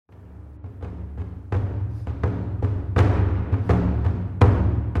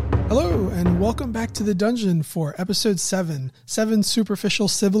Hello, and welcome back to the dungeon for episode 7, 7 Superficial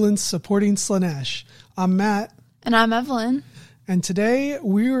Sibilants Supporting Slaanesh. I'm Matt. And I'm Evelyn. And today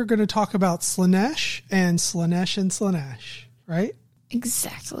we are going to talk about Slaanesh and Slaanesh, right?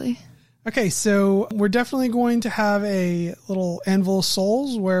 Exactly. Okay, so we're definitely going to have a little Anvil of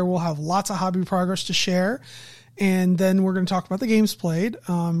Souls where we'll have lots of hobby progress to share. And then we're going to talk about the games played.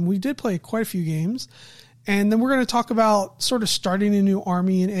 We did play quite a few games. And then we're going to talk about sort of starting a new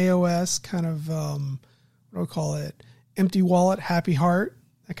army in AOS, kind of, what do I call it? Empty wallet, happy heart,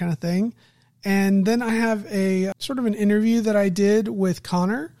 that kind of thing. And then I have a sort of an interview that I did with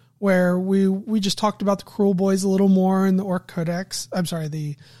Connor, where we just talked about the Cruel Boys a little more in the Orc Codex. I'm sorry,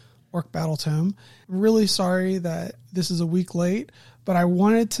 the Orc Battle Tome. Really sorry that this is a week late, but I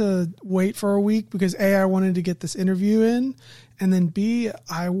wanted to wait for a week because A, I wanted to get this interview in, and then B,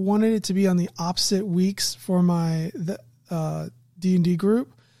 I wanted it to be on the opposite weeks for my D&D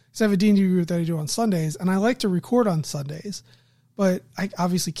group. Because I have a D&D group that I do on Sundays, and I like to record on Sundays, but I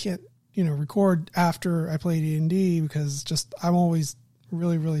obviously can't, record after I play D&D because I'm always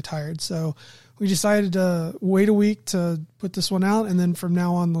really, really tired. So we decided to wait a week to put this one out, and then from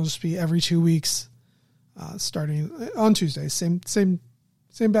now on, they'll just be every 2 weeks, starting on Tuesdays. Same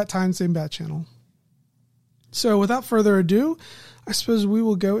bat time, same bat channel. So without further ado, I suppose we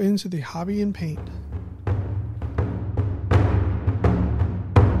will go into the hobby and paint.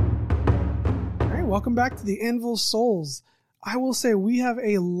 All right, welcome back to the Anvil of Souls. I will say we have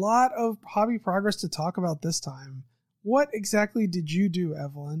a lot of hobby progress to talk about this time. What exactly did you do,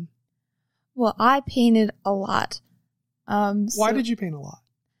 Evelyn? Well, I painted a lot. Why did you paint a lot?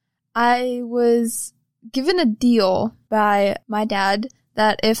 I was given a deal by my dad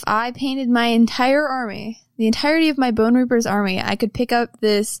that if I painted my entire army, the entirety of my Bone Reaper's army, I could pick up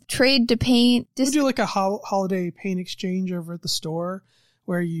this trade to paint. Would you like a holiday paint exchange over at the store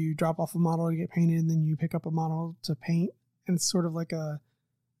where you drop off a model to get painted and then you pick up a model to paint? And it's sort of like a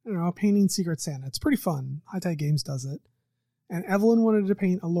painting Secret Santa. It's pretty fun. High Tide Games does it. And Evelyn wanted to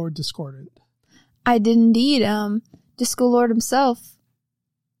paint a Lord Discordant. I did indeed. Disco Lord himself.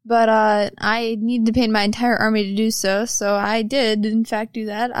 But I needed to paint my entire army to do so, so I did, in fact, do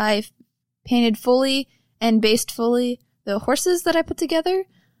that. I painted fully and based fully the horses that I put together.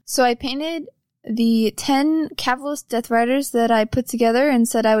 So I painted the 10 Cavalos Death Riders that I put together and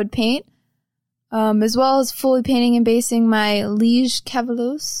said I would paint, as well as fully painting and basing my Liege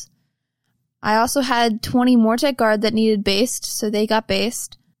Cavalos. I also had 20 Mortek Guard that needed based, so they got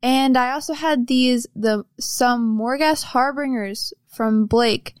based. And I also had some Morghast Harbingers from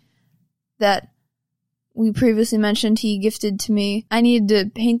Blake that we previously mentioned he gifted to me. I needed to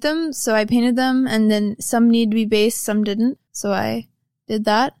paint them, so I painted them, and then some needed to be based, some didn't. So I did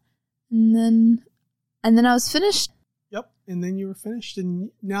that. And then I was finished. Yep, and then you were finished, and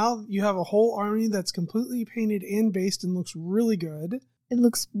now you have a whole army that's completely painted and based and looks really good. It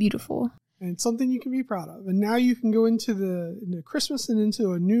looks beautiful. And it's something you can be proud of. And now you can go into Christmas and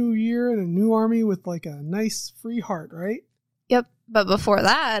into a new year and a new army with like a nice free heart, right? Yep, but before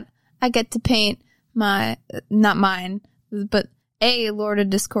that, I get to paint not mine, but a Lord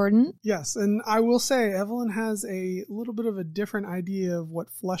of Discordant. Yes, and I will say Evelyn has a little bit of a different idea of what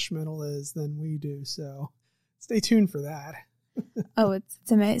flesh metal is than we do, so stay tuned for that. Oh,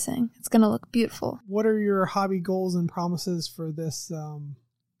 it's amazing. It's going to look beautiful. What are your hobby goals and promises for this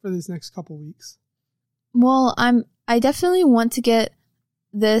for these next couple weeks? Well, I definitely want to get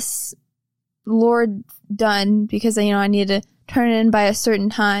this Lord done because I need to turn it in by a certain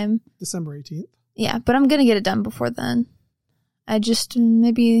time. December 18th. Yeah, but I'm gonna get it done before then. I just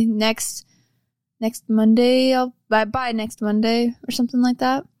maybe next Monday. By next Monday or something like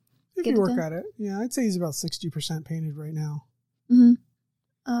that. If you work at it, yeah, I'd say he's about 60% painted right now.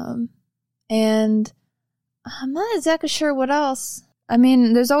 Mm-hmm. And I'm not exactly sure what else. I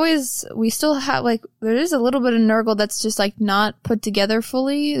mean, there is a little bit of Nurgle that's just like not put together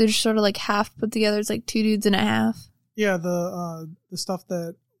fully. They're just sort of like half put together. It's like 2 dudes and a half. Yeah, the stuff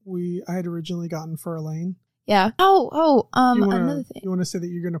that I had originally gotten for Elaine. Yeah. Another thing. You want to say that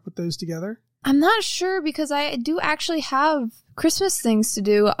you're going to put those together? I'm not sure because I do actually have Christmas things to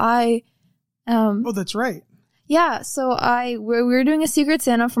do. Oh, that's right. Yeah, so we were doing a Secret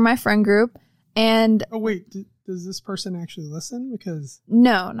Santa for my friend group, and... Oh, wait, does this person actually listen? Because...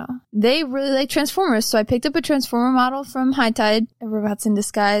 No. They really like Transformers, so I picked up a Transformer model from High Tide, Robots in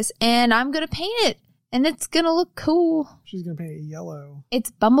Disguise, and I'm going to paint it, and it's going to look cool. She's going to paint it yellow.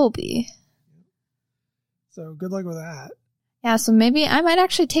 It's Bumblebee. So, good luck with that. Yeah, so maybe I might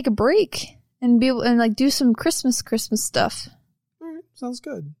actually take a break and be able and do some Christmas stuff. All right, sounds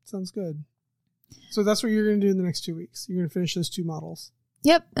good. So that's what you're going to do in the next 2 weeks. You're going to finish those 2 models.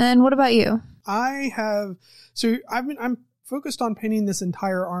 Yep. And what about you? I'm focused on painting this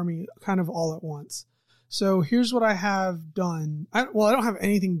entire army kind of all at once. So here's what I have done. I don't have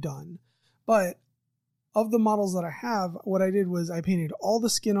anything done, but of the models that I have, what I did was I painted all the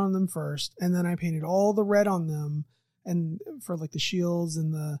skin on them first, and then I painted all the red on them, and for like the shields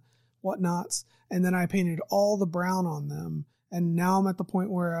and the whatnots, and then I painted all the brown on them. And now I'm at the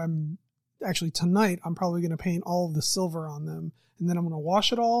point where tonight I'm probably going to paint all of the silver on them, and then I'm going to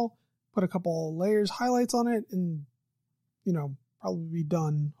wash it all, put a couple layers, highlights on it, and probably be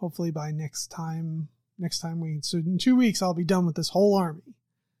done hopefully by next time. So in 2 weeks I'll be done with this whole army,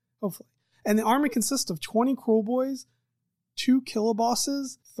 hopefully. And the army consists of 20 Kruleboyz, 2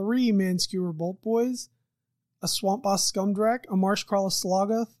 Killabosses, 3 Manskewer Boltboys, a Swamp Boss Scumdrek, a Marshcrawler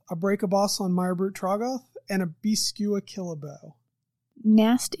Sloggoth, a Break-a-Boss on Mirebrute Troggoth, and a Beaskua Killabo.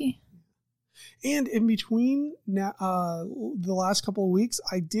 Nasty. And in between the last couple of weeks,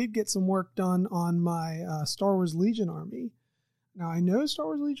 I did get some work done on my Star Wars Legion army. Now, I know Star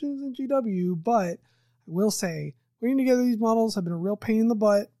Wars Legion is in GW, but I will say, putting together these models have been a real pain in the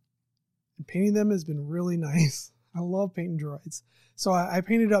butt. And painting them has been really nice. I love painting droids. So I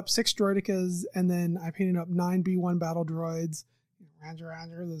painted up 6 droidicas, and then I painted up 9 B1 battle droids.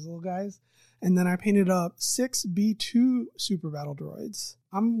 Roger, those little guys. And then I painted up 6 B2 super battle droids.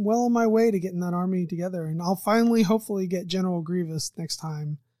 I'm well on my way to getting that army together, and I'll finally, hopefully, get General Grievous next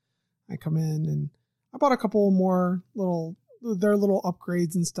time I come in. And I bought a couple more little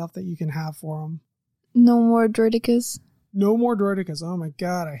upgrades and stuff that you can have for them. No more droidicas. No more droidicas. Oh my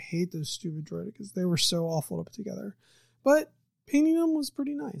god, I hate those stupid droidicas. They were so awful to put together. But painting them was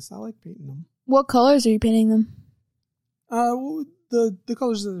pretty nice. I like painting them. What colors are you painting them? The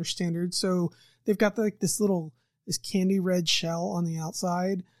colors that are standard. So they've got this candy red shell on the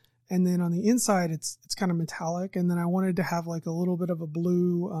outside, and then on the inside it's kind of metallic. And then I wanted to have like a little bit of a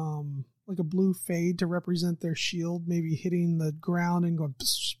blue, like a blue fade to represent their shield, maybe hitting the ground and going,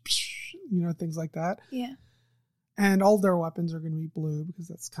 psh, psh, things like that. Yeah. And all their weapons are going to be blue because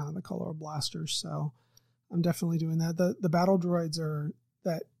that's kind of the color of blasters. So I'm definitely doing that. The battle droids are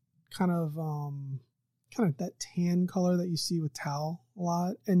that kind of that tan color that you see with Tau a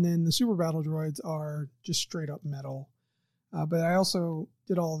lot. And then the super battle droids are just straight up metal. But I also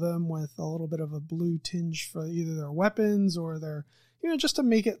did all of them with a little bit of a blue tinge for either their weapons or their, just to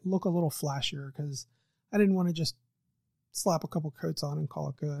make it look a little flashier, because I didn't want to just slap a couple coats on and call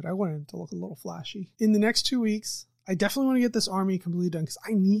it good. I wanted it to look a little flashy. In the next 2 weeks, I definitely want to get this army completely done because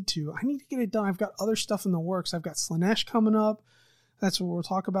I need to get it done. I've got other stuff in the works. I've got Slaanesh coming up. That's what we'll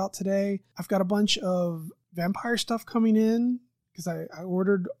talk about today. I've got a bunch of vampire stuff coming in because I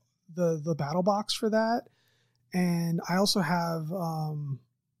ordered the battle box for that. And I also have,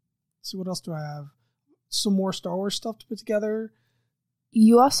 see, what else do I have? Some more Star Wars stuff to put together.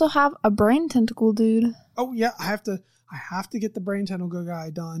 You also have a brain tentacle dude. Oh yeah, I have to get the brain tentacle guy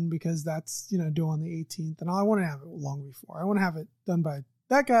done because that's, due on the 18th. And I want to have it long before. I want to have it done by,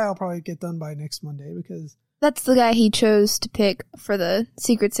 that guy I'll probably get done by next Monday because... That's the guy he chose to pick for the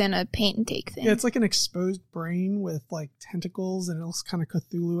Secret Santa paint and take thing. Yeah, it's like an exposed brain with like tentacles and it looks kind of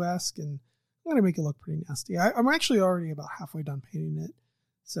Cthulhu-esque, and I'm going to make it look pretty nasty. I'm actually already about halfway done painting it.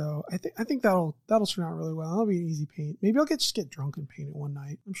 So I think that'll turn out really well. That'll be an easy paint. Maybe I'll just get drunk and paint it one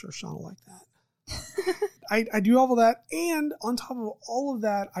night. I'm sure Sean will like that. I do all of that, and on top of all of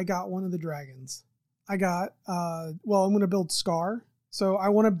that, I got one of the dragons. I got, I'm going to build Scar. So I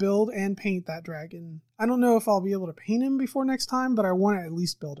want to build and paint that dragon. I don't know if I'll be able to paint him before next time, but I want to at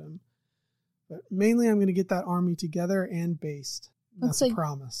least build him. But mainly I'm going to get that army together and based. That's a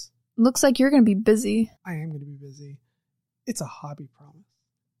promise. Looks like you're going to be busy. I am going to be busy. It's a hobby promise.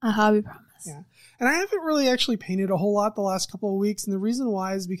 A hobby promise. Yeah. And I haven't really actually painted a whole lot the last couple of weeks. And the reason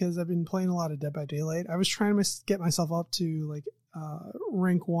why is because I've been playing a lot of Dead by Daylight. I was trying to get myself up to like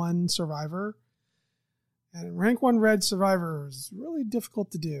rank 1 Survivor. And rank 1 Red Survivor is really difficult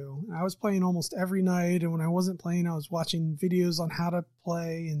to do. I was playing almost every night. And when I wasn't playing, I was watching videos on how to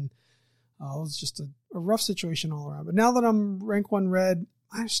play. And it was just a rough situation all around. But now that I'm rank 1 Red,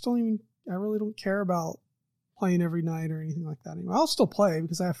 I really don't care about playing every night or anything like that anymore. I'll still play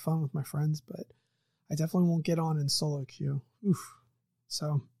because I have fun with my friends, but I definitely won't get on in solo queue. Oof.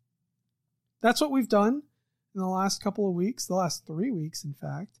 So that's what we've done in the last couple of weeks, the last 3 weeks, in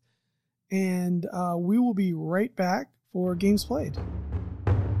fact. And we will be right back for Games Played.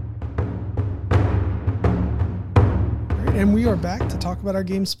 All right, and we are back to talk about our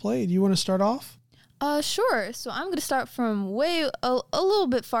Games Played. You want to start off? Sure. So I'm going to start from a little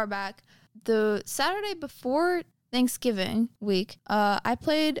bit far back. The Saturday before Thanksgiving week, I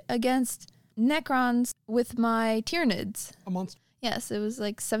played against Necrons with my Tyranids. A monster. Yes, it was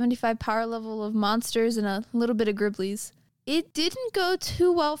like 75 power level of monsters and a little bit of Gribblies. It didn't go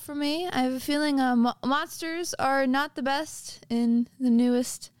too well for me. I have a feeling monsters are not the best in the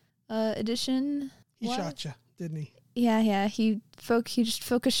newest edition. He shot you, didn't he? Yeah. He just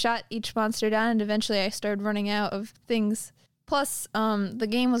focus shot each monster down, and eventually I started running out of things. Plus, the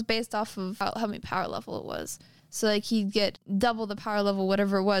game was based off of how many power level it was. So like he'd get double the power level,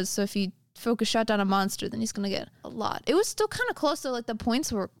 whatever it was. So if he focus shot down a monster, then he's gonna get a lot. It was still kind of close though. Like the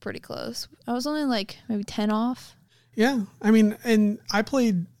points were pretty close. I was only like maybe 10 off. Yeah, I mean, and I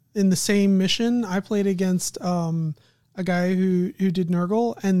played in the same mission. I played against a guy who did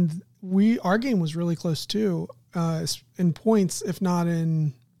Nurgle, and our game was really close too, in points, if not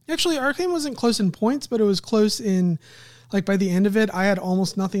in. Actually, our game wasn't close in points, but it was close in, like by the end of it, I had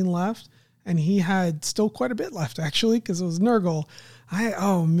almost nothing left, and he had still quite a bit left actually, because it was Nurgle.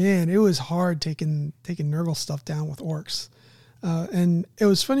 Oh man, it was hard taking Nurgle stuff down with orcs. And it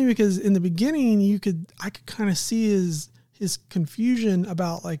was funny because in the beginning I could kind of see his confusion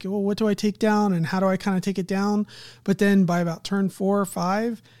about like, well, what do I take down and how do I kind of take it down? But then by about turn 4 or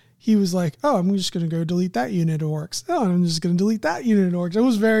 5, he was like, oh, I'm just going to go delete that unit of orcs. Oh, I'm just going to delete that unit of orcs. I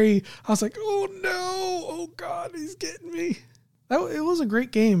was like, oh no, oh God, he's getting me. It was a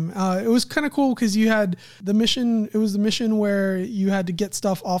great game. It was kind of cool because you had the mission. It was the mission where you had to get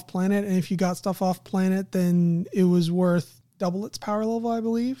stuff off planet. And if you got stuff off planet, then it was worth double its power level, I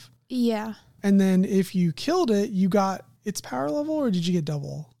believe. Yeah. And then if you killed it, you got its power level, or did you get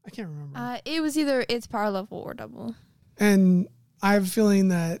double? I can't remember. It was either its power level or double. And I have a feeling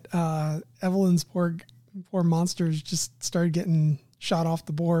that Evelyn's poor monsters just started getting shot off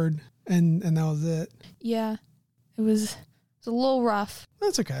the board, and that was it. Yeah. It was a little rough.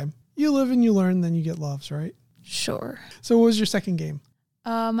 That's okay. You live and you learn, then you get loves, right? Sure. So what was your second game?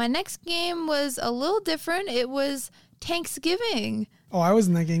 My next game was a little different. It was Tanksgiving. Oh, I was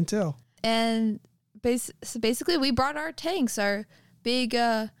in that game too. And so basically we brought our tanks, our big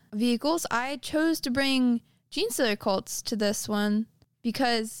vehicles. I chose to bring Genestealer cults to this one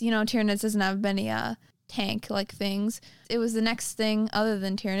because, Tyranids doesn't have many tank-like things. It was the next thing other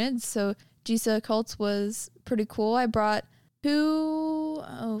than Tyranids, so Genestealer cults was pretty cool. I brought You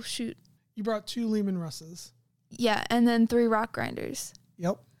brought 2 Leman Russes. Yeah, and then 3 Rock Grinders.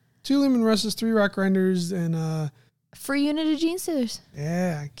 Yep. 2 Leman Russes, 3 Rock Grinders, and free unit of Genestealers.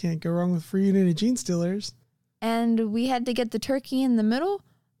 Yeah, can't go wrong with free unit of Genestealers. And we had to get the turkey in the middle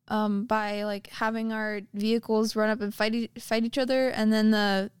by like having our vehicles run up and fight each other, and then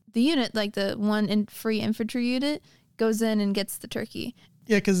the unit, like the one free infantry unit, goes in and gets the turkey.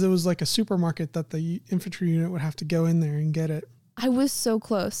 Yeah, because it was like a supermarket that the infantry unit would have to go in there and get it. I was so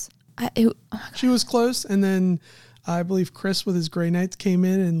close. She was close, and then I believe Chris with his Grey Knights came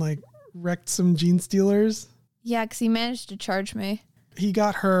in and like wrecked some Genestealers. Yeah, because he managed to charge me. He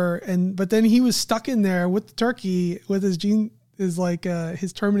got her, but then he was stuck in there with the turkey with his his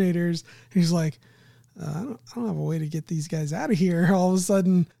Terminators, and he's like, I don't have a way to get these guys out of here all of a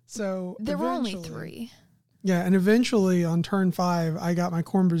sudden. So there were only 3. Yeah, and eventually on turn 5, I got my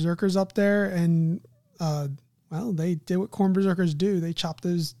Khorne Berserkers up there, and they did what Khorne Berserkers do. They chopped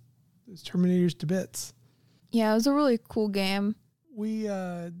those Terminators to bits. Yeah, it was a really cool game. We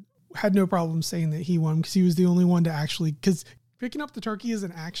had no problem saying that he won because he was the only one to actually, because picking up the turkey is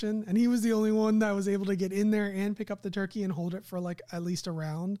an action, and he was the only one that was able to get in there and pick up the turkey and hold it for like at least a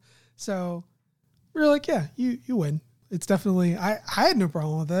round. So we were like, yeah, you win. It's definitely, I had no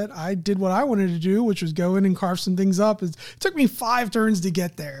problem with it. I did what I wanted to do, which was go in and carve some things up. It took me 5 turns to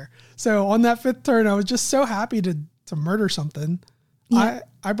get there. So on that 5th turn, I was just so happy to murder something. Yeah.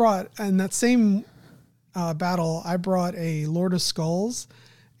 I brought, in that same battle, I brought a Lord of Skulls,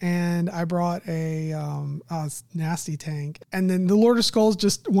 and I brought a nasty tank. And then the Lord of Skulls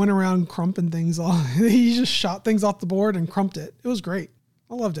just went around crumping things off. He just shot things off the board and crumped it. It was great.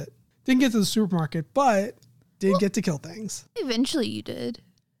 I loved it. Didn't get to the supermarket, but did get to kill things. Eventually you did.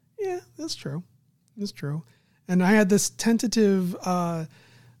 Yeah, that's true. That's true. And I had this tentative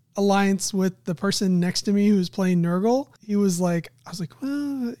alliance with the person next to me who was playing Nurgle. He was like, I was like,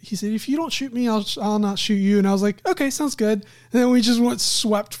 well, he said, if you don't shoot me, I'll not shoot you. And I was like, okay, sounds good. And then we just went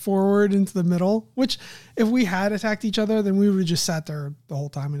swept forward into the middle, which if we had attacked each other, then we would have just sat there the whole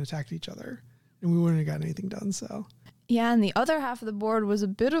time and attacked each other, and we wouldn't have gotten anything done. So yeah, and the other half of the board was a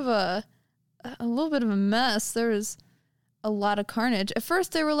little bit of a mess. There was a lot of carnage. At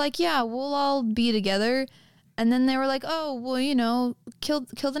first they were like, yeah, we'll all be together. And then they were like, oh, well, kill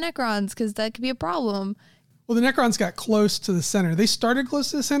the Necrons because that could be a problem. Well, the Necrons got close to the center. They started close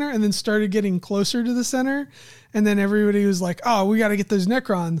to the center and then started getting closer to the center. And then everybody was like, oh, we got to get those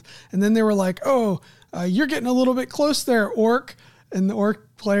Necrons. And then they were like, oh, you're getting a little bit close there, Orc. And the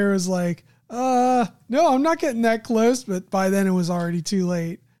orc player was like, no, I'm not getting that close. But by then it was already too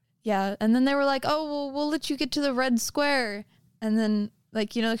late. Yeah. And then they were like, oh, well, we'll let you get to the red square. And then,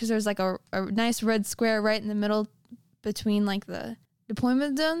 like, you know, because there's like a nice red square right in the middle between like the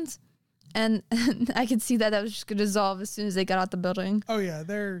deployment zones. And I could see that was just going to dissolve as soon as they got out the building. Oh, yeah.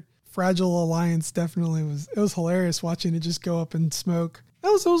 Their fragile alliance definitely was. It was hilarious watching it just go up in smoke. It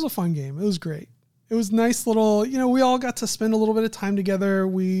was a fun game. It was great. It was nice little, you know, we all got to spend a little bit of time together.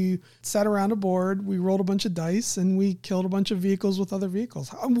 We sat around a board. We rolled a bunch of dice and we killed a bunch of vehicles with other vehicles.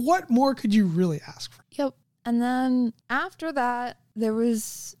 What more could you really ask for? Yep. And then after that,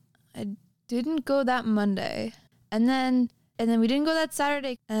 I didn't go that Monday. And then we didn't go that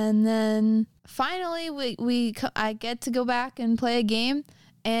Saturday. And then finally I get to go back and play a game,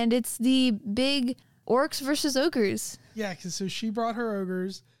 and it's the big orcs versus ogres. Yeah, so she brought her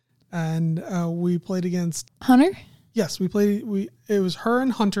ogres, and we played against Hunter. Yes, it was her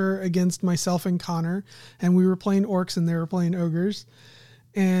and Hunter against myself and Connor, and we were playing orcs and they were playing ogres.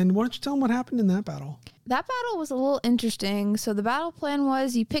 And why don't you tell them what happened in that battle? That battle was a little interesting. So the battle plan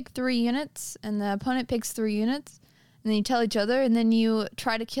was you pick 3 units, and the opponent picks 3 units, and then you tell each other, and then you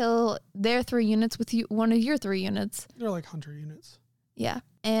try to kill their 3 units with one of your 3 units. They're like Hunter units. Yeah,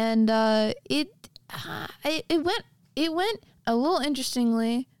 and it went a little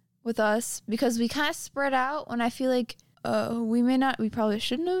interestingly with us because we kind of spread out when I feel like we probably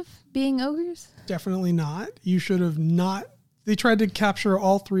shouldn't have, being ogres. Definitely not. You should have not. They tried to capture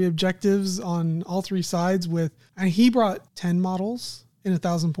all 3 objectives on all 3 sides and he brought 10 models in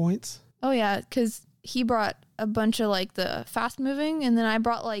 1,000 points. Oh yeah, because he brought a bunch of like the fast moving, and then I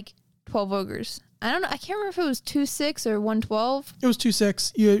brought like 12 ogres. I don't know. I can't remember if it was 2/6 or 1/12. It was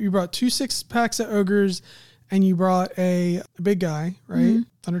 2/6. You brought 2 6-packs of ogres, and you brought a big guy, right? Mm-hmm.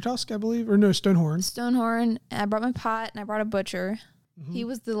 Thunder Tusk, I believe, or no, Stonehorn. Stonehorn. And I brought my pot, and I brought a butcher. Mm-hmm. He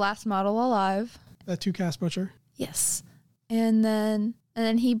was the last model alive. That 2-cast butcher. Yes, and then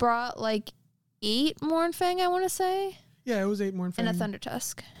he brought like 8 Mournfang, I want to say. Yeah, it was 8 Mournfang. And a Thunder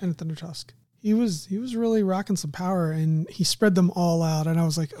Tusk. He was really rocking some power, and he spread them all out, and I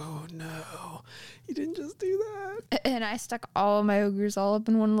was like, oh no, he didn't just do that. And I stuck all of my ogres all up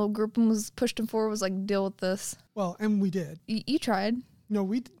in one little group and pushed them forward, was like, deal with this. Well, and we did. You tried. No,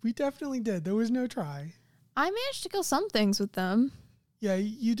 we definitely did. There was no try. I managed to kill some things with them. Yeah,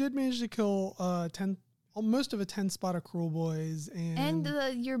 you did manage to kill most of a 10 spot of Cruel Boys, and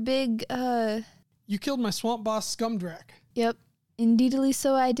your big you killed my swamp boss Scumdrek. Yep. Indeedly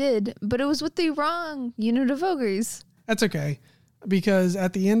so I did, but it was with the wrong unit of ogres. That's okay, because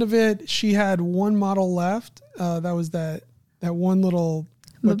at the end of it, she had 1 model left. That was that one little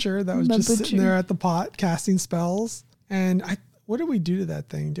butcher that was just sitting there at the pot casting spells. And what did we do to that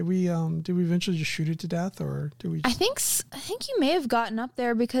thing? Did we eventually just shoot it to death, or did we? I think you may have gotten up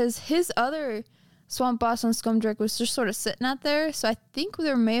there because his other swamp boss on Scumdrek was just sort of sitting out there. So I think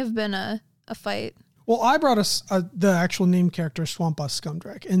there may have been a fight. Well, I brought the actual named character Swamp Boss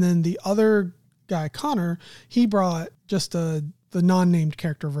Scumdrek, and then the other guy, Connor, he brought just the non-named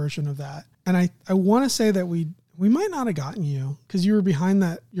character version of that. And I want to say that we might not have gotten you because you were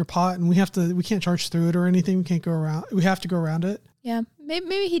behind your pot, and we can't charge through it or anything. We can't go around. We have to go around it. Yeah,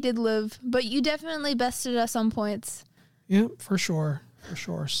 maybe he did live, but you definitely bested us on points. Yeah, for sure.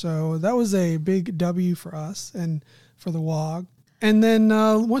 So that was a big W for us and for the WOG. And then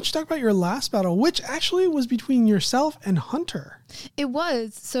why don't you talk about your last battle, which actually was between yourself and Hunter. It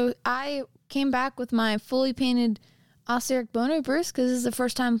was. So I came back with my fully painted Ossiarch Boner Burst because this is the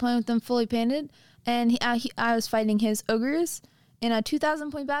first time playing with them fully painted. And I was fighting his ogres in a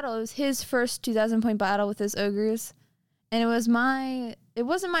 2,000-point battle. It was his first 2,000-point battle with his ogres. And it wasn't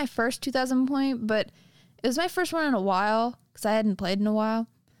my first 2,000-point, but it was my first one in a while because I hadn't played in a while.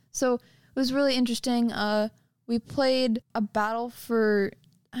 So it was really interesting. We played a battle for,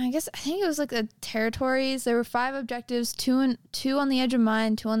 I think it was like the territories. There were 5 objectives, 2 on the edge of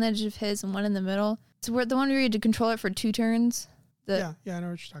mine, 2 on the edge of his, and 1 in the middle. So we're the one where you had to control it for 2 turns. Yeah, I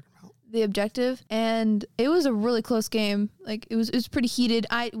know what you're talking about. The objective, and it was a really close game. Like it was pretty heated.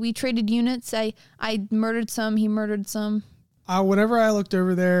 We traded units. I murdered some. He murdered some. Whenever I looked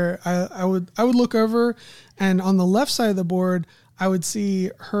over there, I would look over, and on the left side of the board, I would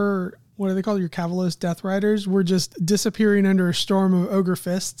see her. What do they call your Cavalos Death Riders? Were just disappearing under a storm of ogre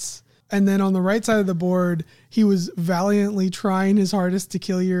fists. And then on the right side of the board, he was valiantly trying his hardest to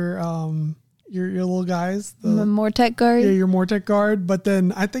kill your little guys. The Mortek Guard? Yeah, your Mortek Guard. But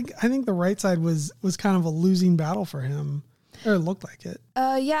then I think the right side was kind of a losing battle for him. Or it looked like it.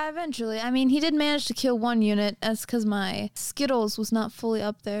 Yeah, eventually. I mean, he did manage to kill one unit. That's because my Skittles was not fully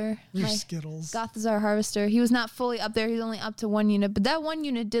up there. Your My Skittles. Gothazar Harvester. He was not fully up there. He was only up to one unit. But that one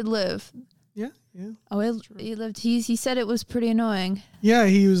unit did live. Yeah. Oh, he lived. He said it was pretty annoying. Yeah,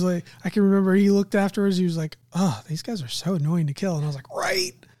 he was like, I can remember he looked afterwards. He was like, oh, these guys are so annoying to kill. And I was like,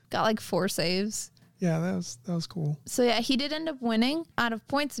 right. Got like 4 saves. Yeah, that was cool. So yeah, he did end up winning out of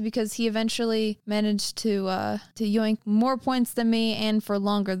points because he eventually managed to yoink more points than me and for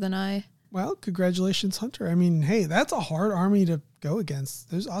longer than I. Well, congratulations, Hunter. I mean, hey, that's a hard army to go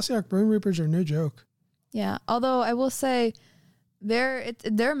against. Those Ossiarch Bone Reapers are no joke. Yeah, although I will say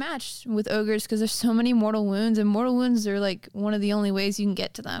they're matched with ogres because there's so many mortal wounds, and mortal wounds are like one of the only ways you can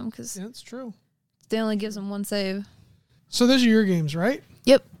get to them because Yeah, that's true. they only gives them 1 save. So those are your games, right?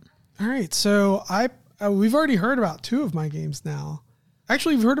 Yep. All right. So we've already heard about 2 of my games now.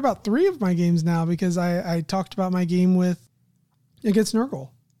 Actually, we've heard about 3 of my games now because I talked about my game against Nurgle.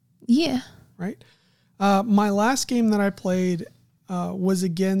 Yeah. Right. My last game that I played was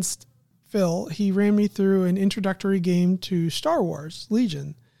against Phil. He ran me through an introductory game to Star Wars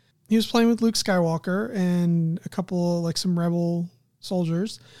Legion. He was playing with Luke Skywalker and a couple, like some Rebel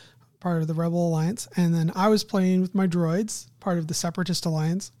soldiers, part of the Rebel Alliance. And then I was playing with my droids, part of the Separatist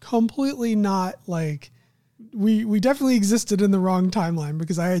Alliance. Completely not like, we definitely existed in the wrong timeline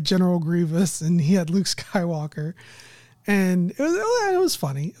because I had General Grievous and he had Luke Skywalker. And it was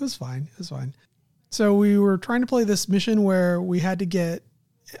funny. It was fine. It was fine. So we were trying to play this mission where we had to get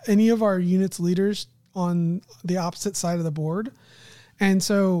any of our unit's leaders on the opposite side of the board. And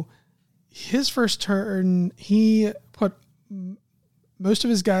so his first turn, he put most of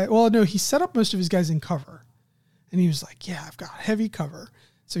his guys, he set up most of his guys in cover. And he was like, yeah, I've got heavy cover.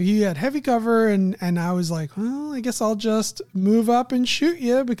 So he had heavy cover and I was like, well, I guess I'll just move up and shoot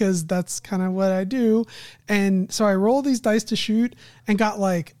you because that's kind of what I do. And so I rolled these dice to shoot and got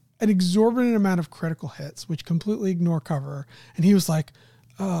like an exorbitant amount of critical hits, which completely ignore cover. And he was like,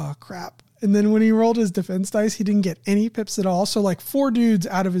 oh, crap. And then when he rolled his defense dice, he didn't get any pips at all. So like 4 dudes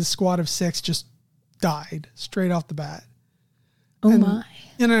out of his squad of 6 just died straight off the bat. Oh my.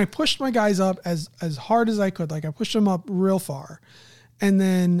 And I pushed my guys up as hard as I could. Like I pushed them up real far. And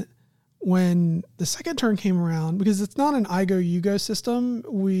then when the second turn came around, because it's not an I go, you go system,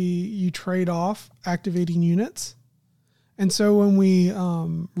 you trade off activating units. And so when we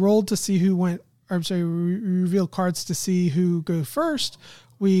rolled to see who went, we revealed cards to see who go first,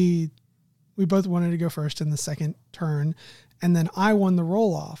 we both wanted to go first in the second turn. And then I won the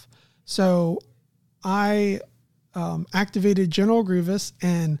roll off. So I activated General Grievous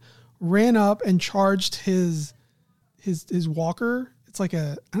and ran up and charged his walker. It's like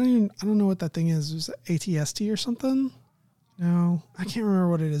I don't know what that thing is. Was it ATST or something? No, I can't remember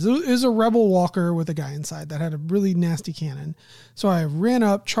what it is. It was a Rebel walker with a guy inside that had a really nasty cannon. So I ran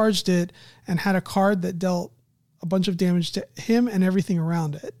up, charged it, and had a card that dealt a bunch of damage to him and everything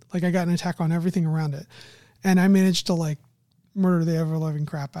around it. Like I got an attack on everything around it. And I managed to like murder the ever-loving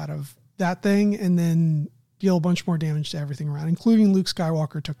crap out of that thing and then deal a bunch more damage to everything around, including Luke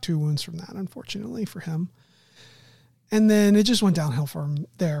Skywalker took 2 wounds from that, unfortunately for him. And then it just went downhill from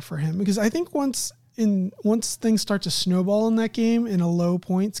there for him because I think once things start to snowball in that game, in a low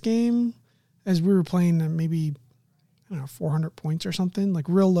points game, as we were playing maybe, 400 points or something, like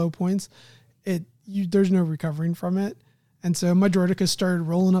real low points, there's no recovering from it. And so my Droideka started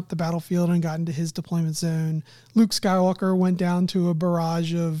rolling up the battlefield and got into his deployment zone. Luke Skywalker went down to a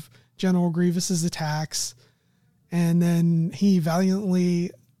barrage of General Grievous's attacks. And then he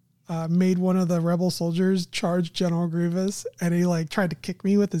valiantly made one of the rebel soldiers charge General Grievous, and he like tried to kick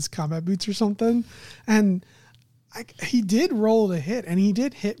me with his combat boots or something. And he did roll to hit, and he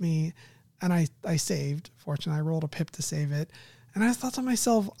did hit me, and I saved. Fortunately, I rolled a pip to save it. And I thought to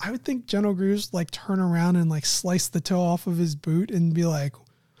myself, I would think General Grievous like turn around and like slice the toe off of his boot and be like,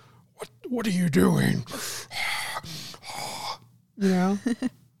 "What are you doing?"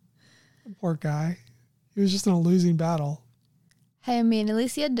 Poor guy. He was just in a losing battle. Hey, I mean, at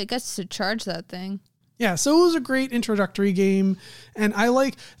least he had the guts to charge that thing. Yeah, so it was a great introductory game. And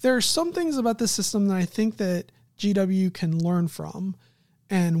there are some things about this system that I think that GW can learn from.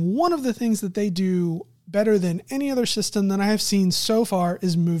 And one of the things that they do better than any other system that I have seen so far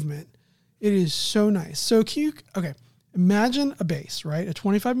is movement. It is so nice. So imagine a base, right? A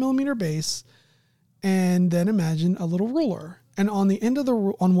 25 millimeter base. And then imagine a little ruler. And on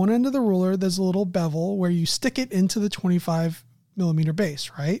one end of the ruler, there's a little bevel where you stick it into the 25 millimeter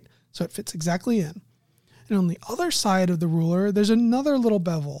base, right? So it fits exactly in. And on the other side of the ruler, there's another little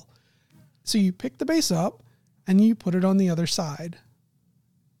bevel. So you pick the base up and you put it on the other side.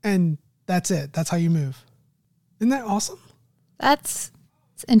 And that's it. That's how you move. Isn't that awesome? It's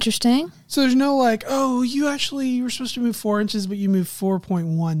interesting. So there's no like, oh, you were supposed to move 4 inches, but you moved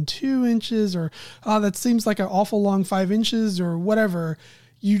 4.12 inches, or that seems like an awful long 5 inches, or whatever.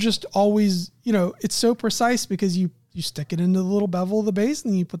 You just always, it's so precise because you stick it into the little bevel of the base,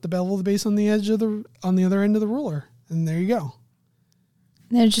 and you put the bevel of the base on the edge of on the other end of the ruler, and there you go.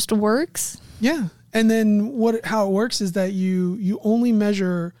 And it just works. Yeah, and then how it works is that you only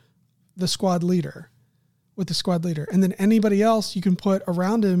measure the squad leader with the squad leader, and then anybody else you can put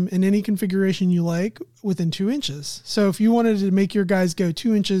around him in any configuration you like within 2 inches. So if you wanted to make your guys go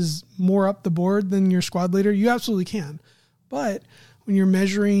 2 inches more up the board than your squad leader, you absolutely can. But when you're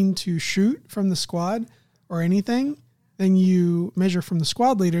measuring to shoot from the squad or anything, then you measure from the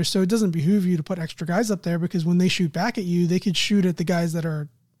squad leader. So it doesn't behoove you to put extra guys up there, because when they shoot back at you, they could shoot at the guys that are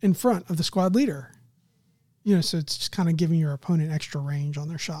in front of the squad leader. So it's just kind of giving your opponent extra range on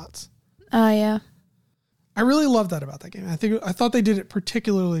their shots. Yeah. I really love that about that game. I thought they did it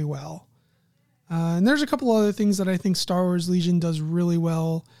particularly well. And there's a couple other things that I think Star Wars Legion does really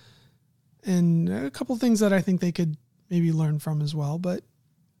well, and a couple things that I think they could maybe learn from as well. But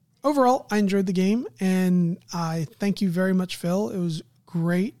overall, I enjoyed the game, and I thank you very much, Phil. It was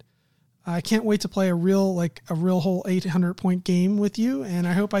great. I can't wait to play a real whole 800 point game with you, and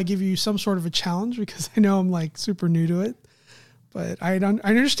I hope I give you some sort of a challenge, because I know I'm like super new to it. But I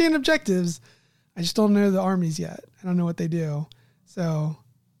understand objectives. I just don't know the armies yet. I don't know what they do. So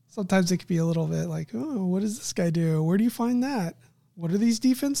sometimes it could be a little bit like, oh, what does this guy do? Where do you find that? What are these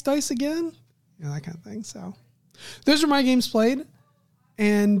defense dice again? That kind of thing. So those are my games played.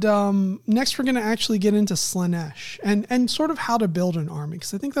 And next we're going to actually get into Slaanesh and sort of how to build an army,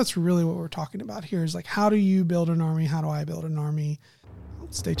 because I think that's really what we're talking about here is like, how do you build an army? How do I build an army?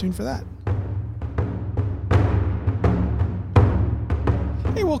 Stay tuned for that.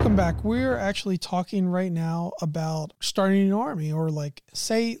 Hey, welcome back. We're actually talking right now about starting an army, or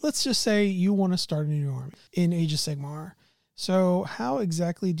let's just say you want to start a new army in Age of Sigmar. So how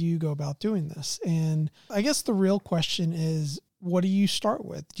exactly do you go about doing this? And I guess the real question is, what do you start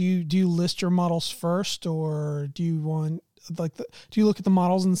with? Do you list your models first, or do you want do you look at the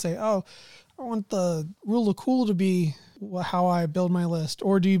models and say, oh, I want the rule of cool to be how I build my list?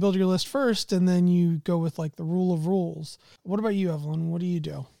 Or do you build your list first and then you go with the rule of rules? What about you, Evelyn? What do you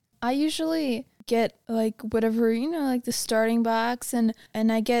do? I usually get whatever, the starting box, and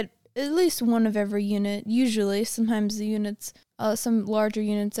I get at least one of every unit. Usually, sometimes the units, some larger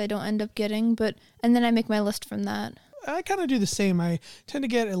units I don't end up getting, and then I make my list from that. I kind of do the same. I tend to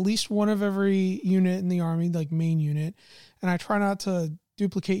get at least one of every unit in the army, main unit, and I try not to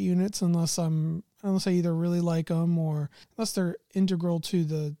duplicate units unless I either really like them, or unless they're integral to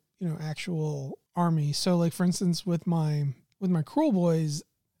the actual army. So for instance, with my Cruel Boys,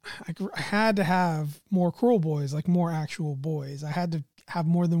 I had to have more Cruel Boys, more actual boys. I had to have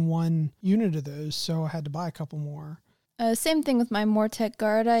more than one unit of those, so I had to buy a couple more. Same thing with my Mortek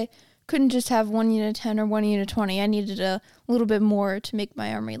Guard. I couldn't just have 1 unit 10 or 1 unit 20. I needed a little bit more to make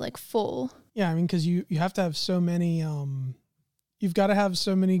my army full. Yeah, because you have to have so many. You've got to have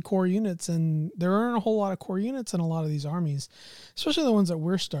so many core units, and there aren't a whole lot of core units in a lot of these armies, especially the ones that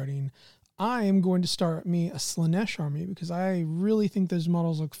we're starting. I am going to start me a Slaanesh army because I really think those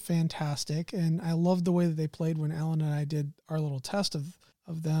models look fantastic, and I love the way that they played when Alan and I did our little test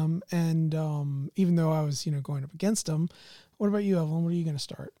of them. And even though I was going up against them, what about you, Evelyn? What are you going to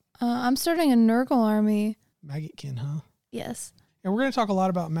start? I'm starting a Nurgle army. Maggotkin, huh? Yes. And we're going to talk a lot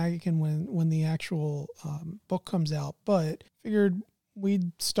about Maggotkin when the actual book comes out, but figured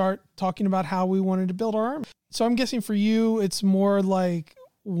we'd start talking about how we wanted to build our army. So I'm guessing for you, it's more like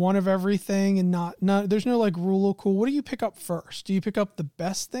one of everything, and not there's no rule of cool. What do you pick up first? Do you pick up the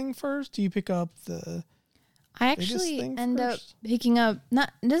best thing first? Do you pick up the I actually end up picking up,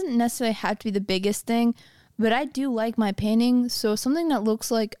 it doesn't necessarily have to be the biggest thing, but I do like my painting. So something that looks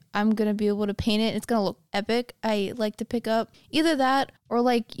like I'm going to be able to paint it, it's going to look epic. I like to pick up either that or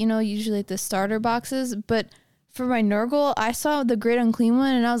usually the starter boxes. But for my Nurgle, I saw the Great Unclean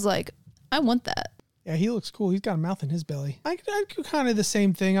one and I was like, I want that. Yeah, he looks cool. He's got a mouth in his belly. I do kind of the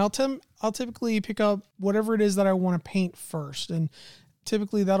same thing. I'll typically pick up whatever it is that I want to paint first. And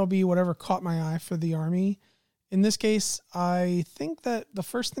typically that'll be whatever caught my eye for the army. In this case, I think that the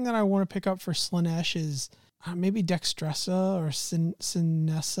first thing that I want to pick up for Slaanesh is maybe Dextressa or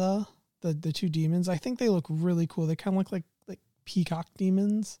Sinessa, the two demons. I think they look really cool. They kind of look like peacock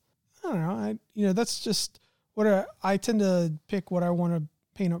demons. I don't know. That's just what I tend to pick what I want to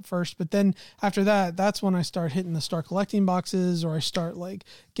paint up first. But then after that, that's when I start hitting the start collecting boxes, or I start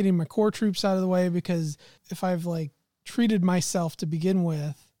getting my core troops out of the way, because if I've treated myself to begin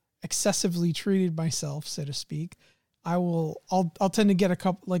with, excessively treated myself, so to speak, I'll tend to get a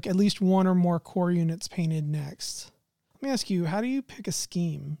couple, like at least one or more core units painted next. Let me ask you, how do you pick a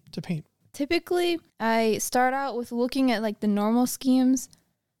scheme to paint? Typically, I start out with looking at like the normal schemes.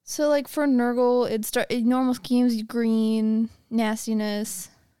 So like for Nurgle, normal schemes, green, nastiness,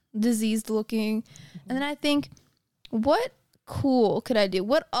 diseased looking. And then I think, what cool could I do?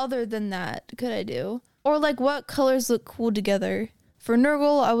 What other than that could I do? Or like what colors look cool together? For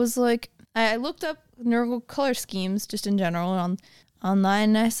Nurgle, I was like, I looked up Nurgle color schemes just in general online,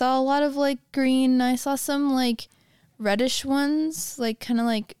 and I saw a lot of like green. I saw some like reddish ones, like kind of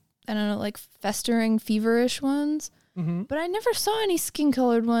like, I don't know, like festering, feverish ones. Mm-hmm. But I never saw any skin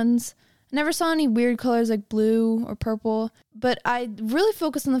colored ones. I never saw any weird colors like blue or purple. But I really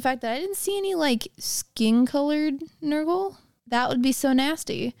focused on the fact that I didn't see any like skin colored Nurgle. That would be so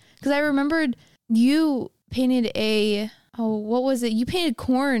nasty. Because I remembered you painted what was it? You painted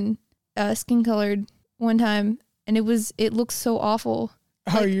corn skin colored one time, and it looks so awful.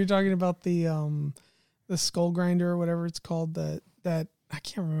 Oh, you're talking about the skull grinder or whatever it's called, that I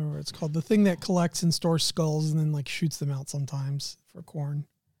can't remember what it's called. The thing that collects and stores skulls and then like shoots them out sometimes for corn.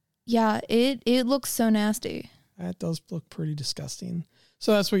 Yeah, it looks so nasty. That does look pretty disgusting.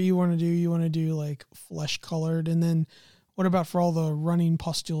 So that's what you want to do. You want to do like flesh colored. And then what about for all the running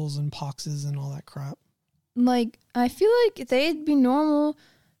pustules and poxes and all that crap? Like, I feel like they'd be normal,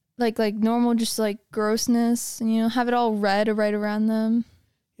 like normal, just like grossness, and have it all red right around them.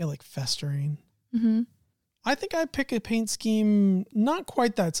 Yeah, like festering. Mm-hmm. I think I pick a paint scheme, not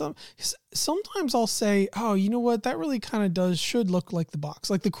quite that. Sometimes I'll say, oh, you know what? That really kind of should look like the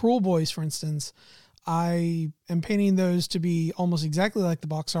box. Like the Cruel Boys, for instance. I am painting those to be almost exactly like the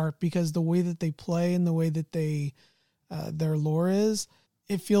box art because the way that they play and the way that their lore is,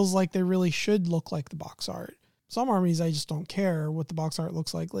 it feels like they really should look like the box art. Some armies, I just don't care what the box art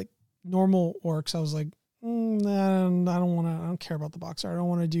looks like. Like normal orcs, I was like, I don't care about the box art. I don't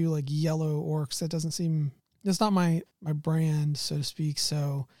want to do like yellow orcs. That doesn't seem... It's not my brand, so to speak.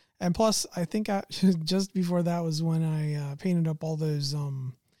 So, and plus, I think just before that was when I painted up all those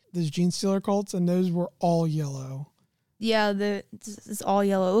Genestealer cults, and those were all yellow. Yeah, it's all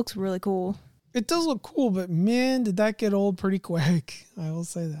yellow. It looks really cool. It does look cool, but man, did that get old pretty quick. I will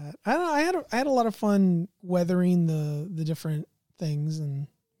say that. I had a lot of fun weathering the different things and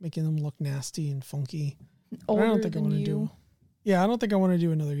making them look nasty and funky. I don't think I want to do. Yeah, I don't think I want to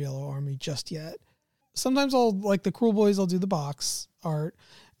do another yellow army just yet. Sometimes I'll, like the Cruel Boys, I'll do the box art.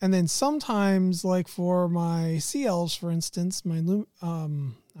 And then sometimes, like for my Sea Elves, for instance, not my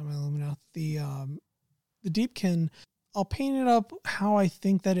Lumina, the Deepkin, I'll paint it up how I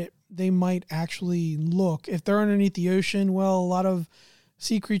think that they might actually look. If they're underneath the ocean, well, a lot of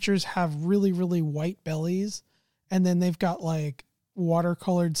sea creatures have really, really white bellies. And then they've got like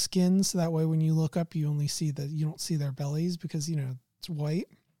watercolored skin. So that way when you look up, you don't see their bellies because, it's white.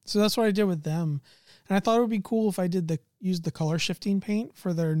 So that's what I did with them. And I thought it would be cool if I used the color shifting paint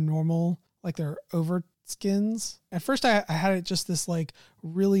for their normal, like their over skins. At first I had it just this like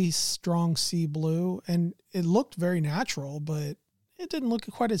really strong sea blue, and it looked very natural, but it didn't look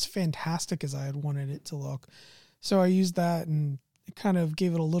quite as fantastic as I had wanted it to look. So I used that, and it kind of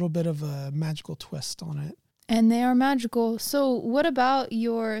gave it a little bit of a magical twist on it. And they are magical. So what about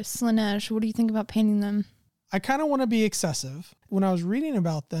your Slaanesh? What do you think about painting them? I kind of want to be excessive. When I was reading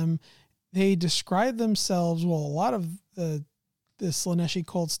about them, they describe themselves, well, a lot of the Slaaneshi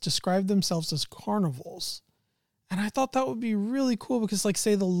cults describe themselves as carnivals. And I thought that would be really cool because, like,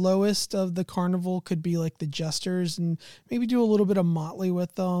 say the lowest of the carnival could be like the jesters, and maybe do a little bit of motley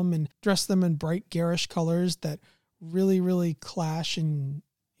with them and dress them in bright garish colors that really, really clash and,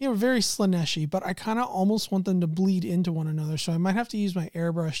 very Slaaneshi. But I kind of almost want them to bleed into one another. So I might have to use my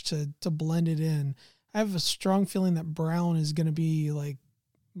airbrush to blend it in. I have a strong feeling that brown is going to be like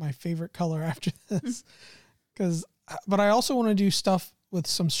my favorite color after this. But I also want to do stuff with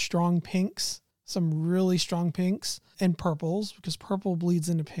some strong pinks, some really strong pinks and purples, because purple bleeds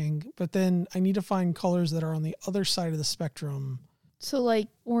into pink. But then I need to find colors that are on the other side of the spectrum. So like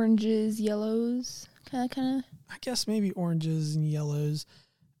oranges, yellows, kind of. I guess maybe oranges and yellows.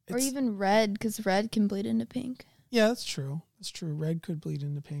 Or even red, because red can bleed into pink. Yeah, that's true. That's true. Red could bleed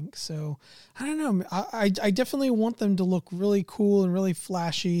into pink. So I don't know. I definitely want them to look really cool and really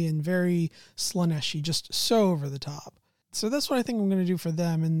flashy and very Slaaneshi, just so over the top. So that's what I think I'm going to do for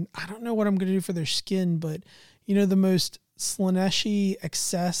them. And I don't know what I'm going to do for their skin, but the most Slaaneshi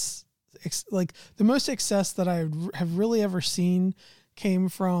excess, like the most excess that I have really ever seen came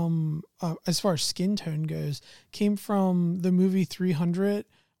from, as far as skin tone goes, came from the movie 300,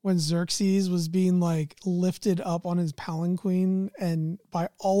 when Xerxes was being like lifted up on his palanquin and by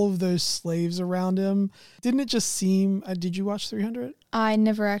all of those slaves around him. Didn't it just seem, did you watch 300? I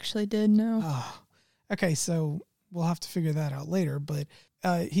never actually did, no. Oh, okay, so we'll have to figure that out later, but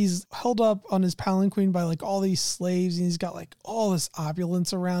he's held up on his palanquin by like all these slaves, and he's got like all this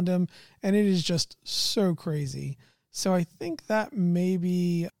opulence around him, and it is just so crazy. So I think that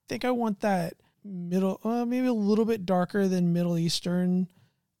I think I want that middle, maybe a little bit darker than Middle Eastern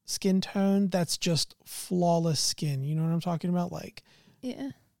skin tone. That's just flawless skin. You know what I'm talking about? Like,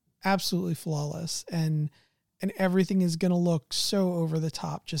 yeah, absolutely flawless. And everything is going to look so over the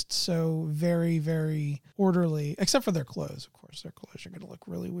top, just so very, very orderly, except for their clothes. Of course, their clothes are going to look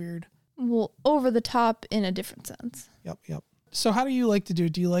really weird. Well, over the top in a different sense. Yep. So how do you like to do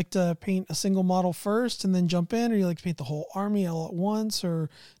it? Do you like to paint a single model first and then jump in, or do you like to paint the whole army all at once, or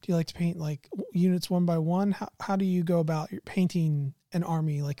do you like to paint like units one by one? How do you go about your painting an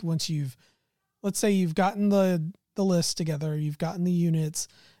army? Like once let's say you've gotten the list together, you've gotten the units,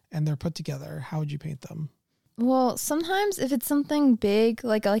 and they're put together, how would you paint them? Well, sometimes if it's something big,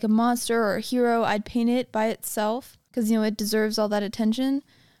 like a monster or a hero, I'd paint it by itself because, it deserves all that attention.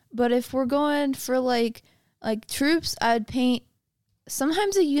 But if we're going for like troops, I'd paint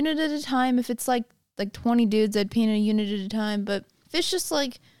sometimes a unit at a time. If it's like 20 dudes, I'd paint a unit at a time. But if it's just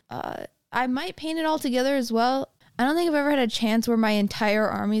I might paint it all together as well. I don't think I've ever had a chance where my entire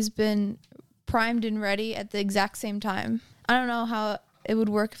army's been primed and ready at the exact same time. I don't know how it would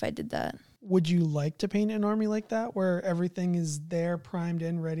work if I did that. Would you like to paint an army like that, where everything is there, primed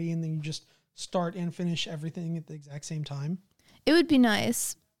and ready, and then you just start and finish everything at the exact same time? It would be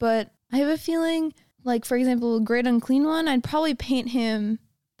nice, but I have a feeling, like, for example, Great Unclean One, I'd probably paint him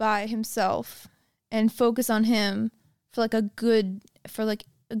by himself and focus on him for a good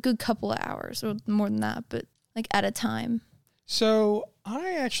couple of hours, or more than that, but like at a time. So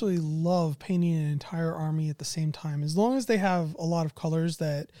I actually love painting an entire army at the same time, as long as they have a lot of colors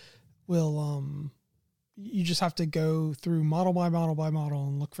that will, you just have to go through model by model by model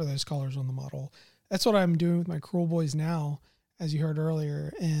and look for those colors on the model. That's what I'm doing with my Kruleboyz now, as you heard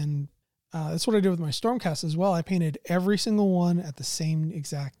earlier. And that's what I did with my Stormcast as well. I painted every single one at the same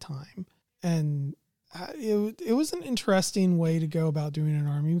exact time. And it was an interesting way to go about doing an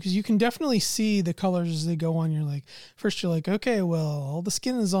army, because you can definitely see the colors as they go on. First you're like, okay, well, all the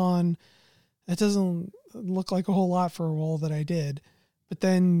skin is on. It doesn't look like a whole lot for all that I did. But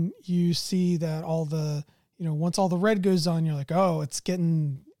then you see that once all the red goes on, you're like, oh,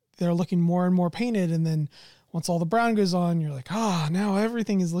 they're looking more and more painted. And then once all the brown goes on, you're like, now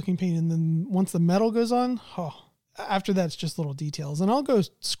everything is looking painted. And then once the metal goes on, after that, it's just little details. And I'll go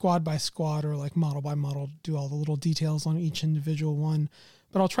squad by squad or like model by model to do all the little details on each individual one.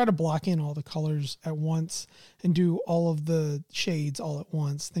 But I'll try to block in all the colors at once and do all of the shades all at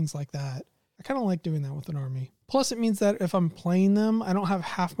once, things like that. I kind of like doing that with an army. Plus, it means that if I'm playing them, I don't have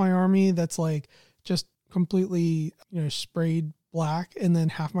half my army that's like just completely, sprayed black, and then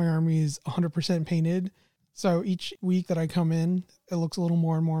half my army is 100% painted. So each week that I come in, it looks a little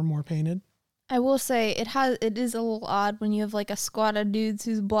more and more and more painted. I will say it is a little odd when you have like a squad of dudes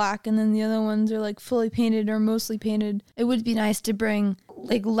who's black and then the other ones are like fully painted or mostly painted. It would be nice to bring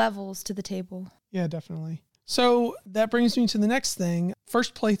like levels to the table. Yeah, definitely. So that brings me to the next thing.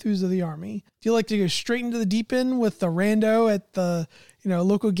 First playthroughs of the army. Do you like to go straight into the deep end with the rando at the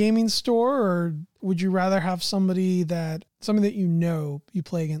local gaming store, or would you rather have somebody that you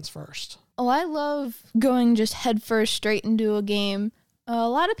play against first? Oh, I love going just head first straight into a game. A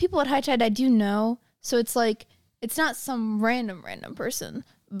lot of people at High Tide I do know, so it's like it's not some random person,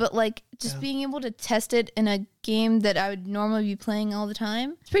 but like just being able to test it in a game that I would normally be playing all the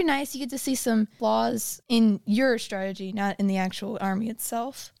time. It's pretty nice. You get to see some flaws in your strategy, not in the actual army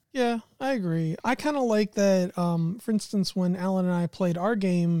itself. Yeah, I agree. I kind of like that. For instance, when Alan and I played our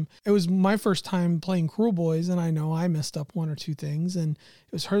game, it was my first time playing Kruleboyz, and I know I messed up one or two things, and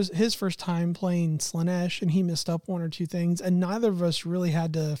it was his first time playing Slaanesh, and he messed up one or two things, and neither of us really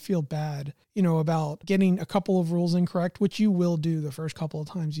had to feel bad, about getting a couple of rules incorrect, which you will do the first couple of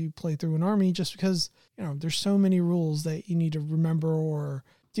times you play through an army, just because, there's so many rules that you need to remember, or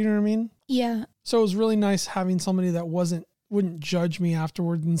do you know what I mean? Yeah. So it was really nice having somebody that wouldn't judge me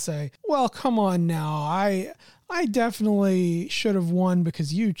afterward and say, well, come on now. I definitely should have won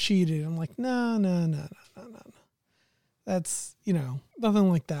because you cheated. I'm like, no. That's, nothing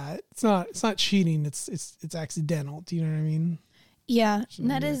like that. It's not cheating. It's accidental. Do you know what I mean? Yeah. And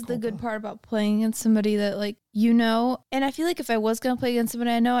that is the good part about playing against somebody that and I feel like if I was going to play against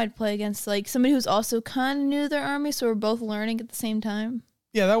somebody I know, I'd play against like somebody who's also kind of new to their army. So we're both learning at the same time.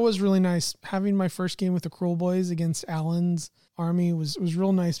 Yeah, that was really nice. Having my first game with the Kruleboyz against Alan's army was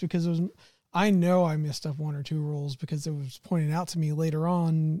real nice because I know I messed up one or two rules because it was pointed out to me later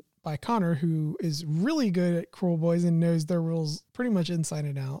on by Connor, who is really good at Cruel Boys and knows their rules pretty much inside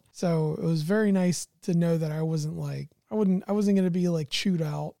and out. So it was very nice to know that I wasn't going to be like chewed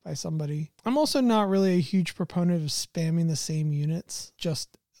out by somebody. I'm also not really a huge proponent of spamming the same units.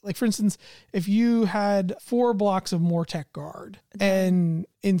 Just like, for instance, if you had 4 blocks of Mortek Guard and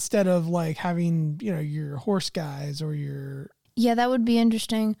instead of like having, your horse guys or your... Yeah, that would be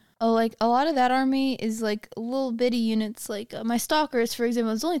interesting. Like, a lot of that army is like little bitty units. Like my Stalkers, for example,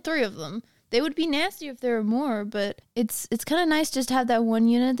 there's only 3 of them. They would be nasty if there were more, but it's kind of nice just to have that one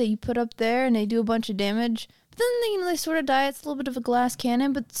unit that you put up there and they do a bunch of damage. But then, they sort of die. It's a little bit of a glass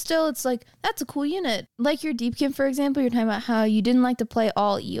cannon, but still, it's like, that's a cool unit. Like your Deepkin, for example, you're talking about how you didn't like to play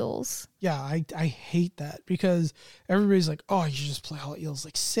all eels. Yeah, I hate that because everybody's like, oh, you should just play all eels.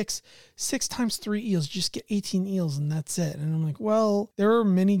 Like 6 times 3 eels, you just get 18 eels and that's it. And I'm like, well, there are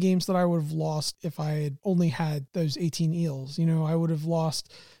many games that I would have lost if I had only had those 18 eels. I would have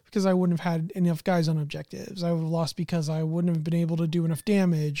lost because I wouldn't have had enough guys on objectives. I would have lost because I wouldn't have been able to do enough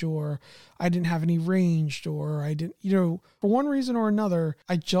damage, or I didn't have any ranged, or I didn't, for one reason or another,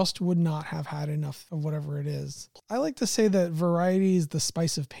 I just would not have had enough of whatever it is. I like to say that variety is the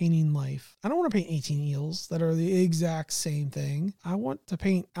spice of painting life. I don't want to paint 18 eels that are the exact same thing. I want to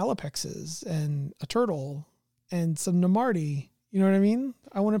paint Alapexes and a turtle and some Namarti. You know what I mean?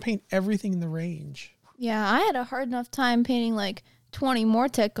 I want to paint everything in the range. Yeah, I had a hard enough time painting like 20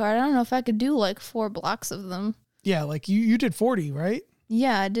 Mortek Guard. I don't know if I could do like 4 blocks of them. Yeah, like you did 40, right?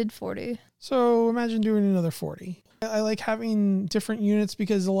 Yeah, I did 40. So imagine doing another 40. I like having different units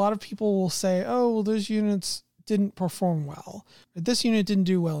because a lot of people will say, oh, well, those units didn't perform well. This unit didn't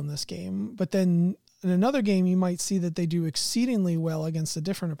do well in this game. But then in another game, you might see that they do exceedingly well against a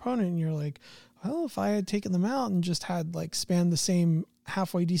different opponent. And you're like, well, if I had taken them out and just had like spanned the same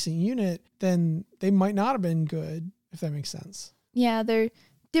halfway decent unit, then they might not have been good, if that makes sense. Yeah, they're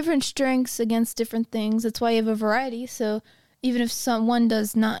different strengths against different things. That's why you have a variety. So even if one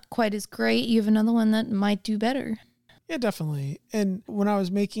does not quite as great, you have another one that might do better. Yeah, definitely. And when I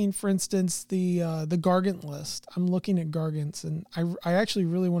was making, for instance, the Gargant list, I'm looking at Gargants, and I actually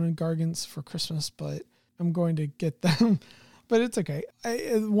really wanted Gargants for Christmas, but I'm going to get them. But it's okay.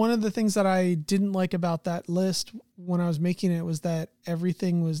 One of the things that I didn't like about that list when I was making it was that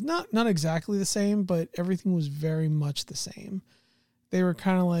everything was not exactly the same, but everything was very much the same. They were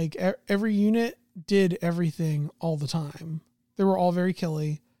kind of like every unit did everything all the time. They were all very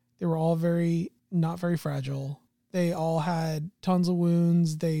killy. They were all not very fragile. They all had tons of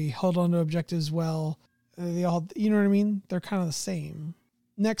wounds. They held on to objectives well. They all, you know what I mean? They're kind of the same.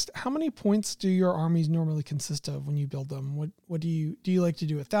 Next, how many points do your armies normally consist of when you build them? What do you like to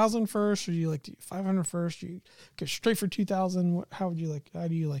do 1,000 first, or do you like to do 500 first? Do you go straight for 2,000? How do you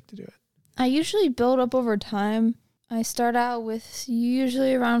like to do it? I usually build up over time. I start out with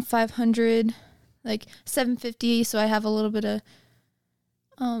usually around 500, like 750, so I have a little bit of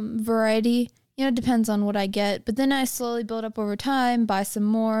variety. It depends on what I get. But then I slowly build up over time, buy some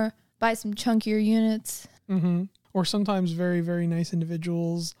more, buy some chunkier units. Mm-hmm. Or sometimes very, very nice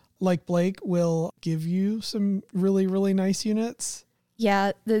individuals like Blake will give you some really, really nice units.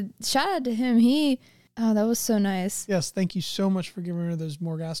 Yeah, the shout out to him. That was so nice. Yes, thank you so much for giving her those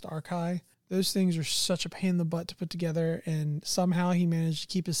Morghast Archai. Those things are such a pain in the butt to put together, and somehow he managed to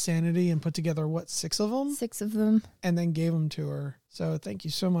keep his sanity and put together, 6 of them? 6 of them. And then gave them to her. So thank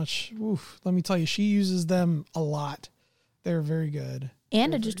you so much. Oof, let me tell you, she uses them a lot. They're very good.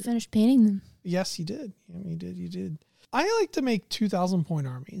 And I just finished painting them. Yes, you did. Yeah, you did. I like to make 2,000 point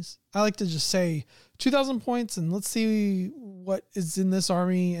armies. I like to just say 2,000 points and let's see what is in this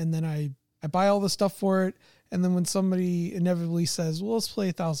army. And then I buy all the stuff for it. And then when somebody inevitably says, well, let's play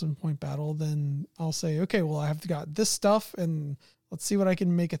 1,000 point battle, then I'll say, okay, well, I have got this stuff and let's see what I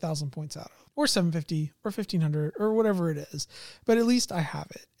can make 1,000 points out of, or 750 or 1,500 or whatever it is. But at least I have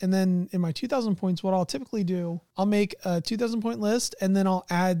it. And then in my 2,000 points, what I'll typically do, I'll make a 2,000 point list and then I'll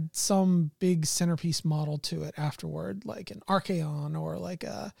add some big centerpiece model to it afterward, like an Archaon or like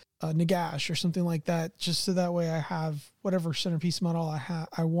a Nagash or something like that, just so that way I have whatever centerpiece model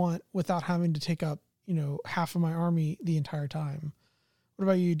I want without having to take up, half of my army the entire time. What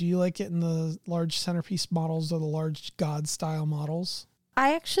about you? Do you like getting the large centerpiece models or the large god style models?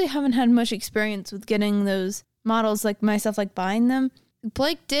 I actually haven't had much experience with getting those models like myself, like buying them.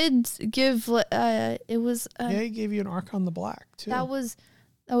 Blake did give, it was... yeah, he gave you an Archon the Black too. That was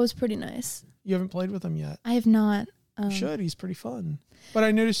pretty nice. You haven't played with him yet? I have not. You should. He's pretty fun. But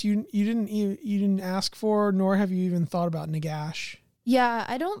I noticed you didn't ask for, nor have you even thought about Nagash. Yeah,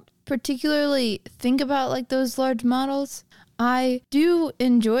 I don't particularly think about like those large models. I do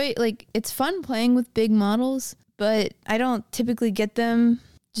enjoy, like, it's fun playing with big models, but I don't typically get them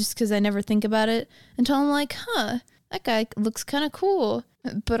just because I never think about it until I'm like, that guy looks kind of cool,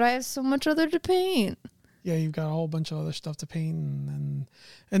 but I have so much other to paint. Yeah, you've got a whole bunch of other stuff to paint,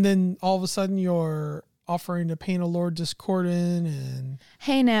 and then all of a sudden you're offering to paint a Lord Discordant, and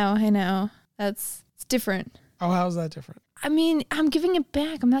Hey now, it's different. oh, how's that different? I mean, I'm giving it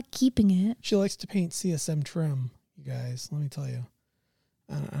back. I'm not keeping it. She likes to paint CSM trim, you guys. Let me tell you,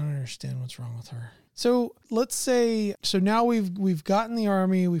 I don't understand what's wrong with her. So let's say, so now we've gotten the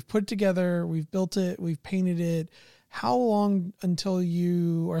army, we've put it together, we've built it, we've painted it. How long until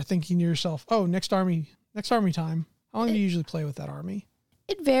you are thinking to yourself, oh, next army time? How long do you usually play with that army?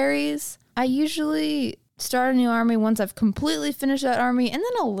 It varies. I usually start a new army once I've completely finished that army, and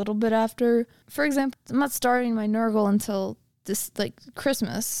then a little bit after. For example, I'm not starting my Nurgle until this like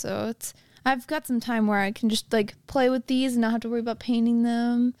Christmas, so I've got some time where I can just like play with these and not have to worry about painting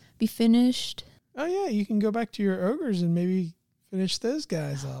them, be finished. Oh yeah, you can go back to your ogres and maybe finish those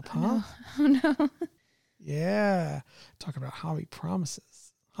guys up, huh? Oh no. Yeah. Talk about hobby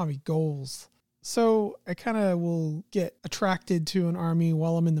promises, hobby goals. So I kind of will get attracted to an army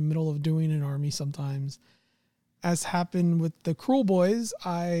while I'm in the middle of doing an army sometimes. As happened with the Cruel Boys,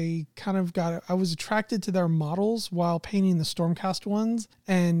 I was attracted to their models while painting the Stormcast ones.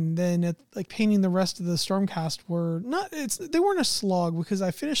 And then painting the rest of the Stormcast they weren't a slog because I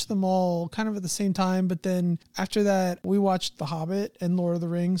finished them all kind of at the same time. But then after that, we watched The Hobbit and Lord of the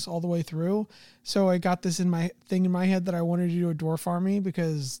Rings all the way through. So I got this in my head that I wanted to do a dwarf army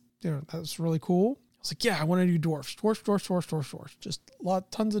because, that was really cool. I was like, yeah, I want to do dwarfs. Just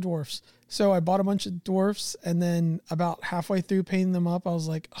tons of dwarfs. So I bought a bunch of dwarfs, and then about halfway through painting them up, I was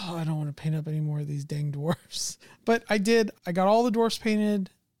like, oh, I don't want to paint up any more of these dang dwarfs. But I did. I got all the dwarfs painted,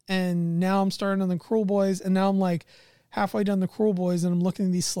 and now I'm starting on the Cruel Boys, and now I'm like halfway done the Cruel Boys, and I'm looking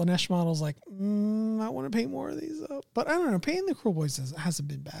at these Slaanesh models like, I want to paint more of these up. But I don't know, painting the Cruel Boys hasn't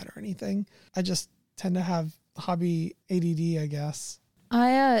been bad or anything. I just tend to have hobby ADD, I guess.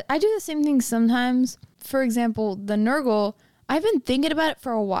 I do the same thing sometimes. For example, the Nurgle, I've been thinking about it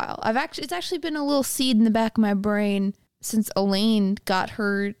for a while. It's actually been a little seed in the back of my brain since Elaine got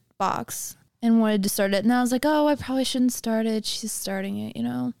her box and wanted to start it. And I was like, oh, I probably shouldn't start it. She's starting it,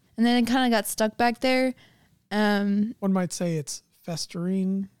 And then it kind of got stuck back there. One might say it's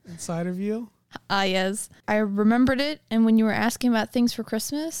festering inside of you. Yes. I remembered it. And when you were asking about things for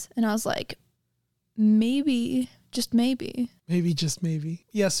Christmas, and I was like, maybe. Just maybe. Maybe, just maybe.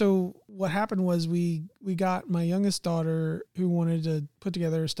 Yeah, so what happened was we got my youngest daughter who wanted to put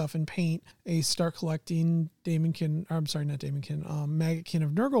together stuff and paint a Start Collecting Magotkin of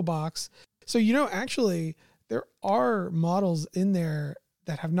Nurgle box. So, actually, there are models in there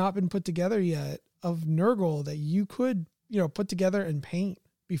that have not been put together yet of Nurgle that you could, put together and paint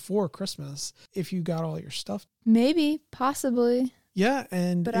before Christmas if you got all your stuff. Maybe, possibly. Yeah,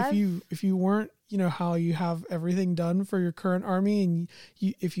 and if you weren't, how you have everything done for your current army, and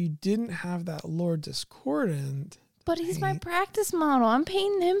if you didn't have that Lord Discordant, but he's my practice model. I'm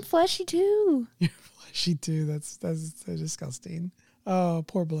painting him fleshy too. You're fleshy too. That's so disgusting. Oh,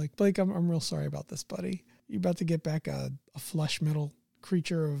 poor Blake. Blake, I'm real sorry about this, buddy. You're about to get back a flesh metal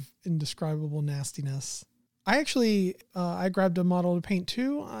creature of indescribable nastiness. I actually I grabbed a model to paint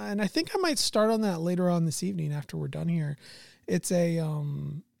too, and I think I might start on that later on this evening after we're done here. It's a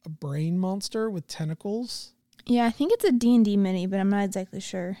brain monster with tentacles. Yeah, I think it's a D&D mini, but I'm not exactly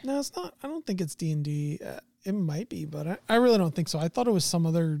sure. No, it's not. I don't think it's D&D. It might be, but I really don't think so. I thought it was some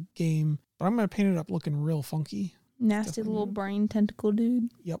other game, but I'm going to paint it up looking real funky. Nasty definitely little brain tentacle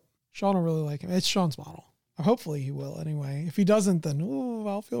dude. Yep. Sean will really like him. It's Sean's model. Hopefully he will anyway. If he doesn't, then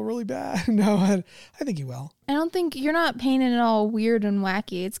I'll feel really bad. No, I think he will. I don't think you're not painting it all weird and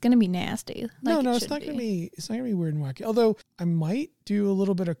wacky. It's going to be nasty. No, it's not going to be. It's not going to be weird and wacky. Although I might do a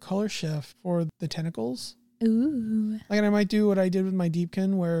little bit of color shift for the tentacles. Ooh. And I might do what I did with my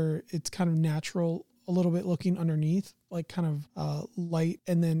Deepkin, where it's kind of natural, a little bit looking underneath, like kind of light,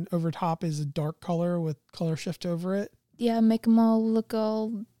 and then over top is a dark color with color shift over it. Yeah, make them all look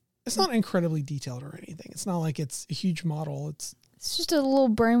all. It's not incredibly detailed or anything. It's not like it's a huge model. It's just a little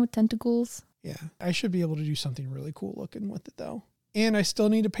brain with tentacles. Yeah, I should be able to do something really cool looking with it though. And I still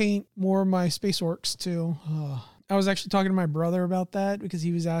need to paint more of my space orcs too. I was actually talking to my brother about that because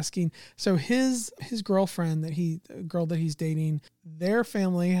he was asking. So his girlfriend girl that he's dating, their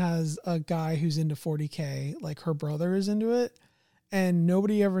family has a guy who's into 40K, like her brother is into it, and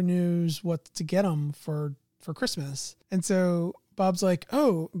nobody ever knows what to get him for Christmas. And so, Bob's like,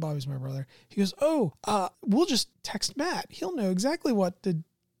 oh, Bobby's my brother. He goes, oh, we'll just text Matt. He'll know exactly what to,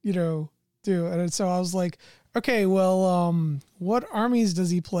 do. And so I was like, okay, well, what armies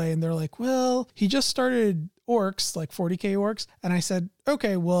does he play? And they're like, well, he just started orcs, like 40k orcs. And I said,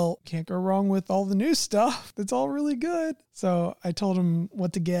 okay, well, can't go wrong with all the new stuff. That's all really good. So I told him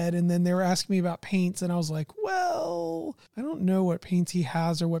what to get. And then they were asking me about paints. And I was like, well, I don't know what paints he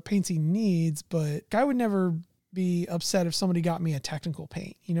has or what paints he needs, but I would never be upset if somebody got me a technical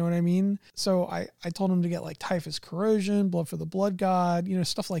paint. You know what I mean? So I told him to get like Typhus Corrosion, Blood for the Blood God,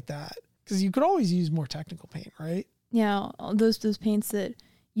 stuff like that. Because you could always use more technical paint, right? Yeah, those paints that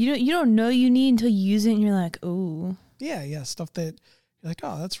you don't know you need until you use it and you're like, oh. Yeah, stuff that you're like,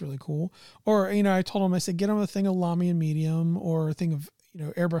 oh, that's really cool. Or, I told him, I said, get him a thing of Lamian Medium or a thing of,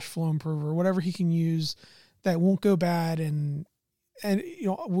 Airbrush Flow Improver, whatever he can use that won't go bad and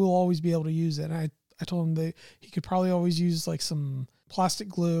we'll always be able to use it. And I told him that he could probably always use like some plastic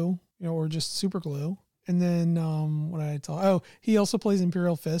glue, or just super glue. And then what did I tell? Oh, he also plays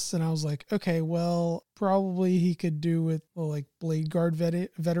Imperial Fists. And I was like, okay, well, probably he could do with like Blade Guard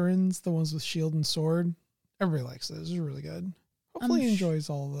veterans, the ones with shield and sword. Everybody likes those. They're really good. Hopefully he enjoys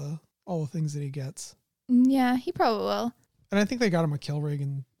all the things that he gets. Yeah, he probably will. And I think they got him a kill rig,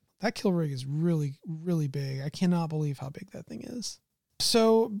 and that kill rig is really, really big. I cannot believe how big that thing is.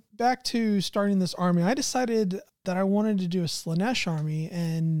 So back to starting this army, I decided that I wanted to do a Slaanesh army,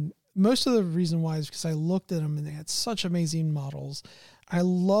 and most of the reason why is because I looked at them and they had such amazing models. I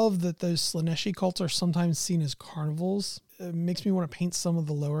love that those Slaaneshi cults are sometimes seen as carnivals. It makes me want to paint some of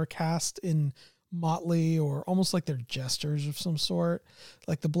the lower caste in motley or almost like they're jesters of some sort.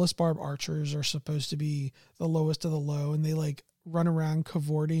 Like the Blissbarb archers are supposed to be the lowest of the low, and they like run around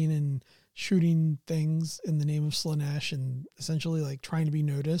cavorting and shooting things in the name of Slaanesh and essentially like trying to be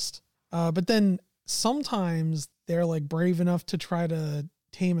noticed. But then sometimes they're like brave enough to try to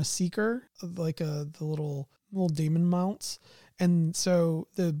tame a seeker, like the little demon mounts. And so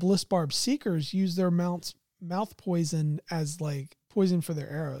the Blissbarb seekers use their mouth poison as like poison for their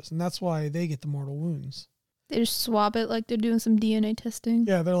arrows. And that's why they get the mortal wounds. They just swab it like they're doing some DNA testing.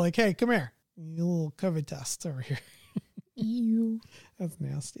 Yeah, they're like, hey, come here. You little COVID test over here. Ew. That's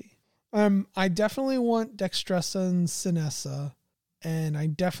nasty. I definitely want Dextressa and Sinessa, and I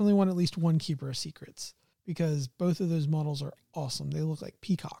definitely want at least one Keeper of Secrets, because both of those models are awesome. They look like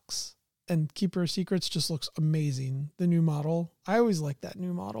peacocks. And Keeper of Secrets just looks amazing. The new model. I always like that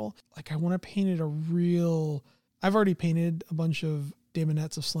new model. Like I want to paint it I've already painted a bunch of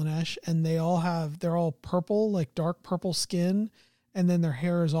Daemonettes of Slaanesh, and they're all purple, like dark purple skin. And then their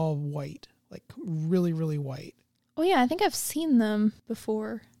hair is all white, like really, really white. Oh yeah, I think I've seen them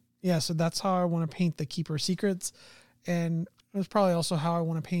before. Yeah, so that's how I want to paint the Keeper of Secrets. And that's probably also how I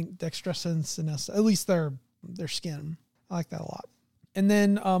want to paint Dextressa and Sinessa, at least their skin. I like that a lot. And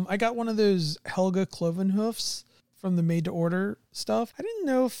then I got one of those Helga Cloven Hoofs from the Made to Order stuff. I didn't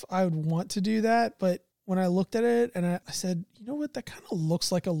know if I would want to do that, but when I looked at it and I said, you know what, that kind of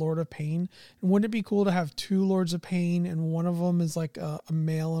looks like a Lord of Pain. And wouldn't it be cool to have two Lords of Pain and one of them is like a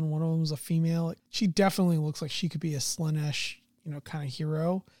male and one of them is a female? She definitely looks like she could be a Slaanesh, kind of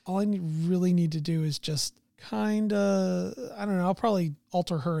hero. All I really need to do is just kind of, I don't know, I'll probably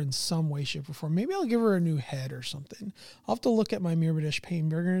alter her in some way, shape, or form. Maybe I'll give her a new head or something. I'll have to look at my Mirmadish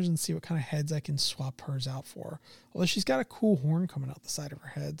Painbringers and see what kind of heads I can swap hers out for. Although she's got a cool horn coming out the side of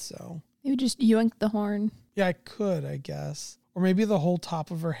her head, so. Maybe just yoink the horn. Yeah, I could, I guess. Or maybe the whole top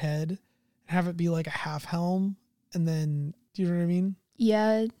of her head and have it be like a half helm. And then, do you know what I mean?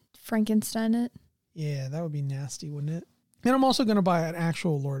 Yeah, Frankenstein it. Yeah, that would be nasty, wouldn't it? And I'm also going to buy an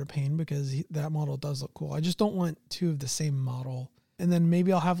actual Lord of Pain because that model does look cool. I just don't want two of the same model. And then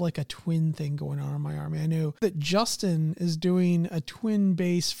maybe I'll have like a twin thing going on in my army. I know that Justin is doing a twin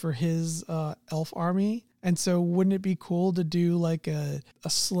base for his elf army. And so wouldn't it be cool to do like a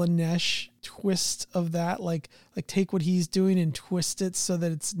Slaanesh twist of that? Like take what he's doing and twist it so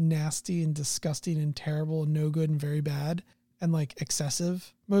that it's nasty and disgusting and terrible and no good and very bad and like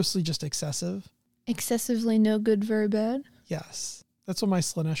excessive, mostly just excessive. Excessively no good, very bad? Yes. That's what my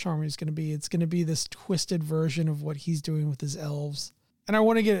Slaanesh army is going to be. It's going to be this twisted version of what he's doing with his elves. And I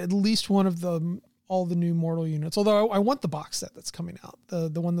want to get at least one of all the new mortal units. Although I want the box set that's coming out.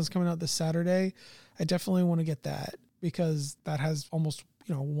 The one that's coming out this Saturday. I definitely want to get that because that has almost,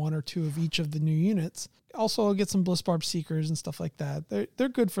 one or two of each of the new units. Also, I'll get some Blissbarb Seekers and stuff like that. They're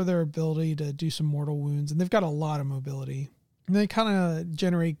good for their ability to do some mortal wounds, and they've got a lot of mobility. And they kind of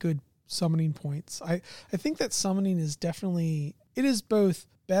generate good summoning points. I think that summoning is definitely, it is both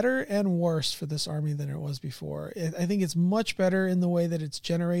better and worse for this army than it was before. I think it's much better in the way that it's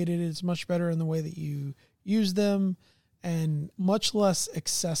generated. It's much better in the way that you use them. and much less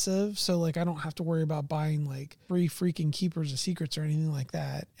excessive. So like I don't have to worry about buying like 3 freaking Keepers of Secrets or anything like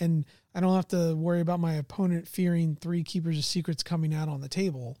that. And I don't have to worry about my opponent fearing 3 Keepers of Secrets coming out on the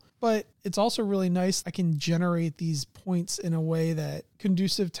table. But it's also really nice. I can generate these points in a way that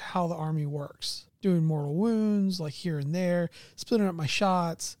conducive to how the army works. Doing mortal wounds like here and there, splitting up my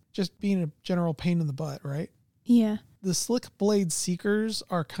shots, just being a general pain in the butt, right? Yeah. The Slick Blade Seekers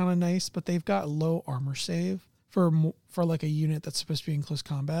are kind of nice, but they've got low armor save for like a unit that's supposed to be in close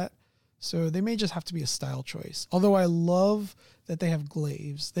combat. So they may just have to be a style choice. Although I love that they have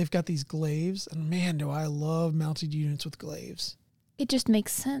glaives. They've got these glaives, and man, do I love mounted units with glaives. It just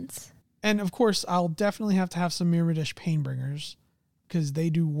makes sense. And of course, I'll definitely have to have some Mirmadish Painbringers because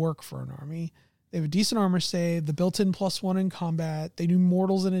they do work for an army. They have a decent armor save, the built-in +1 in combat. They do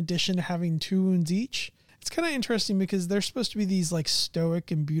mortals in addition to having 2 wounds each. It's kind of interesting because they're supposed to be these like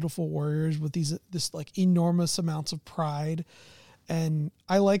stoic and beautiful warriors with this like enormous amounts of pride. And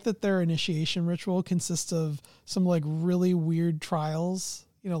I like that their initiation ritual consists of some like really weird trials,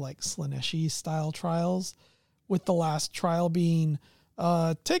 like Slaaneshi style trials, with the last trial being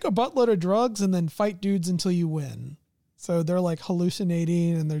take a buttload of drugs and then fight dudes until you win. So they're like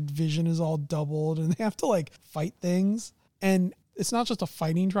hallucinating and their vision is all doubled and they have to like fight things. And it's not just a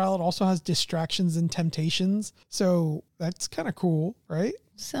fighting trial. It also has distractions and temptations. So that's kind of cool, right?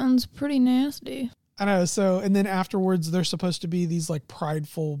 Sounds pretty nasty. I know. So, and then afterwards, they're supposed to be these like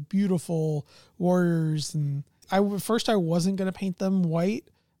prideful, beautiful warriors. And first I wasn't going to paint them white,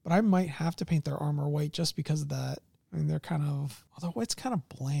 but I might have to paint their armor white just because of that. I mean, they're although white's kind of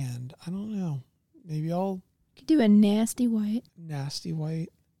bland. I don't know. Maybe I'll could do a nasty white. Nasty white.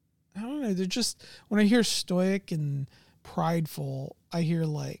 I don't know. They're just, when I hear stoic and prideful, I hear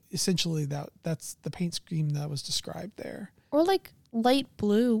like essentially that's the paint scheme that was described there. Or like light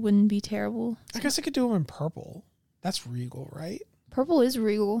blue wouldn't be terrible. I guess I could do them in purple. That's regal, right? Purple is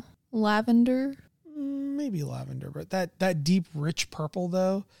regal. Lavender. Maybe lavender, but that deep rich purple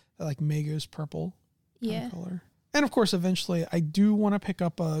though, that like Mago's purple color. And of course, eventually I do want to pick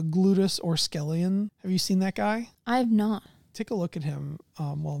up a Glutus or Skellion. Have you seen that guy? I have not. Take a look at him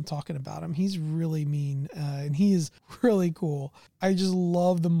while I'm talking about him. He's really mean and he is really cool. I just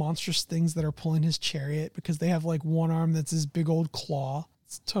love the monstrous things that are pulling his chariot because they have like one arm that's this big old claw.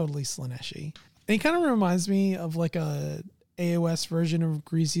 It's totally Slaaneshi. And he kind of reminds me of like a AOS version of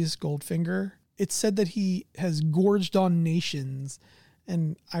Greasius Goldfinger. It's said that he has gorged on nations.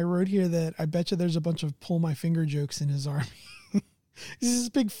 And I wrote here that I bet you there's a bunch of pull my finger jokes in his army. He's this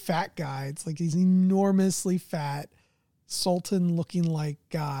big fat guy. It's like he's enormously fat, sultan looking like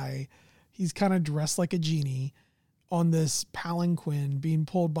guy. He's kind of dressed like a genie on this palanquin being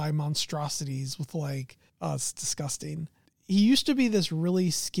pulled by monstrosities with like, it's disgusting. He used to be this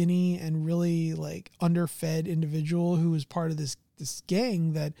really skinny and really like underfed individual who was part of this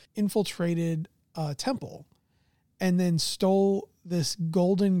gang that infiltrated a temple and then stole this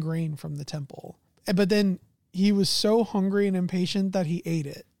golden grain from the temple. But then he was so hungry and impatient that he ate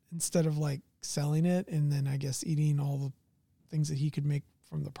it instead of like selling it and then I guess eating all the things that he could make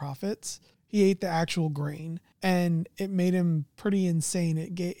from the profits. He ate the actual grain and it made him pretty insane.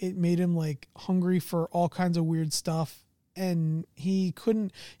 It made him like hungry for all kinds of weird stuff. And he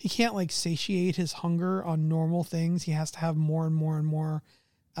can't like satiate his hunger on normal things. He has to have more and more and more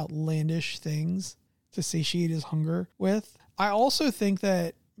outlandish things to satiate his hunger with. I also think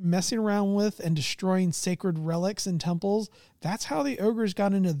that messing around with and destroying sacred relics in temples, that's how the ogres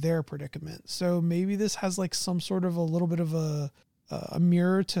got into their predicament. So maybe this has like some sort of a little bit of a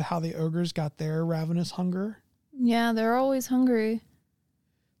mirror to how the ogres got their ravenous hunger. Yeah, they're always hungry.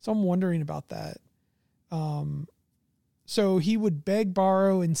 So I'm wondering about that. So he would beg,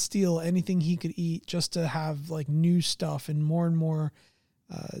 borrow, and steal anything he could eat just to have like new stuff and more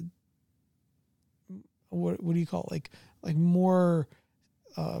what do you call it? Like more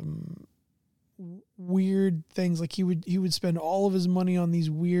weird things. Like he would spend all of his money on these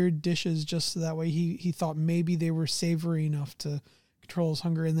weird dishes just so that way he thought maybe they were savory enough to control his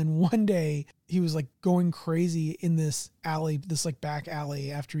hunger. And then one day he was like going crazy in this alley, this like back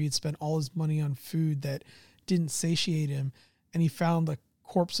alley after he had spent all his money on food that didn't satiate him. And he found the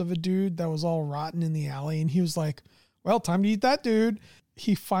corpse of a dude that was all rotten in the alley. And he was like, well, time to eat that dude.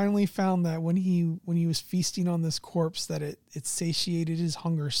 He finally found that when he was feasting on this corpse that it satiated his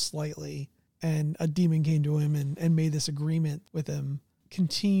hunger slightly. And a demon came to him and made this agreement with him.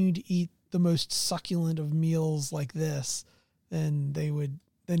 Continue to eat the most succulent of meals like this, then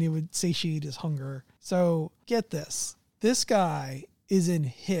it would satiate his hunger. So get this. This guy is in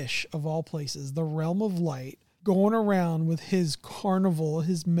Hysh of all places, the realm of light, going around with his carnival,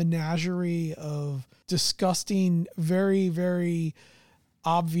 his menagerie of disgusting, very, very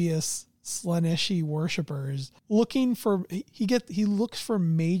obvious Slaaneshi worshippers looking for, he looks for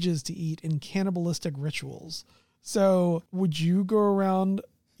mages to eat in cannibalistic rituals. So would you go around,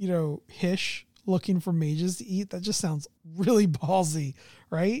 Hysh looking for mages to eat? That just sounds really ballsy,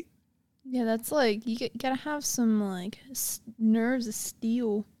 right? Yeah, that's like, you gotta have some like nerves of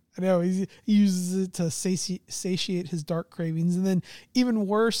steel. I know, he uses it to satiate his dark cravings. And then even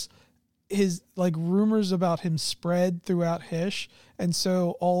worse, his like rumors about him spread throughout Hysh. And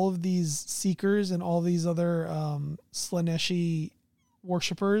so all of these seekers and all these other Slaaneshi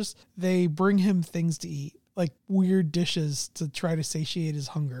worshippers, they bring him things to eat, like weird dishes to try to satiate his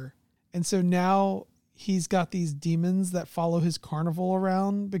hunger. And so now he's got these demons that follow his carnival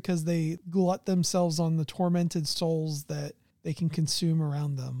around because they glut themselves on the tormented souls that they can consume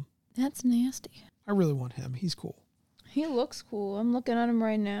around them. That's nasty. I really want him. He's cool. He looks cool. I'm looking at him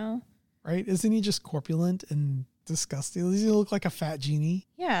right now. Right? Isn't he just corpulent and disgusting? Does he look like a fat genie?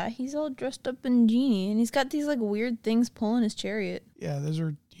 Yeah, he's all dressed up in genie, and he's got these like weird things pulling his chariot. Yeah, those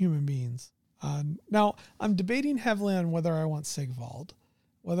are human beings. Now, I'm debating heavily on whether I want Sigvald,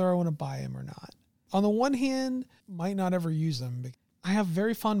 whether I want to buy him or not. On the one hand, might not ever use him. I have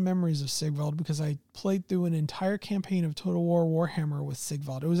very fond memories of Sigvald because I played through an entire campaign of Total War Warhammer with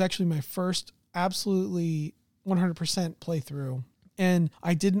Sigvald. It was actually my first absolutely 100% playthrough. And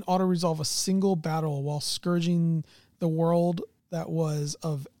I didn't auto-resolve a single battle while scourging the world that was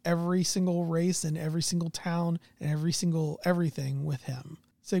of every single race and every single town and every single everything with him.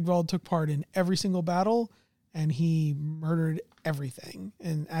 Sigvald took part in every single battle, and he murdered everything.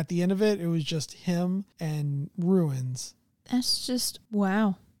 And at the end of it, it was just him and ruins. That's just,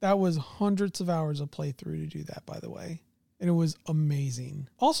 wow. That was hundreds of hours of playthrough to do that, by the way. And it was amazing.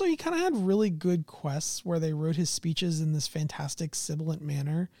 Also, he kind of had really good quests where they wrote his speeches in this fantastic sibilant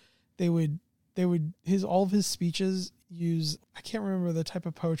manner. All of his speeches use, I can't remember the type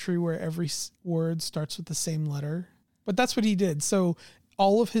of poetry where every word starts with the same letter, but that's what he did. So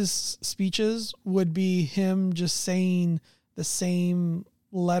all of his speeches would be him just saying the same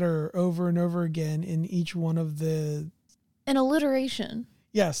letter over and over again in each one of the... An alliteration.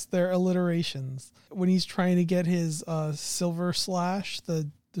 Yes, they're alliterations. When he's trying to get his silver slash,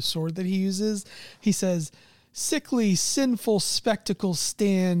 the sword that he uses, he says, "Sickly, sinful spectacles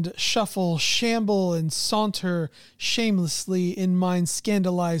stand, shuffle, shamble, and saunter shamelessly in mine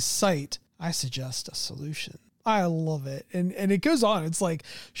scandalized sight. I suggest a solution." I love it. And it goes on. It's like,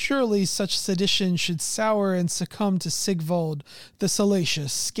 surely such sedition should sour and succumb to Sigvald, the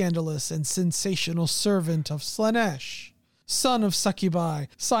salacious, scandalous, and sensational servant of Slaanesh. Son of succubi,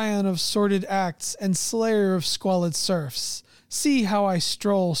 scion of sordid acts, and slayer of squalid serfs. See how I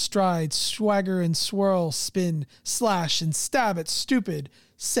stroll, stride, swagger, and swirl, spin, slash, and stab at stupid,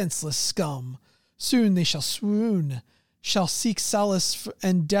 senseless scum. Soon they shall swoon, shall seek solace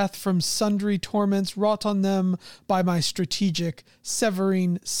and death from sundry torments wrought on them by my strategic,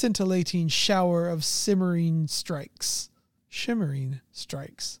 severing, scintillating shower of shimmering strikes. Shimmering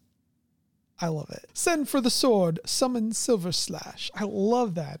strikes. I love it. Send for the sword, summon Silver Slash. I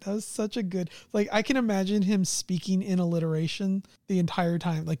love that. That was such a good, like, I can imagine him speaking in alliteration the entire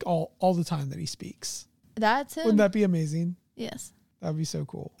time, like all the time that he speaks. That's him. Wouldn't that be amazing? Yes. That'd be so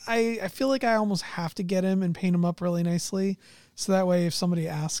cool. I feel like I almost have to get him and paint him up really nicely. So that way, if somebody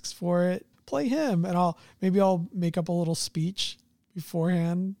asks for it, play him. And I'll make up a little speech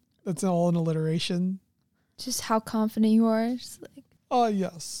beforehand. That's all in alliteration. Just how confident you are. Just like, oh,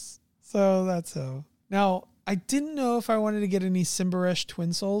 yes. So that's so. Now, I didn't know if I wanted to get any Symbaresh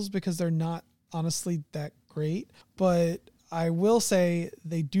Twin Souls because they're not honestly that great. But I will say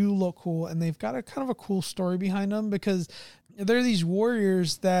they do look cool, and they've got a kind of a cool story behind them because they're these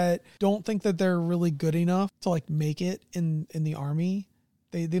warriors that don't think that they're really good enough to like make it in the army.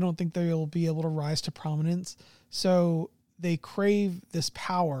 They don't think they'll be able to rise to prominence. So they crave this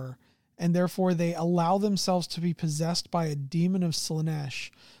power, and therefore they allow themselves to be possessed by a demon of Slaanesh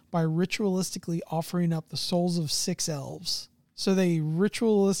by ritualistically offering up the souls of 6 elves. So they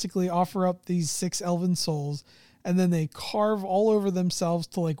ritualistically offer up these 6 elven souls, and then they carve all over themselves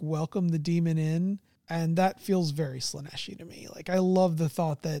to like welcome the demon in. And that feels very Slaaneshi to me. Like, I love the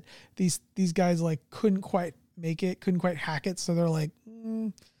thought that these guys like couldn't quite make it, couldn't quite hack it. So they're like,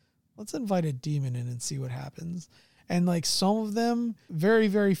 let's invite a demon in and see what happens. And like some of them, very,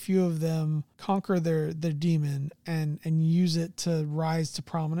 very few of them conquer their demon and use it to rise to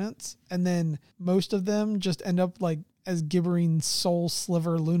prominence. And then most of them just end up like as gibbering soul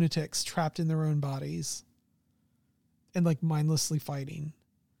sliver lunatics trapped in their own bodies and like mindlessly fighting.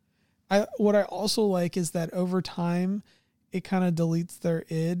 What I also like is that over time, it kind of deletes their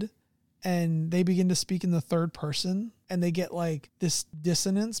id and they begin to speak in the third person and they get like this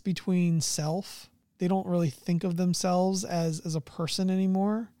dissonance between self. They don't really think of themselves as a person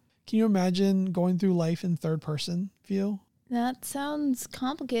anymore. Can you imagine going through life in third person view? That sounds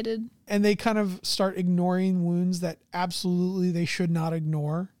complicated. And they kind of start ignoring wounds that absolutely they should not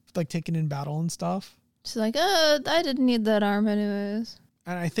ignore, like taken in battle and stuff. She's like, I didn't need that arm anyways.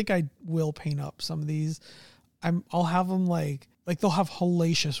 And I think I will paint up some of these. I'll have them like they'll have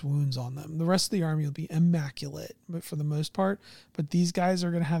hellacious wounds on them. The rest of the army will be immaculate, but for the most part. But these guys are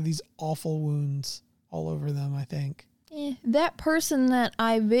going to have these awful wounds all over them, I think. That person that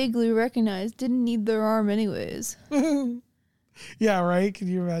I vaguely recognized didn't need their arm anyways. Yeah, right? Can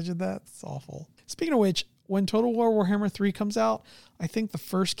you imagine that? It's awful. Speaking of which, when Total War Warhammer 3 comes out, I think the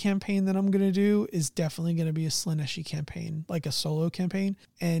first campaign that I'm going to do is definitely going to be a Slaaneshi campaign, like a solo campaign.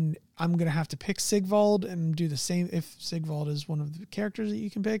 And I'm going to have to pick Sigvald and do the same if Sigvald is one of the characters that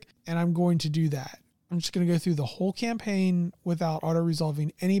you can pick. And I'm going to do that. I'm just going to go through the whole campaign without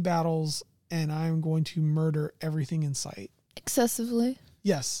auto-resolving any battles, and I'm going to murder everything in sight. Excessively.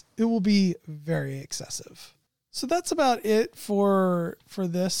 Yes, it will be very excessive. So that's about it for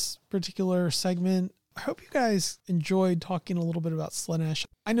this particular segment. I hope you guys enjoyed talking a little bit about Slaanesh.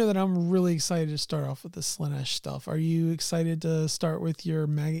 I know that I'm really excited to start off with the Slaanesh stuff. Are you excited to start with your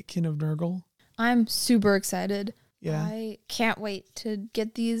Maggotkin of Nurgle? I'm super excited. Yeah. I can't wait to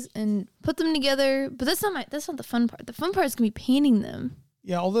get these and put them together. But that's not the fun part. The fun part is going to be painting them.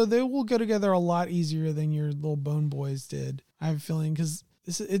 Yeah, although they will go together a lot easier than your little bone boys did. I have a feeling because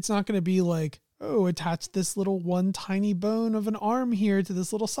it's not going to be like, oh, attach this little one tiny bone of an arm here to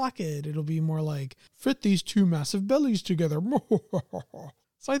this little socket. It'll be more like, fit these two massive bellies together.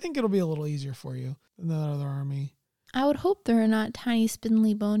 So I think it'll be a little easier for you than the other army. I would hope there are not tiny,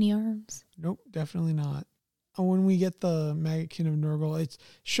 spindly, bony arms. Nope, definitely not. When we get the Maggotkin of Nurgle, it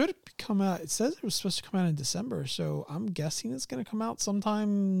should come out. It says it was supposed to come out in December, so I'm guessing it's going to come out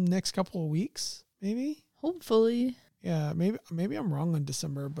sometime next couple of weeks, maybe? Hopefully. Yeah, maybe I'm wrong on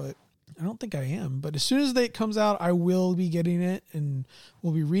December, but I don't think I am. But as soon as it comes out, I will be getting it, and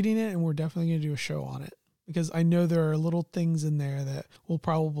we'll be reading it, and we're definitely going to do a show on it. Because I know there are little things in there that we'll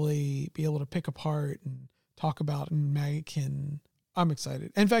probably be able to pick apart and talk about in Maggotkin. I'm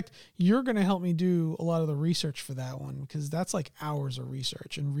excited. In fact, you're going to help me do a lot of the research for that one because that's like hours of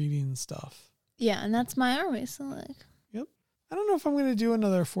research and reading and stuff. Yeah, and that's my army, so like. Yep. I don't know if I'm going to do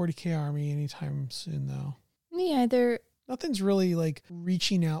another 40k army anytime soon, though. Me either. Nothing's really like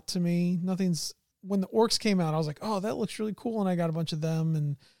reaching out to me. When the orcs came out, I was like, oh, that looks really cool. And I got a bunch of them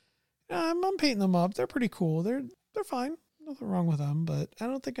and I'm painting them up. They're pretty cool. They're fine. Nothing wrong with them, but I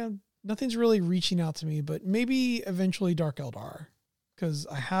don't think nothing's really reaching out to me, but maybe eventually Dark Eldar. Because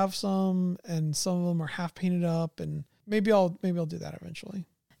I have some, and some of them are half painted up, and maybe I'll do that eventually.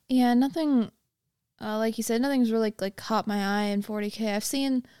 Yeah, nothing, like you said, nothing's really like caught my eye in 40k. I've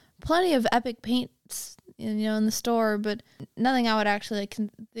seen plenty of epic paints, in the store, but nothing I would actually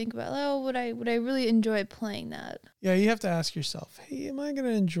think about. Oh, would I really enjoy playing that? Yeah, you have to ask yourself, hey, am I going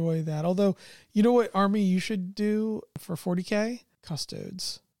to enjoy that? Although, you know what army you should do for 40k?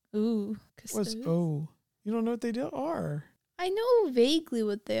 Custodes. Ooh, Custodes. You don't know what they are. I know vaguely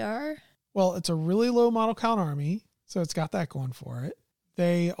what they are. Well, it's a really low model count army, so it's got that going for it.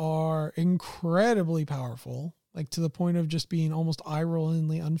 They are incredibly powerful, like to the point of just being almost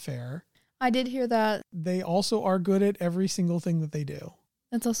eye-rollingly unfair. I did hear that. They also are good at every single thing that they do.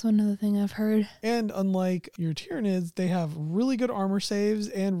 That's also another thing I've heard. And unlike your Tyranids, they have really good armor saves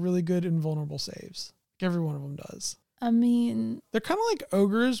and really good invulnerable saves. Like every one of them does. I mean, they're kind of like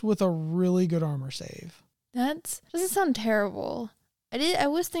ogres with a really good armor save. That doesn't sound terrible. I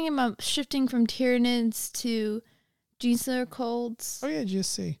was thinking about shifting from Tyranids to Genestealer Cults. Oh yeah,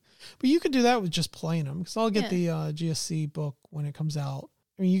 GSC. But you could do that with just playing them, because I'll get the GSC book when it comes out.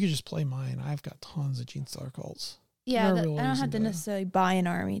 I mean, you could just play mine. I've got tons of Genestealer Cults. Yeah, I don't have to necessarily buy an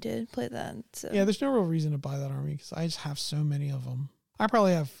army to play that. So. Yeah, there's no real reason to buy that army, because I just have so many of them. I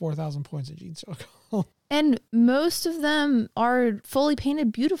probably have 4,000 points of Genestealer Cults. And most of them are fully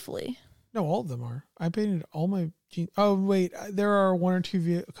painted beautifully. No, all of them are. I painted all my... Oh, wait. There are one or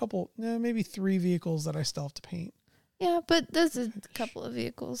two... maybe 3 vehicles that I still have to paint. Yeah, but there's a couple of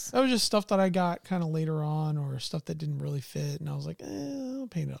vehicles. That was just stuff that I got kind of later on, or stuff that didn't really fit. And I was like, I'll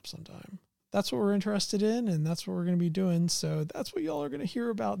paint it up sometime. That's what we're interested in, and that's what we're going to be doing. So that's what y'all are going to hear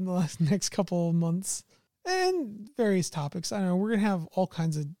about in the next couple of months. And various topics. I don't know. We're going to have all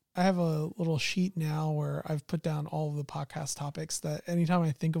kinds of... I have a little sheet now where I've put down all of the podcast topics that anytime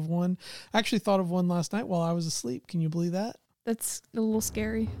I think of one, I actually thought of one last night while I was asleep. Can you believe that? That's a little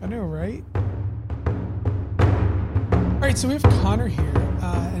scary. I know, right? All right, so we have Connor here,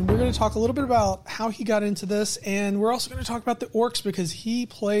 and we're going to talk a little bit about how he got into this, and we're also going to talk about the orcs because he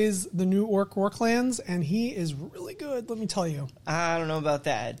plays the new Orc War Clans, and he is really good, let me tell you. I don't know about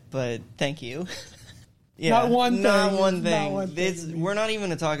that, but thank you. Not one thing. Not one thing. Not one thing. We're not even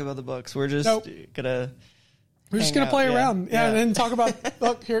going to talk about the books. We're just gonna. We're just going to play around, and then talk about.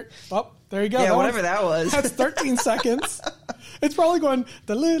 Look here. Oh, there you go. Yeah, whatever that was. That's 13 seconds. It's probably going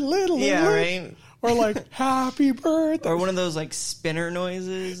the little. Yeah, right. Or like happy birthday. Or one of those like spinner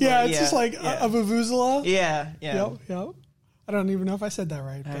noises. Yeah, it's just like a vuvuzela. Yeah. Yep. I don't even know if I said that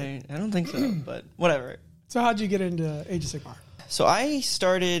right. But. I don't think so, but whatever. So how'd you get into Age of Sigmar? So I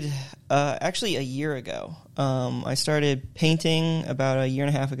started actually a year ago. I started painting about a year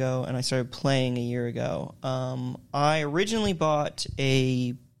and a half ago, and I started playing a year ago. I originally bought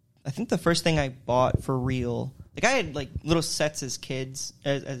I think the first thing I bought for real, like I had like little sets as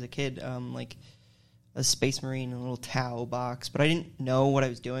a kid, like a Space Marine and a little Tau box, but I didn't know what I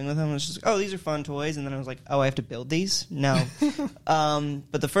was doing with them. I was just like, oh, these are fun toys, and then I was like, oh, I have to build these? No.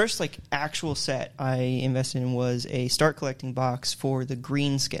 But the first like actual set I invested in was a Start Collecting box for the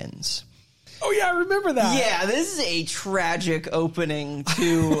Greenskins. Oh yeah, I remember that. Yeah, this is a tragic opening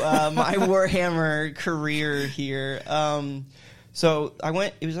to my Warhammer career here. So I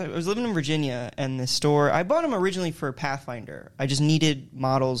was living in Virginia, and the store, I bought them originally for Pathfinder. I just needed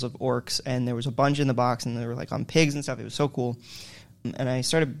models of orcs, and there was a bunch in the box, and they were like on pigs and stuff. It was so cool. And I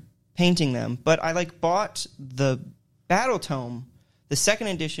started painting them, but I like bought the Battle Tome, the second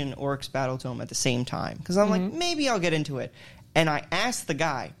edition Orcs Battle Tome at the same time, because I'm like, maybe I'll get into it. And I asked the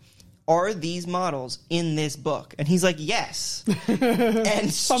guy, are these models in this book? And he's like, yes.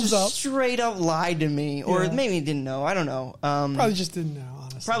 And straight up lied to me. Or maybe he didn't know. I don't know. Probably just didn't know,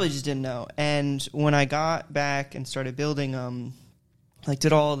 honestly. Probably just didn't know. And when I got back and started building, like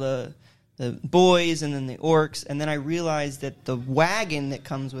did all the boys and then the orcs, and then I realized that the wagon that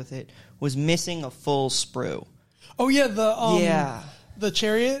comes with it was missing a full sprue. Oh, yeah, the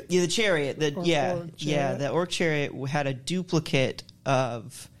chariot? Yeah, the chariot. The orc chariot had a duplicate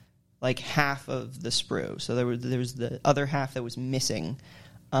of like half of the sprue. So there was the other half that was missing.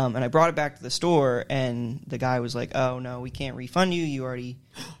 And I brought it back to the store, and the guy was like, oh, no, we can't refund you. You already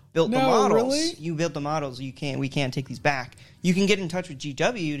built the models. Really? You built the models. We can't take these back. You can get in touch with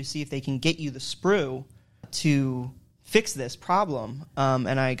GW to see if they can get you the sprue to fix this problem.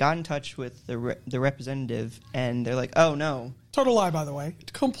 And I got in touch with the representative, and they're like, oh, no. Total lie, by the way.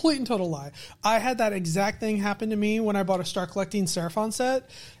 Complete and total lie. I had that exact thing happen to me when I bought a Start Collecting Seraphon set,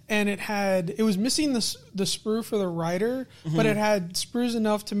 and it was missing the sprue for the rider, but it had sprues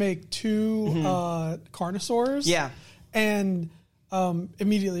enough to make two Carnosaurs. Yeah. And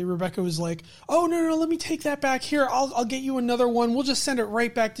immediately Rebecca was like, oh, no, let me take that back. Here, I'll get you another one. We'll just send it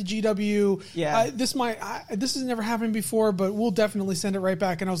right back to GW. Yeah. This has never happened before, but we'll definitely send it right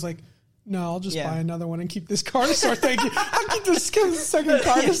back. And I was like, no, I'll just buy another one and keep this Carnosaur. Thank you. I'll keep this second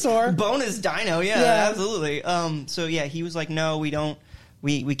Carnosaur. Bonus dino, yeah, absolutely. So yeah, he was like, no, we don't.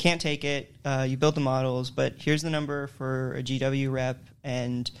 We can't take it. You built the models, but here's the number for a GW rep,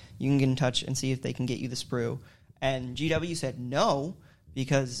 and you can get in touch and see if they can get you the sprue. And GW said no,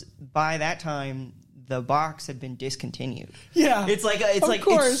 because by that time the box had been discontinued. Yeah,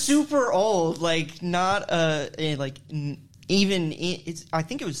 it's super old. Like not I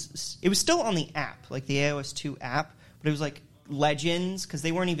think it was still on the app, like the AOS 2 app, but it was like legends because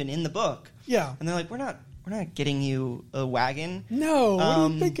they weren't even in the book. Yeah, and they're like, we're not getting you a wagon. No, what are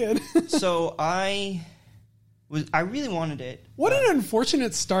you thinking? So I really wanted it. What an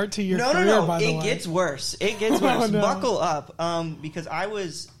unfortunate start to your career, by the way. It gets worse. Buckle up. Because I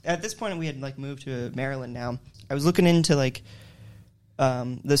was, at this point, we had like moved to Maryland now. I was looking into like,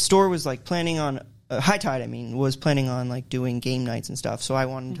 the store was like planning on, High Tide, was planning on like doing game nights and stuff. So I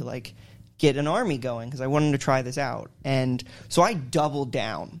wanted to like get an army going because I wanted to try this out. And so I doubled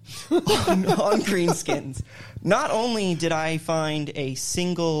down on Greenskins. Not only did I find a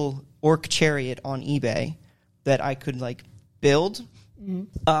single orc chariot on eBay that I could like build,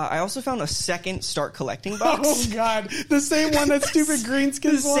 I also found a second Start Collecting box. Oh God, the same one that stupid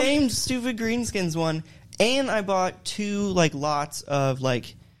Greenskins one? The same stupid Greenskins one. And I bought two like lots of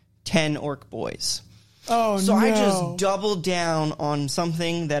like 10 orc boys. Oh, so no. I just doubled down on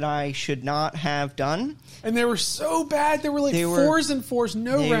something that I should not have done. And they were so bad. They were like 4s and 4s,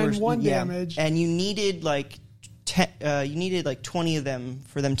 no rend, 1 damage. And you needed like 20 of them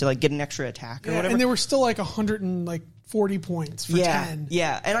for them to like get an extra attack or whatever. And they were still like 140 points for 10.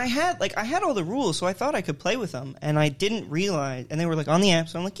 Yeah, and I had all the rules, so I thought I could play with them, and I didn't realize. And they were like on the app,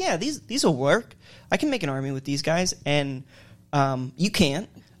 so I'm like, yeah, these will work. I can make an army with these guys. And You can't.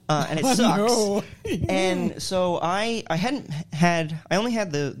 And it sucks. No. And so I only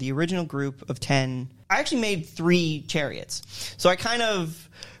had the original group of 10. I actually made 3 chariots. So I kind of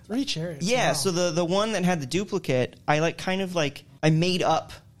 3 chariots. Yeah, Wow. so the one that had the duplicate, I made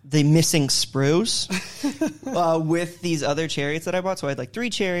up the missing sprues with these other chariots that I bought. So I had like 3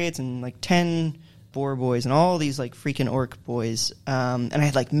 chariots and like 10 boar boys and all these like freaking orc boys. And I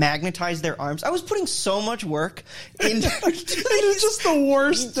had like magnetized their arms. I was putting so much work into It is just the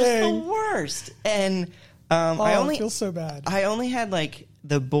worst It's just the thing. worst. And I feel so bad. I only had like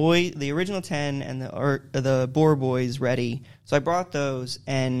the original 10 and the boar boys ready. So I brought those,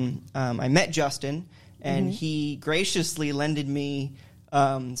 and I met Justin, and he graciously lended me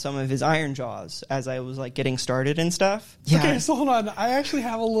some of his iron jaws as I was like getting started and stuff. Okay, so hold on. I actually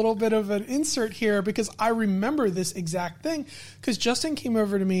have a little bit of an insert here because I remember this exact thing. Because Justin came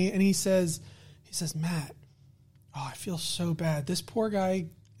over to me and he says, Matt, I feel so bad. This poor guy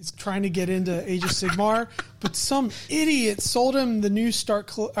is trying to get into Age of Sigmar, but some idiot sold him the new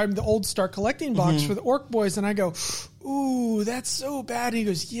the old Start Collecting box for the Orc Boys, and I go, ooh, that's so bad. And he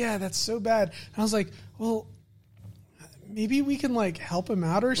goes, yeah, that's so bad. And I was like, well, maybe we can like help him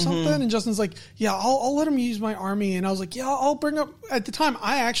out or something. And Justin's like, yeah, I'll let him use my army. And I was like, yeah, I'll bring up. At the time,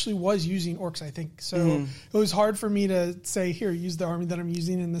 I actually was using orcs, I think, so it was hard for me to say, here, use the army that I'm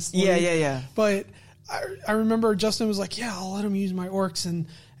using in this. Yeah. But I remember Justin was like, yeah, I'll let him use my orcs, and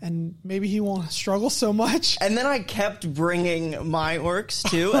maybe he won't struggle so much. And then I kept bringing my orcs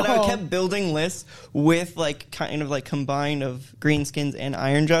too, and I kept building lists with like kind of like combined of greenskins and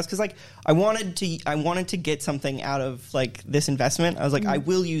iron jaws, because like I wanted to get something out of like this investment. I was like, I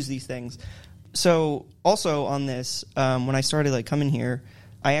will use these things. So also on this, when I started like coming here,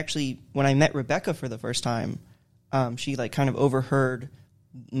 when I met Rebecca for the first time, she like kind of overheard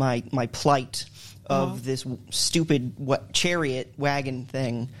my plight of this stupid chariot wagon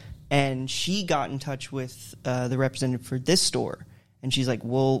thing, and she got in touch with the representative for this store, and she's like,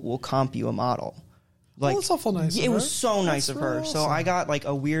 we'll comp you a model. Like, that's awful nice of it her. was so nice of her. Really So awesome. I got like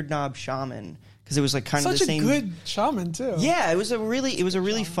a weird knob shaman, because it was like kind of the Such a same. good shaman too. Yeah, it was a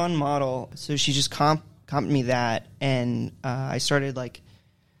really fun model. So she just comped me that, and I started like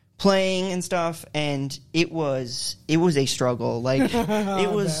playing and stuff, and it was a struggle. Like it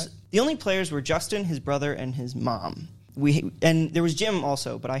was. The only players were Justin, his brother, and his mom. And there was Jim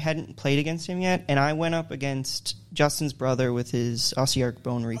also, but I hadn't played against him yet. And I went up against Justin's brother with his Ossiarch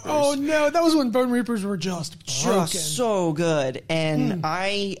Bone Reapers. Oh no, that was when Bone Reapers were just broken. Just so good. And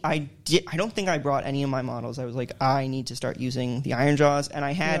I don't think I brought any of my models. I was like, I need to start using the Iron Jaws. And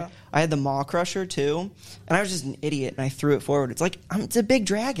I had the Maw Crusher too. And I was just an idiot, and I threw it forward. It's like, it's a big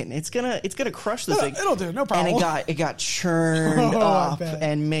dragon. It's gonna crush this thing. It'll do, no problem. And it got churned up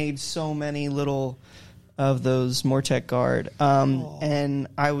and made so many little of those Mortek Guard. And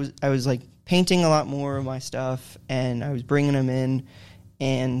I was like painting a lot more of my stuff, and I was bringing them in.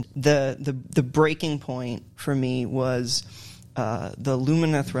 And the breaking point for me was the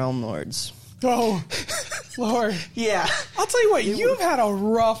Lumineth Realm Lords. Oh, Lord. Yeah. I'll tell you what, you've had a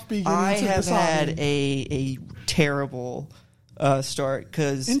rough beginning I to have this had hobby. a terrible start,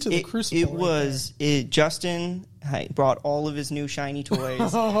 because Into the Crucible Justin brought all of his new shiny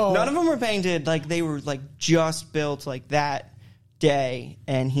toys. Oh. None of them were painted. Like, they were like just built like that day,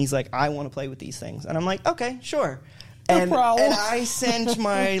 and he's like, I want to play with these things, and I'm like, okay, sure. No problem. And I sent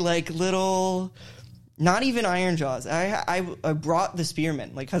my like little, not even Iron Jaws. I brought the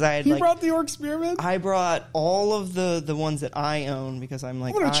Spearmen, like, because I had You brought the Orc Spearmen? I brought all of the ones that I own, because I'm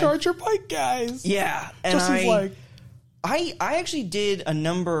like, I'm going to charge your pike, guys. Yeah, and Justin's like, I actually did a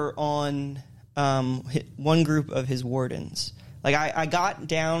number on one group of his wardens. Like I got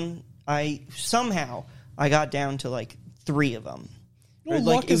down to like 3 of them. well,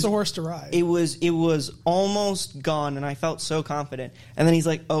 luck is a horse to ride. It was almost gone, and I felt so confident. And then he's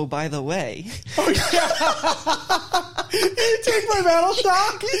like, "Oh, by the way." You take my battle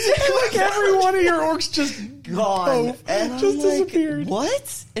shock, and like every one of your orcs just Gone. And just I'm like, disappeared.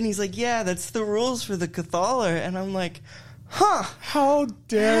 what? And he's like, yeah, that's the rules for the Cathalar. And I'm like, huh. How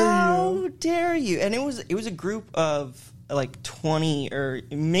dare How you? dare you? And it was a group of like 20 or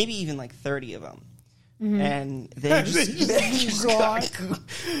maybe even like 30 of them. And they just got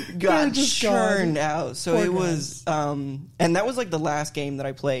They're just churned gone. out. So Poor it was, and that was like the last game that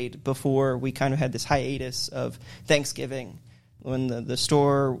I played before we kind of had this hiatus of Thanksgiving, when the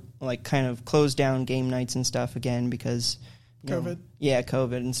store like kind of closed down game nights and stuff again because COVID.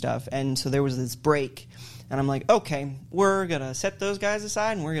 COVID and stuff. And so there was this break, and I'm like, okay, we're gonna set those guys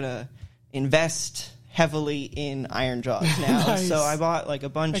aside, and we're gonna invest heavily in Iron Jaws now. Nice. So I bought like a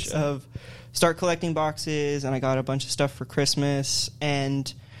bunch Excellent. of start collecting boxes, and I got a bunch of stuff for Christmas,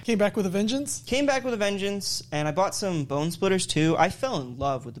 and Came back with a vengeance? came back with a vengeance, and I bought some Bone Splitters too. I fell in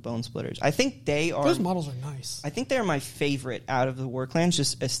love with the Bone Splitters. I think they are... Those models are nice. I think they're my favorite out of the War Clans,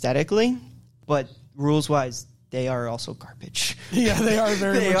 just aesthetically, but rules-wise, they are also garbage. Yeah, they are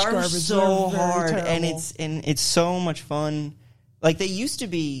very much are garbage. so They're very hard, terrible. and it's so much fun. Like, they used to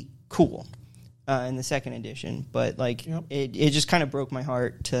be cool in the second edition, but like Yep. it just kind of broke my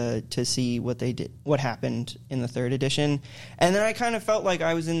heart to see what happened in the third edition, and then I kind of felt like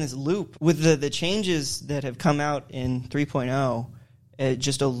I was in this loop with the changes that have come out in 3.0.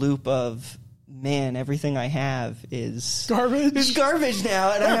 Just a loop of, man, everything I have is Garbage? It's garbage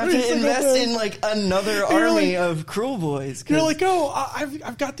now, and I have Every to single invest thing. in like another You're army like- of Cruel Boys. 'cause- You're like, oh,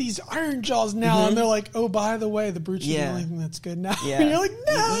 I've got these Iron Jaws now, and they're like, oh, by the way, the Brutes are the Yeah. only thing that's good now. Yeah. And you're like,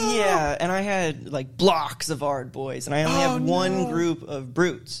 no. Yeah, and I had like blocks of Ard Boys, and I only Oh, have one no. group of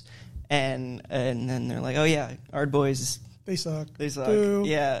Brutes, and then they're like, oh yeah, Ard Boys, They suck. they suck. Boo.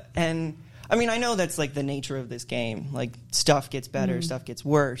 Yeah, and I mean, I know that's like the nature of this game. Like, stuff gets better, Mm. stuff gets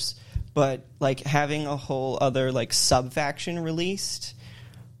worse, but like having a whole other like sub faction released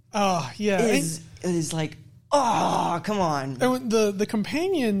Oh, yeah. is like, oh, come on. And when the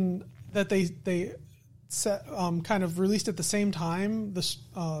companion that they set, kind of released at the same time, the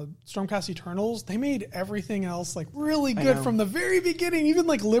Stormcast Eternals, they made everything else like really good know. from the very beginning. Even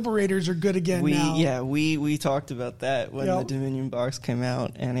like Liberators are good again now. We talked about that when Yep. the Dominion box came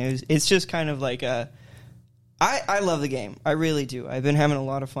out, and it's just kind of like I love the game. I really do. I've been having a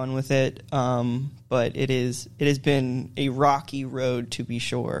lot of fun with it, but it has been a rocky road, to be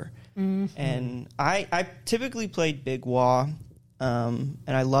sure. Mm-hmm. And I typically played Big Wa, and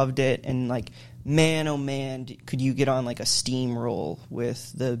I loved it. And like, man, oh man, could you get on like a steamroll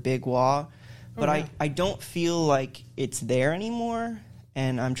with the Big Wa? But yeah. I don't feel like it's there anymore,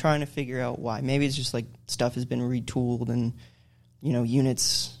 and I'm trying to figure out why. Maybe it's just like stuff has been retooled, and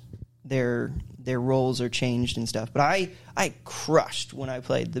units, their roles are changed and stuff. But I crushed when I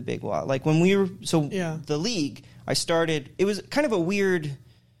played the Big Wa. Like, when we were the League, I started. It was kind of a weird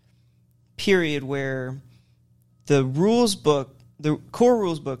period where the rules book, the core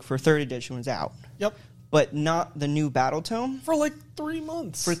rules book for third edition was out, Yep. but not the new battle tome. For like 3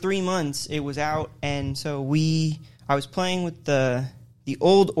 months. For 3 months it was out, and so I was playing with the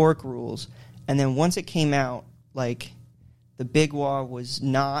old Orc rules, and then once it came out, like, the Big Wa was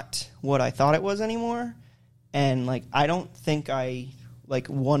not what I thought it was anymore, and like, I don't think I like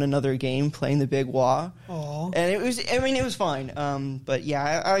won another game playing the Big Wa. Aw. And it was fine. But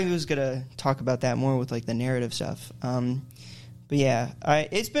yeah, I was gonna talk about that more with like the narrative stuff. But yeah,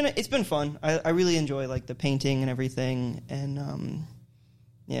 it's been fun. I really enjoy like the painting and everything, and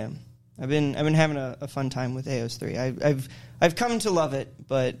yeah, I've been having a fun time with AOS 3. I've come to love it,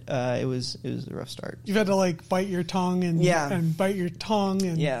 but it was a rough start. You've had to like bite your tongue and bite your tongue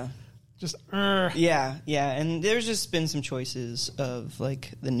and Yeah. just Yeah, and there's just been some choices of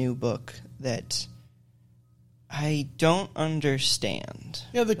like the new book that I don't understand.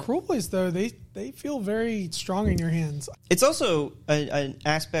 Yeah, the Cruel Boys though, they feel very strong in your hands. It's also an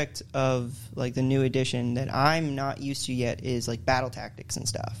aspect of like the new edition that I'm not used to yet, is like battle tactics and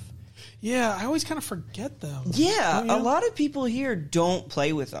stuff. Yeah, I always kind of forget them. Yeah, Don't you? a lot of people here don't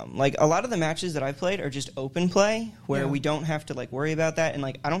play with them. Like, a lot of the matches that I've played are just open play, where we don't have to like worry about that. And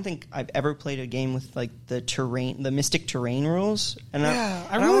like, I don't think I've ever played a game with like the Mystic Terrain rules. And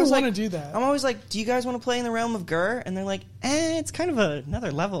I really always want to like- do that. I'm always like, do you guys want to play in the Realm of Gur? And they're like, it's kind of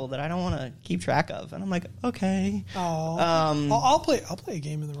another level that I don't want to keep track of. And I'm like, okay. Oh, I'll play a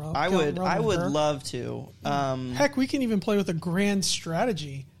game in the realm. I Realm of would Gur. love to. Heck, we can even play with a grand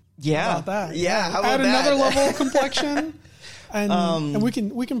strategy. Yeah. How about that? Yeah, how about add that? another level of complexion, and we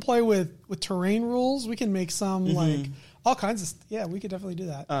can play with terrain rules. We can make some like all kinds of. Yeah, we could definitely do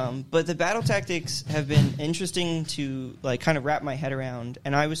that. But the battle tactics have been interesting to like kind of wrap my head around.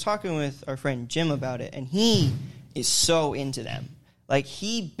 And I was talking with our friend Jim about it, and he is so into them. Like,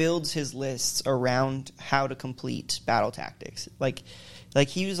 he builds his lists around how to complete battle tactics. Like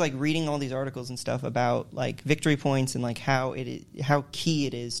he was like reading all these articles and stuff about like victory points and like how key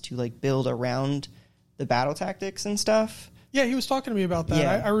it is to like build around the battle tactics and stuff. Yeah, he was talking to me about that.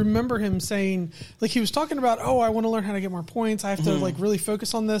 Yeah. I remember him saying, like, he was talking about, I want to learn how to get more points. I have to like really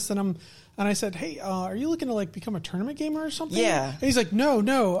focus on this. And I said, hey, are you looking to like become a tournament gamer or something? Yeah. And he's like,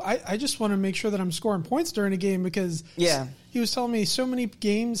 no. I just want to make sure that I'm scoring points during a game, because he was telling me so many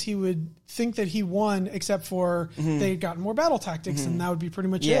games he would think that he won, except for they'd gotten more battle tactics, and that would be pretty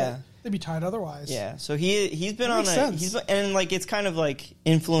much it. They'd be tied otherwise. Yeah. So he's been That on makes sense. and like it's kind of like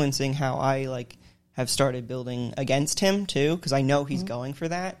influencing how I like have started building against him too, because I know he's going for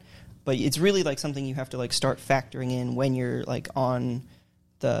that. But it's really like something you have to like start factoring in when you're like on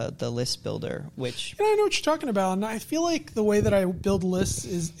the list builder, which... And I know what you're talking about, and I feel like the way that I build lists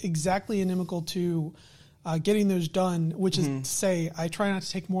is exactly inimical to getting those done, which is to say I try not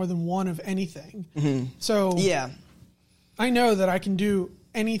to take more than one of anything. So Yeah. I know that I can do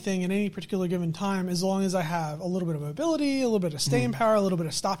anything at any particular given time as long as I have a little bit of ability, a little bit of staying power, a little bit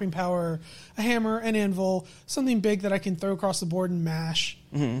of stopping power, a hammer, an anvil, something big that I can throw across the board and mash,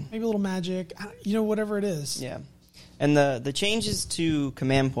 maybe a little magic, whatever it is. Yeah. And the changes to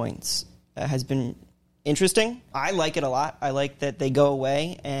command points has been interesting. I like it a lot. I like that they go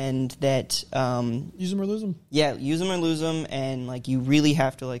away and that... use them or lose them. Yeah, use them or lose them, and like you really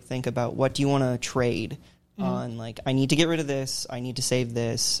have to like think about what do you want to trade on. Like, I need to get rid of this, I need to save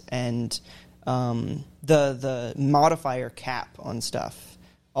this, and the modifier cap on stuff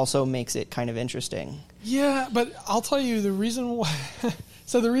also makes it kind of interesting. Yeah, but I'll tell you the reason why.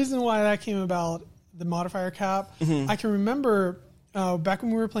 So the reason why that came about, the modifier cap, I can remember back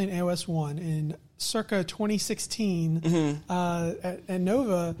when we were playing AOS 1 in circa 2016 at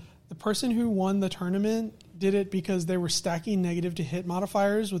Nova, the person who won the tournament did it because they were stacking negative to hit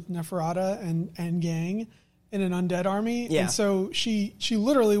modifiers with Neferata and Gang in an undead army. Yeah. And so she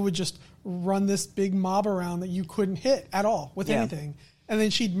literally would just run this big mob around that you couldn't hit at all with anything. And then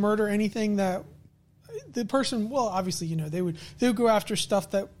she'd murder anything that the person, well, obviously, they would go after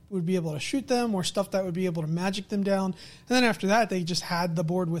stuff that would be able to shoot them or stuff that would be able to magic them down. And then after that, they just had the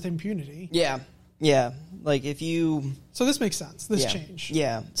board with impunity. Yeah. Yeah. Like if you... So this makes sense. This change.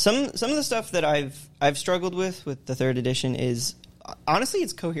 Yeah. Some of the stuff that I've struggled with the third edition is, honestly,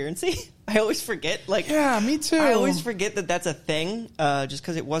 it's coherency. I always forget. Like, yeah, me too. I always forget that that's a thing, just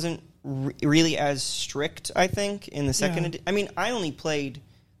because it wasn't really as strict, I think, in the second edition. I mean, I only played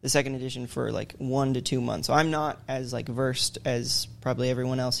the second edition for like 1 to 2 months, so I'm not as like versed as probably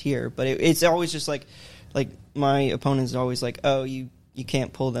everyone else here. But it's always just like my opponent's always like, oh, you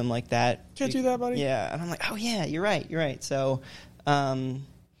can't pull them like that. Can't do that, buddy. Yeah, and I'm like, oh yeah, you're right. So,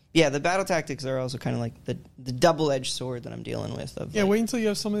 yeah, the battle tactics are also kind of like the double-edged sword that I'm dealing with. Wait until you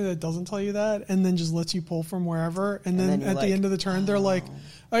have somebody that doesn't tell you that and then just lets you pull from wherever, and then at the end of the turn, they're like,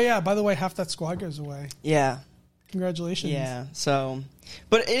 oh yeah, by the way, half that squad goes away. Yeah. Congratulations. Yeah, so...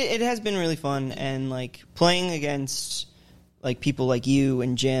 But it has been really fun, and like playing against like people like you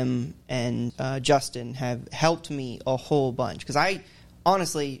and Jim and Justin have helped me a whole bunch, because I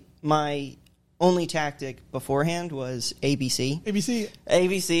honestly, my only tactic beforehand was ABC,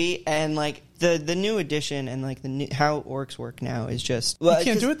 and like the new edition and like how orcs work now is just you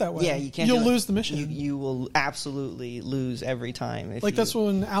can't do it that way. Yeah, you can't. You'll lose the mission. You will absolutely lose every time. That's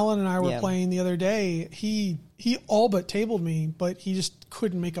when Alan and I were playing the other day. He all but tabled me, but he just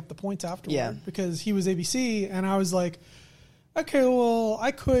couldn't make up the points afterward because he was ABC, and I was like, okay, well,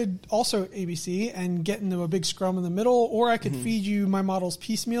 I could also ABC and get into a big scrum in the middle, or I could feed you my models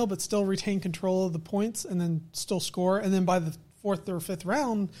piecemeal but still retain control of the points and then still score. And then by the 4th or 5th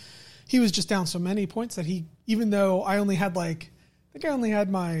round, he was just down so many points that he, even though I only had I only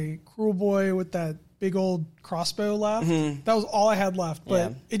had my Cruel Boy with that big old crossbow left. That was all I had left,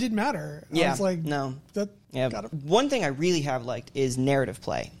 but it didn't matter. I was like, no. One thing I really have liked is narrative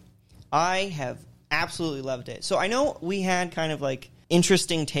play. I have absolutely loved it. So I know we had kind of like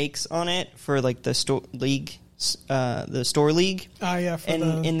interesting takes on it for like the store league. In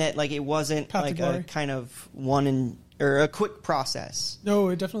that like it wasn't like a kind of or a quick process. No,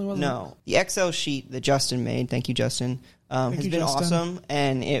 it definitely wasn't. No, the Excel sheet that Justin made, thank you, Justin, has been awesome,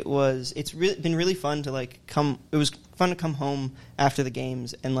 and it's been really fun to like it was fun to come home after the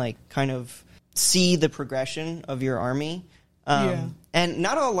games and like kind of see the progression of your army. And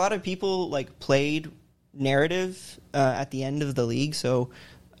not a lot of people like played narrative at the end of the league, so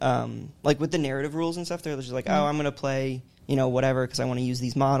like with the narrative rules and stuff, they're just like, oh, I'm going to play, whatever, because I want to use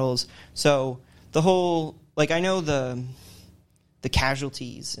these models. So the whole, like, I know the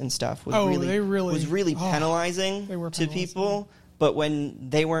casualties and stuff was really penalizing to people. But when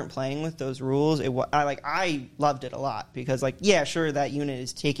they weren't playing with those rules, I loved it a lot, because like, yeah, sure, that unit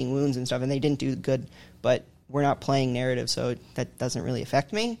is taking wounds and stuff, and they didn't do good, but we're not playing narrative, so that doesn't really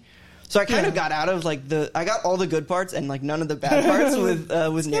affect me. So I kind of got out of like I got all the good parts and like none of the bad parts with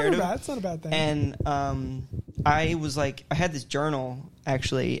narrative. It's not a bad thing. And I was like, I had this journal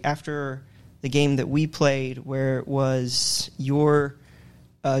actually after the game that we played, where it was your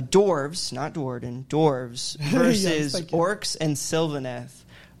dwarves, not Dwarden, dwarves versus orcs and Sylvaneth.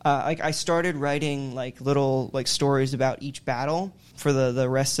 I started writing like little like stories about each battle for the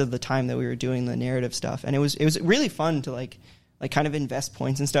rest of the time that we were doing the narrative stuff, and it was really fun to like like kind of invest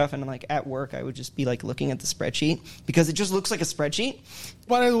points and stuff. And like at work, I would just be like looking at the spreadsheet because it just looks like a spreadsheet.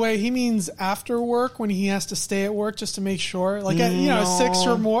 By the way, he means after work when he has to stay at work just to make sure, like at, 6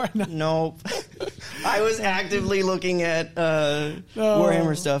 or more. No, I was actively looking at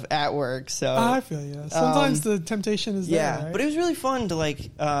Warhammer stuff at work. So I feel you. Sometimes the temptation is there. Right? But it was really fun to like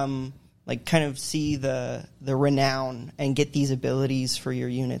kind of see the renown and get these abilities for your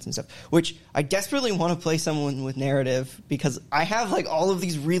units and stuff, which I desperately want to play someone with narrative because I have like all of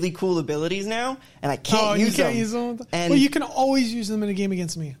these really cool abilities now and I can't use them. And well, you can always use them in a game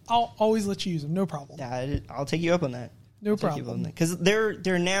against me. I'll always let you use them. No problem. Yeah, I'll take you up on that. No problem. Because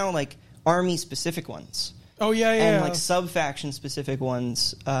they're now like army specific ones. Oh yeah. And like sub faction specific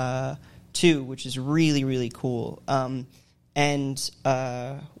ones too, which is really, really cool. And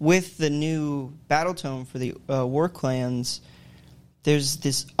with the new battle tome for the war clans, there's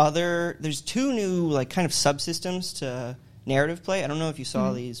two new like kind of subsystems to narrative play. I don't know if you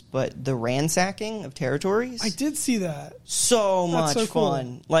saw these, but the ransacking of territories. I did see that. So much so cool.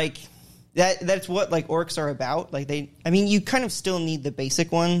 fun. Like that's what like orcs are about. Like you kind of still need the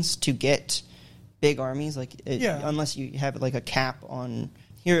basic ones to get big armies. Like unless you have like a cap on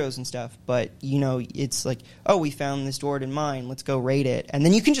heroes and stuff, but it's like, oh, we found this Dwarden mine, let's go raid it, and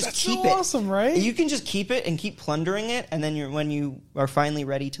then you can just keep it. Awesome, right? You can just keep it and keep plundering it, and then when you are finally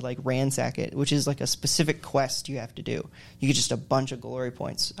ready to like ransack it, which is like a specific quest you have to do, you get just a bunch of glory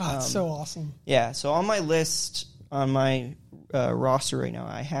points. Oh, that's so awesome. Yeah, so on my list, on my roster right now,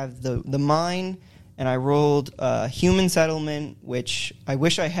 I have the mine. And I rolled human settlement, which I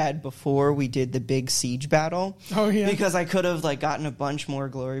wish I had before we did the big siege battle. Oh, yeah. Because I could have like gotten a bunch more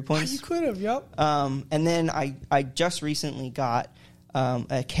glory points. You could have, yep. And then I just recently got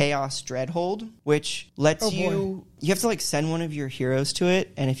a Chaos Dreadhold, which lets you have to like send one of your heroes to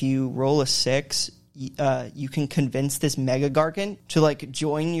it. And if you roll a 6, you can convince this Mega Gargant to like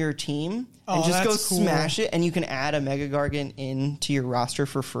join your team and just go smash it, and you can add a Mega Gargant into your roster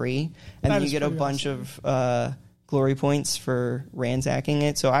for free, and then you get a bunch of glory points for ransacking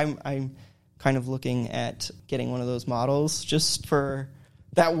it. So I'm kind of looking at getting one of those models just for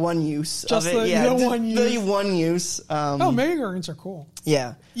that one use just of it. The one use. Mega Gargants are cool.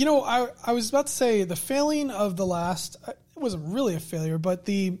 Yeah. I was about to say the failing of the last. It wasn't really a failure, but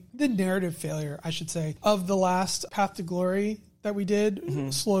the narrative failure, I should say, of the last Path to Glory that we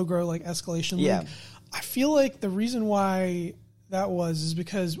did, slow grow like escalation. Yeah. League. I feel like the reason why that is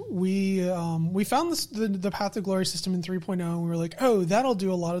because we found the Path to Glory system in 3.0 and we were like, oh, that'll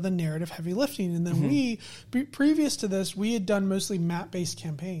do a lot of the narrative heavy lifting. And then previous to this, we had done mostly map-based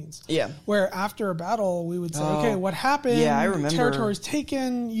campaigns. Yeah. Where after a battle, we would say, okay, what happened? Yeah, I remember. Territories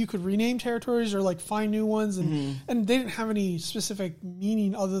taken. You could rename territories or like find new ones. And they didn't have any specific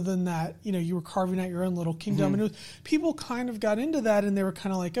meaning other than that, you were carving out your own little kingdom. And people kind of got into that and they were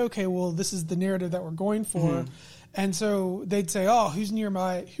kind of like, okay, well, this is the narrative that we're going for. And so they'd say, oh, who's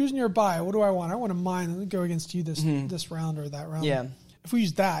nearby? What do I want? I want a mine and go against you this round or that round. Yeah. If we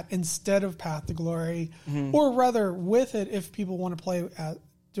use that instead of Path to Glory, or rather with it, if people want to play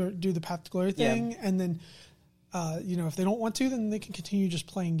do the Path to Glory thing, and then, if they don't want to, then they can continue just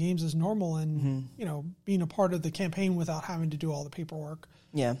playing games as normal and, being a part of the campaign without having to do all the paperwork.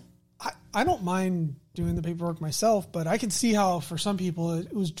 Yeah. I don't mind doing the paperwork myself, but I can see how for some people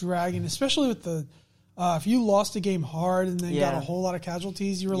it was dragging, especially with the... if you lost a game hard and then got a whole lot of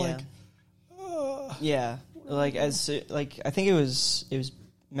casualties, you were like, yeah, like I think it was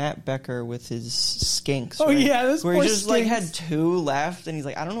Matt Becker with his skinks. Oh, right? yeah, this where poor he just skinks. like had 2 left, and he's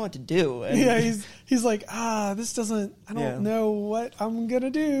like, I don't know what to do. And yeah, he's like, this doesn't. I don't know what I'm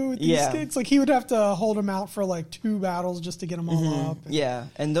gonna do with these skinks. Like he would have to hold them out for like 2 battles just to get them all up. Yeah,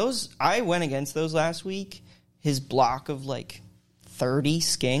 and those I went against those last week. His block of like 30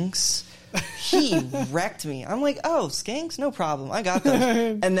 skinks. He wrecked me. I'm like, oh, skinks? No problem. I got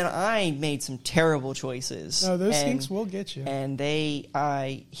those. And then I made some terrible choices. No, those skinks will get you. And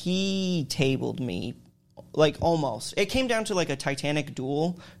he tabled me, like almost. It came down to like a titanic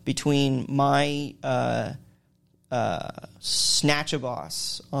duel between my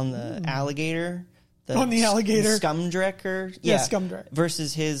Snatch-a-Boss on the alligator. On the alligator. Scumdrecker. Yeah, Scumdrecker.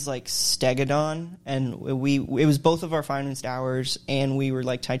 Versus his, like, Stegodon. And it was both of our finest hours, and we were,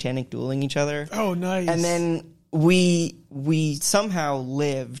 like, Titanic dueling each other. Oh, nice. And then we somehow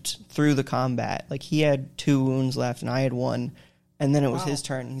lived through the combat. Like, he had 2 wounds left, and I had 1. And then it was his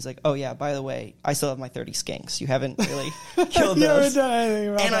turn. And he's like, oh, yeah, by the way, I still have my 30 skinks. You haven't really killed those. Done anything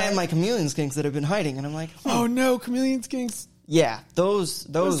about and that. I have my chameleon skinks that have been hiding. And I'm like, oh, no, chameleon skinks. Yeah, those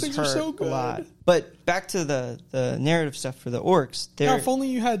things hurt are so good. a lot. But back to the narrative stuff for the orcs. Now, if only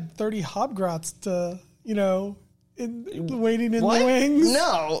you had 30 Hobgrots to, waiting in What? the wings?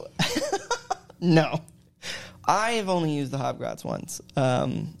 No. No. I have only used the Hobgrots once,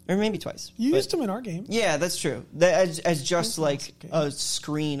 or maybe twice. You but- used them in our game. Yeah, that's true. As just like a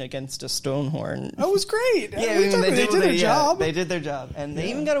screen against a Stonehorn. That was great. Yeah, We took- they did their job. They did their job, and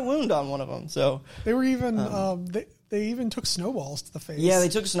they even got a wound on one of them. So They were even they even took snowballs to the face. yeah, they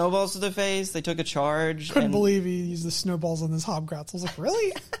took snowballs to the face. They took a charge. Couldn't and- believe he used the snowballs on his Hobgrots. I was like,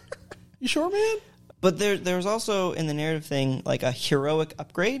 really? You sure, man? But there was also in the narrative thing like a heroic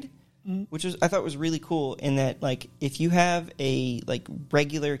upgrade, which I thought was really cool. In that, like, if you have a like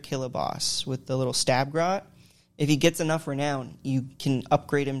regular Killaboss with the little Stabgrot, if he gets enough renown, you can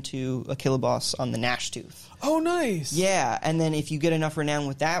upgrade him to a Killaboss on the Gnashtooth. Oh, nice. Yeah, and then if you get enough renown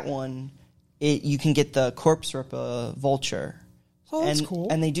with that one, you can get the Corpse Ripper Vulture. Oh, that's and, cool.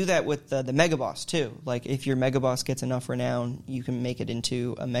 And they do that with the Mega Boss, too. Like, if your Mega Boss gets enough renown, you can make it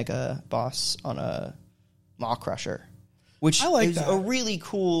into a Mega Boss on a Maw Crusher. Which I like is that. a really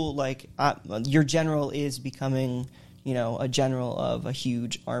cool, like, your general is becoming, you know, a general of a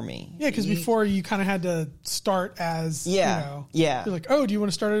huge army. Yeah, because before you kind of had to start as, Yeah, you know, yeah. you're like, oh, do you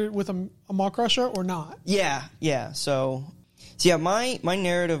want to start it with a Maw Crusher or not? Yeah, yeah. So yeah, my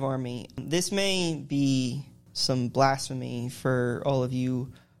narrative army, this may be some blasphemy for all of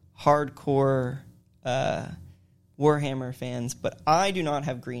you hardcore Warhammer fans, but I do not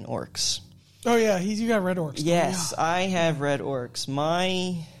have green orcs. Oh, yeah, you got red orcs. Yes, I have red orcs.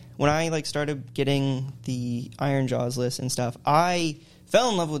 When I like started getting the Iron Jaws list and stuff, I fell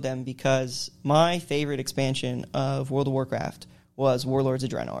in love with them because my favorite expansion of World of Warcraft was Warlords of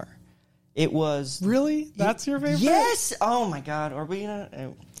Draenor. It was Really? That's your favorite? Yes. Oh my God. Are we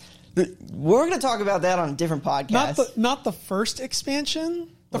gonna? We're gonna talk about that on a different podcast. Not the first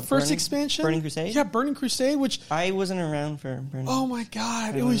expansion. The What, first Burning- expansion, Burning Crusade? Yeah, Burning Crusade. Which I wasn't around for Burning. oh my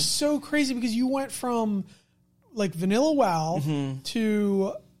god, it was so crazy because you went from like vanilla WoW Mm-hmm.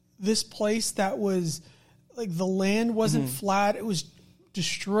 to this place that was like the land wasn't Mm-hmm. flat; it was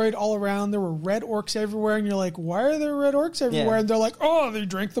destroyed all around. There were red orcs everywhere, and you're like, "Why are there red orcs everywhere?" Yeah. And they're like, "Oh, they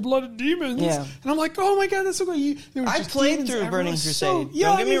drank the blood of demons." Yeah. And I'm like, "Oh my god, that's so cool!" I played through Burning Crusade.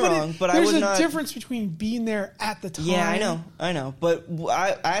 Don't get me wrong, but I there's was a not- difference between being there at the time. Yeah, I know. But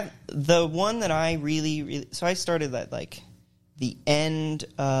the one that I really so I started at like the end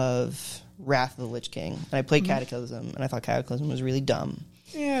of Wrath of the Lich King, and I played Cataclysm, and I thought Cataclysm was really dumb.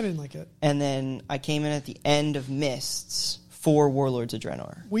 Yeah, I didn't like it. And then I came in at the end of Mists for Warlords of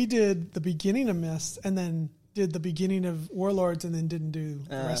Draenor. We did the beginning of Mist and then did the beginning of Warlords and then didn't do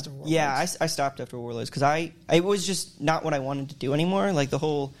the rest of Warlords. Yeah, I stopped after Warlords because it was just not what I wanted to do anymore. Like the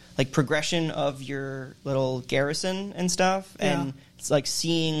whole like progression of your little garrison and stuff, and Yeah. it's like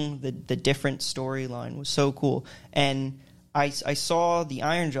seeing the different storyline was so cool. And I saw the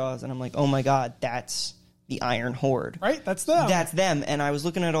Iron Jaws, and I'm like, oh my god, that's the Iron Horde. Right? That's them. That's them. And I was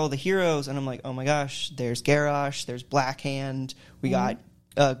looking at all the heroes, and I'm like, oh my gosh, there's Garrosh, there's Blackhand, we got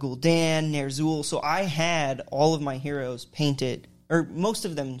Gul'dan, Ner'zhul. So I had all of my heroes painted, or most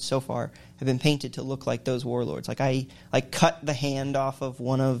of them so far have been painted to look like those warlords. Like I cut the hand off of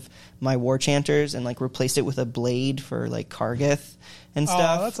one of my war chanters and like replaced it with a blade for like Kargith and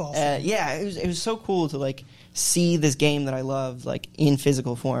stuff. That's awesome. Yeah, it was so cool to like see this game that I love like in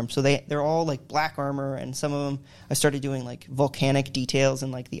physical form. So they're all like black armor, and some of them I started doing like volcanic details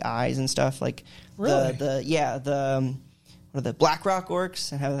and like the eyes and stuff. Like Really? what are the Blackrock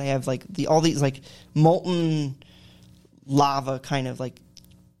orcs, and how they have like all these like molten lava kind of like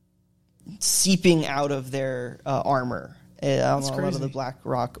seeping out of their armor. A lot crazy. of the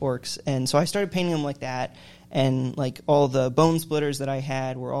Blackrock orcs, and so I started painting them like that. And like all the bone splitters that I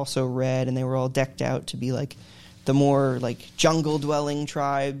had were also red, and they were all decked out to be like the more like jungle dwelling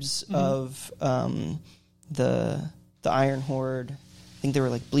tribes of the Iron Horde. I think they were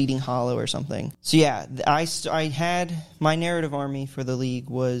like Bleeding Hollow or something. So yeah, I had my narrative army for the league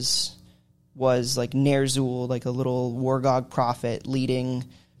was like Ner'zhul, like a little Wargog prophet leading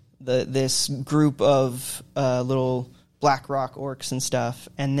this group of little Blackrock orcs and stuff,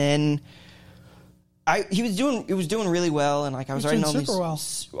 and then. It was doing really well, and like I was He was writing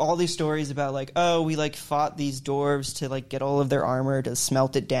doing all these stories about like, oh, we like fought these dwarves to like get all of their armor to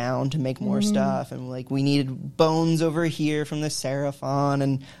smelt it down to make more stuff, and like we needed bones over here from the Seraphon,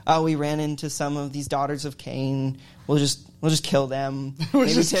 and we ran into some of these daughters of Cain. We'll just kill them.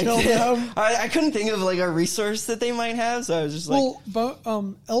 Maybe just take kill them. I couldn't think of like a resource that they might have, so I was just like,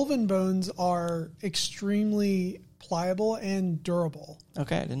 elven bones are extremely pliable and durable.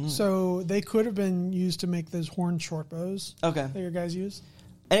 okay, I didn't know. So they could have been used to make those horned short bows Okay. that your guys use.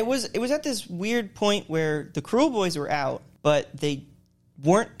 And it was at this weird point where the Cruel Boys were out, but they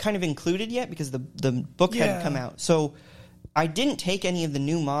weren't kind of included yet because the book hadn't come out. So I didn't take any of the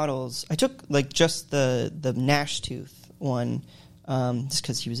new models. I took like just the Gnashtooth one, just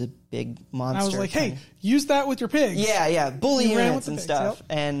because he was a big monster. I was like, hey, use that with your pigs. Yeah, bully units and pigs, stuff.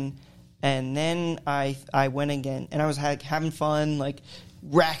 Yep. And then I went again, and I was having fun, like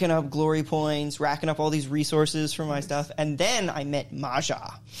racking up glory points, racking up all these resources for my stuff. And then I met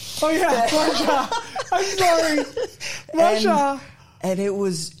Maja. Oh yeah, Maja. I'm sorry, Maja.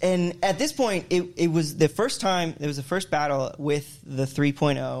 And at this point, it was the first time, it was the first battle with the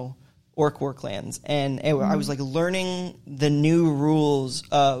 3.0 Orc War clans. And I was like learning the new rules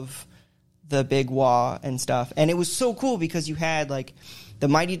of the Big Waaagh and stuff. And it was so cool because you had like the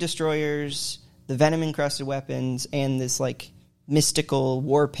Mighty Destroyers, the Venom Encrusted Weapons, and this like mystical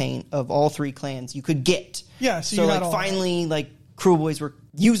war paint of all three clans you could get. Yeah, so like finally like Cruel Boys were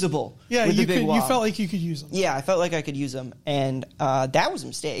usable. Yeah, with the Big Waaagh. You felt like you could use them. Yeah, I felt like I could use them, and that was a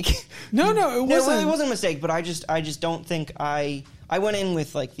mistake. No, it wasn't. It wasn't a mistake, but I just don't think I went in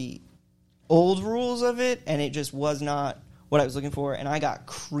with like the old rules of it, and it just was not what I was looking for, and I got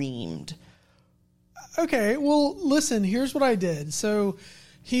creamed. Okay, well, listen, here's what I did. So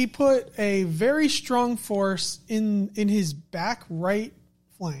he put a very strong force in his back right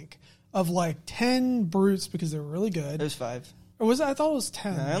flank of like 10 brutes because they were really good. It was 5. Or was it? I thought it was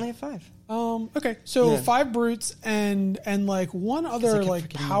 10. No, I only have 5. Okay, so 5 brutes and like one other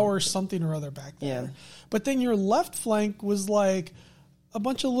like power something or other back there. Yeah. But then your left flank was like a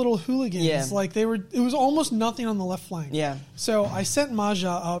bunch of little hooligans. Yeah. Like it was almost nothing on the left flank. Yeah. So I sent Maja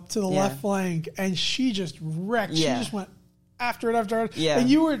up to the left flank and she just wrecked. Yeah. She just went after it. Yeah.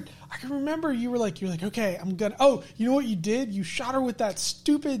 And I can remember you're like, okay, I'm gonna, you know what you did? You shot her with that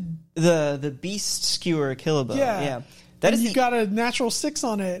stupid. The Beast Skewer Killabone. Yeah. You got a natural 6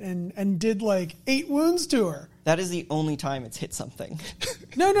 on it and did like 8 wounds to her. That is the only time it's hit something.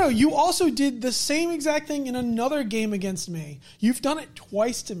 No, you also did the same exact thing in another game against me. You've done it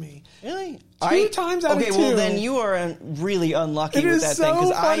twice to me. Really? 2 times out of 2. Okay, well then you are really unlucky with that thing. It is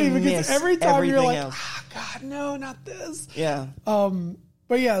so funny because every time you're like, else. God, no, not this. Yeah.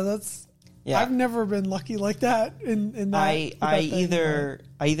 But yeah, that's... Yeah. I've never been lucky like that in that. I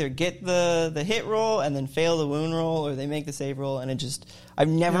either get the hit roll and then fail the wound roll, or they make the save roll, and it just I've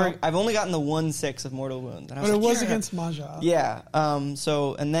only gotten the 1/6 of mortal wound. And it was against Maja. Yeah.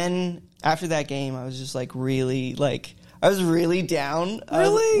 So and then after that game, I was just like really like I was really down.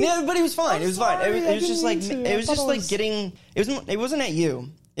 Really? Yeah, but it was fine. It was fine. It was just like it was just like getting. It wasn't at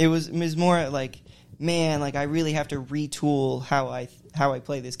you. It was more at like, man, like I really have to retool how I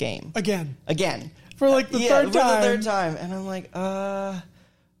play this game. Again. For like the third time. the third time. And I'm like,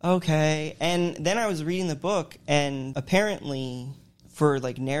 okay. And then I was reading the book, and apparently for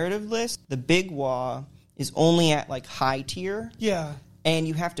like narrative lists, the Big Waaagh is only at like high tier. Yeah. And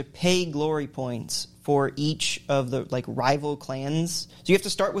you have to pay glory points for each of the like rival clans. So you have to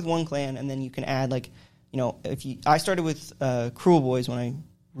start with one clan, and then you can add like, I started with Cruel Boys when I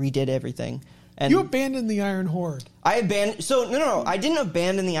redid everything. And you abandoned the Iron Horde. No, I didn't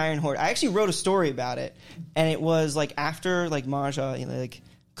abandon the Iron Horde. I actually wrote a story about it, and it was like after like Maja like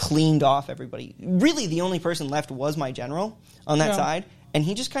cleaned off everybody. Really, the only person left was my general on that side, and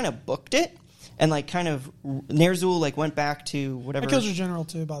he just kind of booked it, and like kind of Ner'zhul like went back to whatever. I killed your general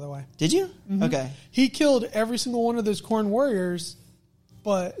too, by the way. Did you? Mm-hmm. Okay. He killed every single one of those Khorne warriors,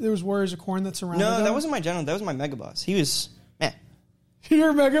 but there was warriors of Khorne that surrounded him. No, that wasn't my general. That was my mega boss. He was meh.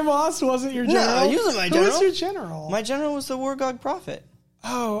 Your Mega Boss wasn't your general? No, he wasn't my general. Who was your general? My general was the Wargog Prophet.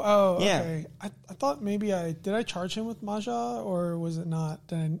 Oh, yeah. Okay. I thought maybe did I charge him with Maja, or was it not?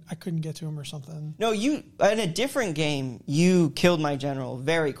 Then I couldn't get to him or something. No, in a different game, you killed my general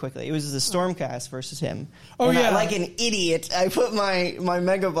very quickly. It was the Stormcast versus him. Oh, yeah. Like an idiot, I put my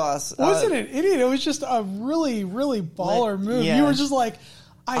Mega Boss. Wasn't an idiot. It was just a really, really baller move. Yeah. You were just like,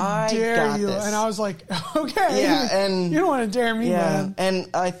 I dare you. This. And I was like, okay. Yeah, and you don't want to dare me, man. And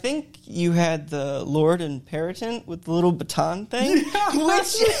I think you had the Lord Imperatant with the little baton thing,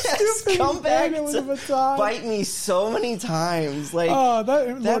 which has come back to bite me so many times. Like,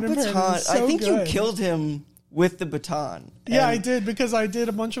 that baton, so I think good. you killed him with the baton. Yeah, I did, because I did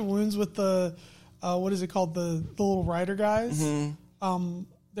a bunch of wounds with the, what is it called, the little rider guys. Mm-hmm.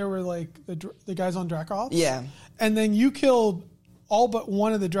 There were like the guys on Dracoths. Yeah. And then you killed all but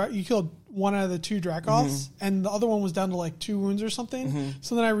one of you killed one out of the 2 Dracoths, and the other one was down to like 2 wounds or something.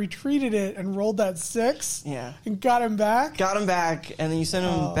 So then I retreated it and rolled that 6. Yeah. And got him back. And then you sent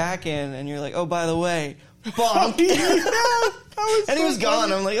him back in, and you're like, oh, by the way, bonk. And he was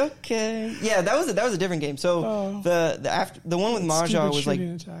gone. I'm like, okay. Yeah, that was a different game. So the one with Maja was like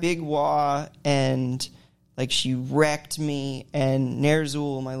Big Waaagh and like she wrecked me, and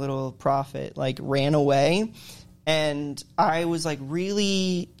Ner'zhul, my little prophet, like ran away, and I was like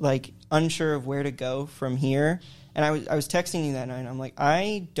really like unsure of where to go from here. And I was texting you that night, and I'm like,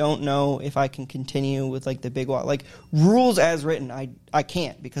 I don't know if I can continue with, like, the big wall. Like, rules as written, I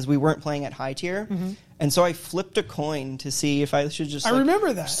can't, because we weren't playing at high tier. Mm-hmm. And so I flipped a coin to see if I should just, I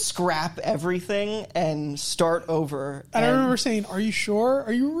remember that. scrap everything and start over. And I remember saying, are you sure?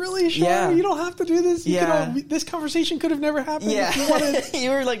 Are you really sure? Yeah. You don't have to do this? Yeah. This conversation could have never happened Yeah. if you wanted. You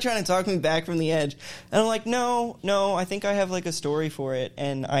were, like, trying to talk me back from the edge. And I'm like, no, I think I have, like, a story for it.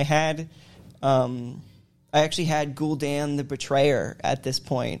 And I had... I actually had Gul'dan the Betrayer at this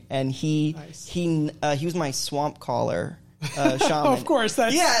point, and he was my swamp caller shaman. Oh, of course,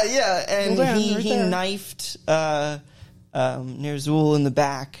 that's yeah, and Gul'dan he knifed Ner'zhul in the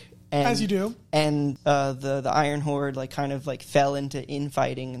back, and, as you do, and the Iron Horde like kind of like fell into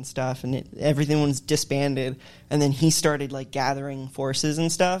infighting and stuff, and everything was disbanded, and then he started like gathering forces and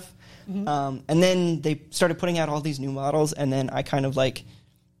stuff, and then they started putting out all these new models, and then I kind of like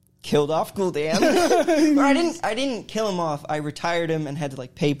killed off Gul'dan. Or I didn't kill him off. I retired him and had to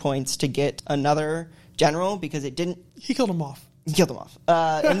like pay points to get another general because it didn't. He killed him off. He killed him off.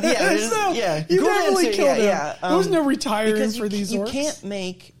 And yeah, you Gul'dan's definitely killed him. Yeah, there was no retiring for these orcs. You can't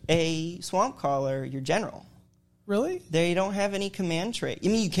make a swamp caller your general. Really? They don't have any command trait. I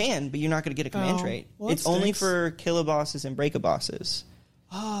mean, you can, but you're not going to get a command trait. Well, it's only for killabosses and breakabosses.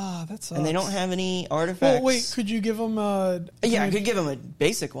 Ah, that sucks. And they don't have any artifacts. Well, wait, could you give them a... Yeah, I could give them a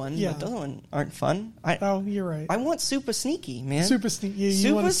basic one, Yeah. but those ones aren't fun. You're right. I want super sneaky, man. Super sneaky. Yeah,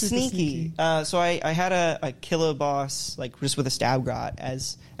 you want a super sneaky. So I had a killaboss, like, just with a stab grot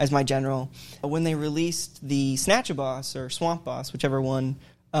as my general. When they released the Snatchaboss, or Swamp Boss, whichever one,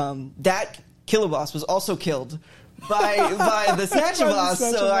 that killaboss was also killed by the Snatchaboss,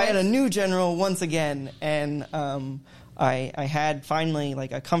 so I had a new general once again, and... I had finally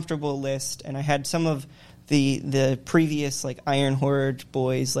like a comfortable list, and I had some of the previous like Iron Horde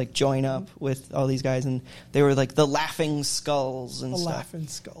boys like join up with all these guys, and they were like the Laughing Skulls and stuff. Laughing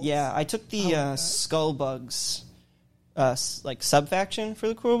Skulls. Yeah, I took the Skull Bugs like sub faction for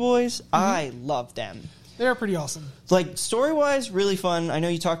the Cruel Boys. Mm-hmm. I love them. They're pretty awesome. Like story wise, really fun. I know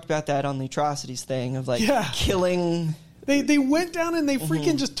you talked about that on the Atrocities thing of like killing. They went down and they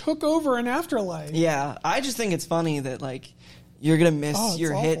freaking just took over an afterlife. Yeah, I just think it's funny that like you're gonna miss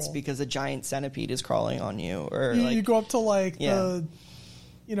your awful. hits because a giant centipede is crawling on you, or you go up to like the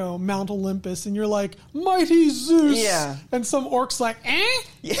Mount Olympus and you're like, mighty Zeus, and some orc's like,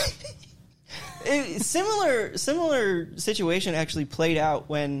 Yeah. Similar situation actually played out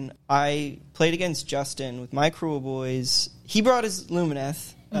when I played against Justin with my Cruel Boys. He brought his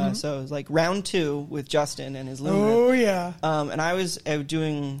Lumineth. So it was like round 2 with Justin and his Lumineth. Oh, yeah. And I was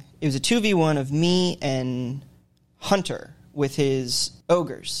doing... It was a 2v1 of me and Hunter with his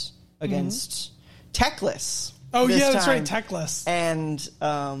Ogres against Teclis. Oh, yeah, that's right, Teclis. And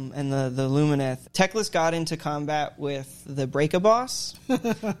the Lumineth. Teclis got into combat with the Breakaboss,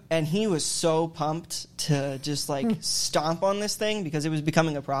 and he was so pumped to just, like, stomp on this thing because it was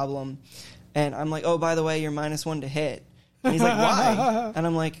becoming a problem. And I'm like, oh, by the way, you're -1 to hit. And he's like, why? And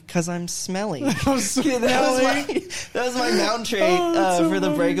I'm like, because I'm smelly. That was my mount trait for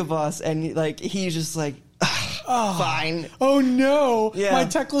the Breakaboss. And like he's just like, fine. Oh no. Yeah. My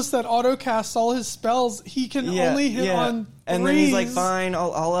Teclis that autocasts all his spells, he can only hit on and then he's like, fine,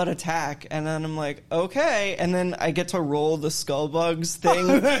 I'll out attack. And then I'm like, okay. And then I get to roll the Skullbugs thing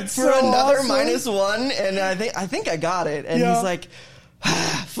for another -1. And I think I got it. And he's like,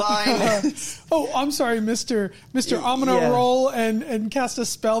 fine. Oh, I'm sorry, Mister. I'm gonna roll and cast a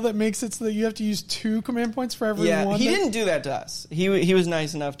spell that makes it so that you have to use 2 command points for every one. He didn't do that to us. He was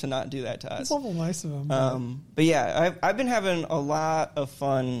nice enough to not do that to us. It's awful nice of him. But yeah, I've been having a lot of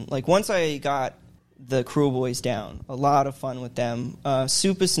fun. Like once I got the Cruel Boys down, a lot of fun with them.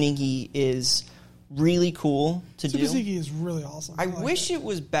 Super Sneaky is really cool to do. Super Sneaky is really awesome. I wish it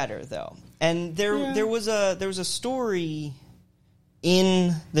was better though. And there was a story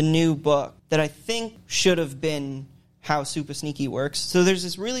in the new book that I think should have been how Super Sneaky works. So there's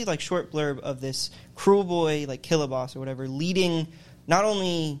this really like short blurb of this Cruel Boy, like Killaboss or whatever, leading not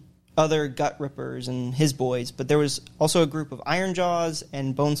only other Gut Rippers and his boys, but there was also a group of Iron Jaws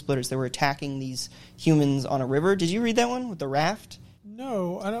and Bone Splitters that were attacking these humans on a river. Did you read that one with the raft?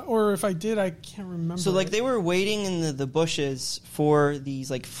 No, I don't, or if I did, I can't remember. So, like, they were waiting in the bushes for these,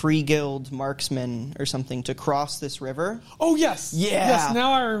 like, free guild marksmen or something to cross this river. Oh, yes. Yeah. Yes,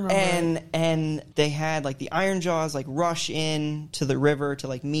 now I remember. And they had, like, the Iron Jaws, like, rush in to the river to,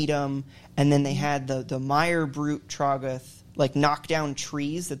 like, meet them. And then they had the Mire Brute Troggoth, like, knock down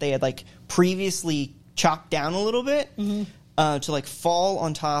trees that they had, like, previously chopped down a little bit to like fall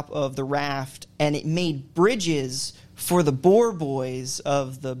on top of the raft, and it made bridges for the boar boys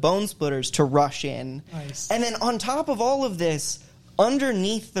of the Bone Splitters to rush in. Nice. And then on top of all of this,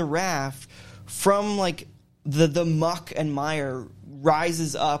 underneath the raft, from like the muck and mire,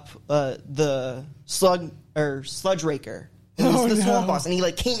 rises up the sludge raker. The swamp boss, and he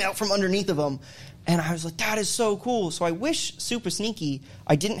like came out from underneath of him, and I was like, that is so cool. So I wish Super Sneaky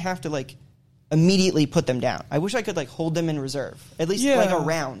I didn't have to like immediately put them down. I wish I could like hold them in reserve, at least like a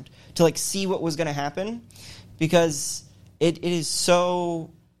round, to like see what was going to happen, because it is so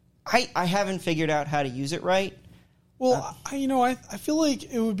I haven't figured out how to use it right. Well, I feel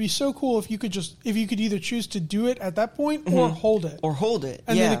like it would be so cool if you could either choose to do it at that point or hold it.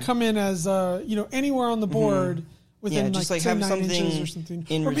 And then it come in as anywhere on the board within just like have 9 something inches or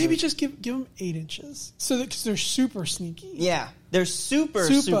something. Or maybe just give them 8 inches. So that, because they're super sneaky. Yeah, they're super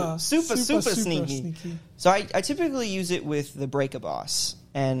sneaky. So I typically use it with the Break-A-Boss,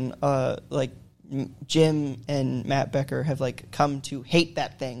 and like Jim and Matt Becker have like come to hate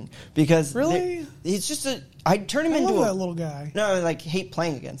that thing because it's just I turn him into that little guy. No, I like hate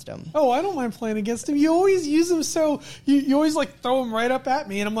playing against him. Oh, I don't mind playing against him. You always use him, so you always like throw him right up at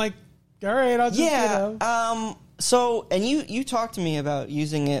me, and I'm like, all right, I'll just So, and you talked to me about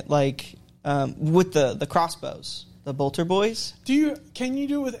using it like with the crossbows, the bolter boys. Can you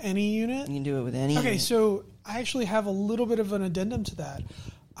do it with any unit? You can do it with any. Okay, unit. So I actually have a little bit of an addendum to that.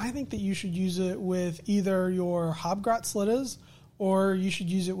 I think that you should use it with either your Hobgrot Slittas, or you should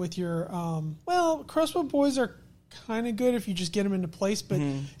use it with your crossbow boys are kind of good if you just get them into place, but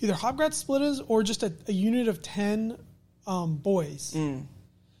either Hobgrot Slittas or just a unit of 10 boys.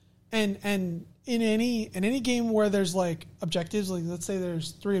 And in any game where there's like objectives, like let's say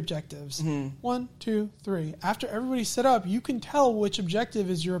there's 3 objectives, 1, 2, 3. After everybody's set up, you can tell which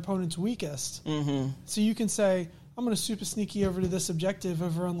objective is your opponent's weakest. So you can say, I'm going to super sneaky over to this objective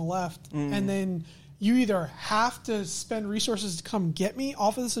over on the left, and then you either have to spend resources to come get me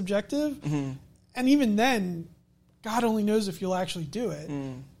off of this objective, and even then, God only knows if you'll actually do it.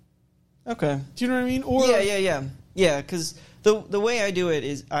 Okay. Do you know what I mean? Or yeah. Because the way I do it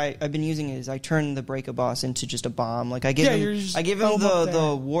is I've been using it is I turn the Break-A-Boss into just a bomb. Like I give him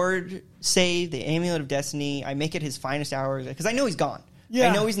the ward save, the Amulet of Destiny. I make it his finest hour because I know he's gone. Yeah,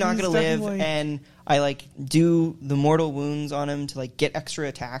 I know he's not going to live, and I like do the mortal wounds on him to like get extra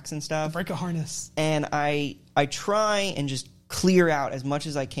attacks and stuff. Break a harness. And I try and just clear out as much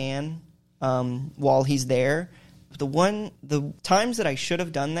as I can while he's there. The times that I should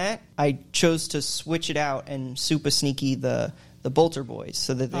have done that, I chose to switch it out and super sneaky the bolter boys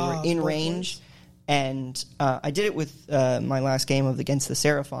so that they were in range. Boys. And I did it with my last game against the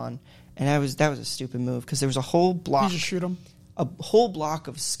Seraphon, and that was a stupid move because there was a whole block. You just shoot them. A whole block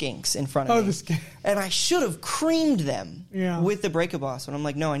of skinks in front of me. And I should have creamed them with the Break-A-Boss. And I'm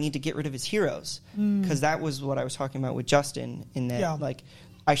like, no, I need to get rid of his heroes. Because that was what I was talking about with Justin. In that, like,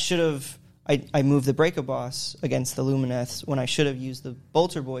 I should have... I moved the Break-A-Boss against the Lumineths when I should have used the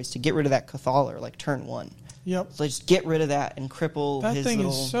Bolter Boys to get rid of that Cathaller, like, turn 1. Yep. So just get rid of that and cripple that his thing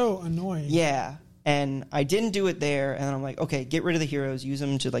little... is so annoying. Yeah. And I didn't do it there. And then I'm like, okay, get rid of the heroes. Use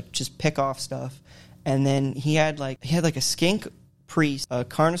them to, like, just pick off stuff. And then he had like a skink priest, a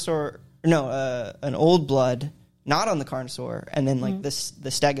Carnosaur, an old blood, not on the Carnosaur, and then like the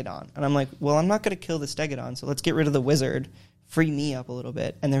Stegodon. And I'm like, well, I'm not going to kill the Stegodon, so let's get rid of the wizard, free me up a little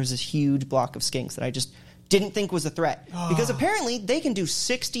bit. And there was this huge block of skinks that I just didn't think was a threat. Because apparently they can do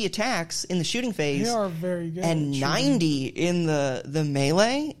 60 attacks in the shooting phase. They are very good. And 90 in the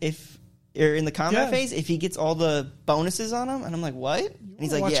melee or in the combat phase if he gets all the bonuses on him. And I'm like, what? And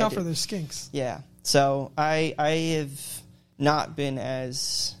he's like, watch out for those skinks. Yeah. So I have not been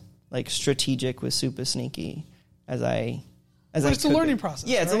as like strategic with super sneaky as I it's a learning process.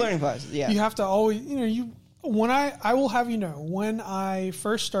 Yeah, it's right? a learning process. Yeah. You have to always I will have you know, when I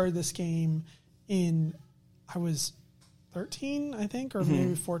first started this game I was 13, I think, or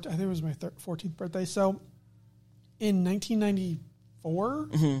maybe 14. I think it was my 14th birthday. So in 1994,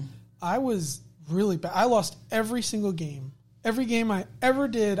 I was really bad. I lost every single game. Every game I ever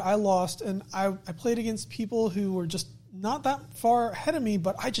did, I lost, and I played against people who were just not that far ahead of me,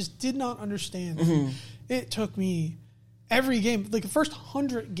 but I just did not understand. It took me every game, like the first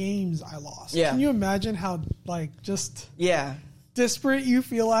 100 games I lost. Yeah. Can you imagine how, like, just disparate you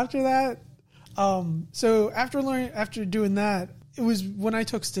feel after that? So after doing that, it was when I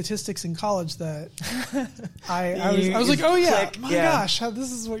took statistics in college that I was like, oh yeah, gosh,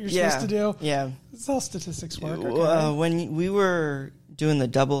 this is what you're supposed to do. Yeah. That's how statistics work. Okay. When we were doing the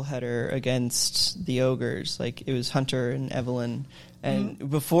doubleheader against the ogres. Like it was Hunter and Evelyn. And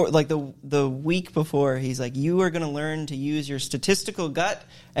before, like the week before, he's like, "You are going to learn to use your statistical gut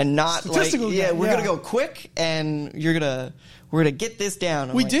and not we're going to go quick, and we're gonna get this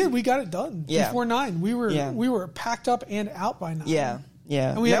down." We did. We got it done before 9. We were packed up and out by 9. Yeah.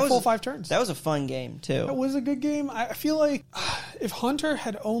 Yeah, and we had full 5 turns. That was a fun game too. That was a good game. I feel like if Hunter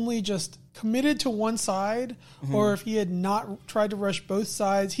had only just committed to one side, or if he had not tried to rush both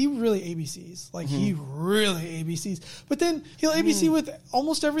sides, he really ABCs. Like he really ABCs. But then he'll ABC with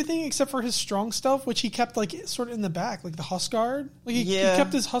almost everything except for his strong stuff, which he kept like sort of in the back, like the Huskard. Like he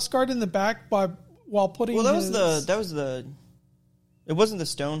kept his Huskard in the back while putting. Well, that was the. It wasn't the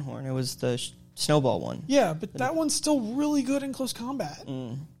Stonehorn. It was the Snowball one. Yeah, but that one's still really good in close combat.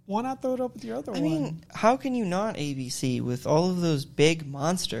 Why not throw it up with your other one? I mean, how can you not ABC with all of those big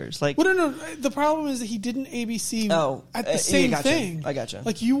monsters? Like, well, no. The problem is that he didn't ABC at the same thing. I gotcha.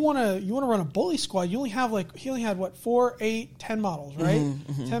 Like you want to run a bully squad. You only have he only had 4, 8, 10 models, right?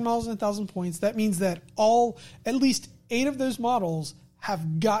 10 models and 1,000 points. That means that at least 8 of those models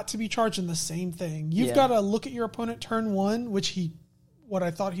have got to be charging the same thing. You've got to look at your opponent turn 1, what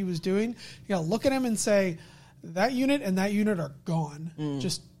I thought he was doing. You got to look at him and say, that unit and that unit are gone.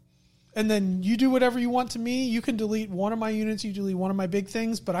 And then you do whatever you want to me. You can delete one of my units, you delete one of my big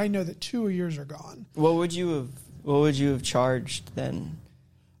things, but I know that 2 of yours are gone. What would you have charged then?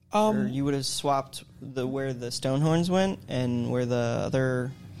 Or you would have swapped where the Stonehorns went and where the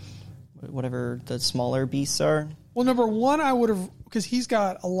other, whatever the smaller beasts are? Well, number 1, I would have, because he's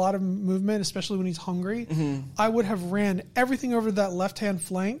got a lot of movement, especially when he's hungry. I would have ran everything over that left-hand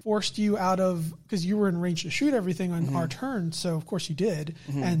flank, forced you out of, because you were in range to shoot everything on our turn, so of course you did,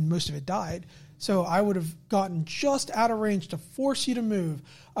 and most of it died. So I would have gotten just out of range to force you to move.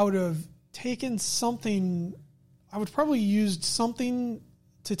 I would have taken something, I would probably used something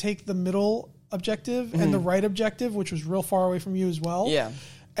to take the middle objective and the right objective, which was real far away from you as well. Yeah.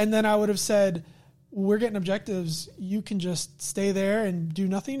 And then I would have said, we're getting objectives. You can just stay there and do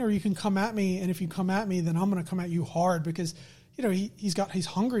nothing, or you can come at me. And if you come at me, then I'm going to come at you hard because, he's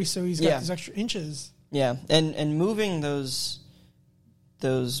hungry, so he's got these extra inches. Yeah, and moving those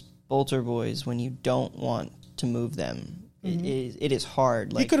bolter boys when you don't want to move them, it is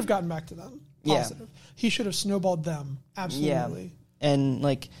hard. He could have gotten back to them. Positive. Yeah. He should have snowballed them. Absolutely. Yeah. And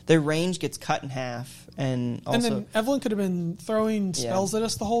their range gets cut in half, and then Evelyn could have been throwing spells at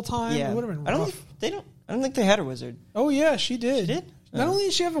us the whole time. Yeah. It would have been rough. I don't think they had a wizard. Oh yeah, she did. She did. Not only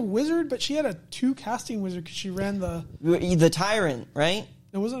did she have a wizard, but she had a 2 casting wizard because she ran the tyrant, right?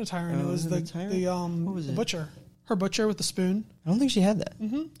 It wasn't a tyrant. It was the butcher. Her butcher with the spoon. I don't think she had that.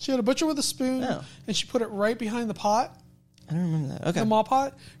 She had a butcher with a spoon, and she put it right behind the pot. I don't remember that. Okay. The maw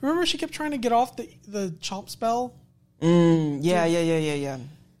pot. Remember, she kept trying to get off the chomp spell. Yeah.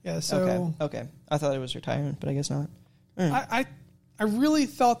 Yeah. So okay. I thought it was her tyrant, but I guess not. I really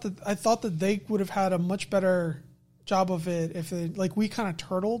thought that they would have had a much better job of it if we kind of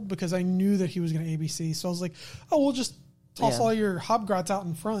turtled because I knew that he was going to ABC. So I was like, oh, we'll just toss all your hobgrots out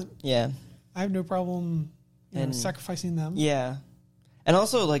in front. Yeah. I have no problem sacrificing them. Yeah. And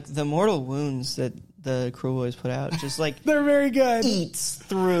also the mortal wounds that the Cruel Boys put out, just they're very good. Eats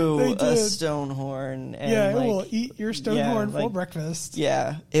through a Stonehorn. And it will eat your Stonehorn for breakfast.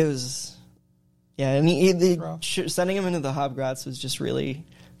 Yeah, it was. Yeah, I mean, sending him into the Hobgrots was just really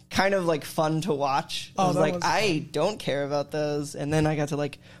kind of fun to watch. I was I don't care about those, and then I got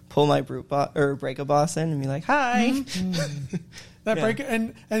to pull my break a boss in and be like, hi. Break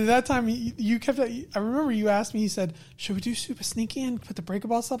and at that time you kept. I remember you asked me. You said, "Should we do super sneaky and put the break a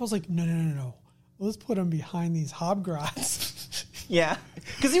boss up?" I was like, "No. Let's put him behind these Hobgrots." Yeah,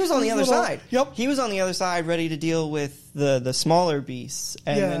 because he was on the other side. Yep, he was on the other side, ready to deal with the smaller beasts,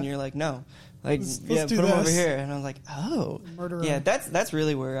 and then you're like, "No." Let's put him over here, and I was like, "Oh, murderer." Yeah, that's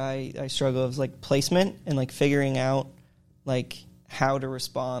really where I struggle is placement and figuring out how to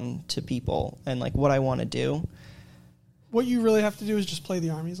respond to people and what I want to do. What you really have to do is just play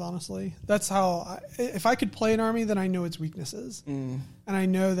the armies. Honestly, that's how. If I could play an army, then I know its weaknesses, and I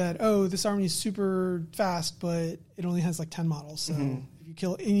know that this army is super fast, but it only has 10 models. So if you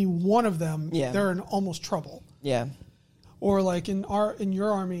kill any one of them, they're in almost trouble. Yeah. Or in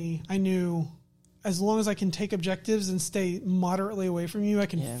your army, I knew as long as I can take objectives and stay moderately away from you, I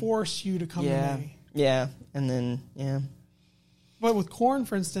can force you to come to me. Yeah, and then But with Khorne,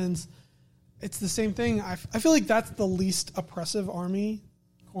 for instance, it's the same thing. I feel like that's the least oppressive army,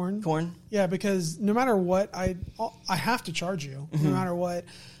 Khorne. Khorne? Yeah, because no matter what, I have to charge you. No matter what.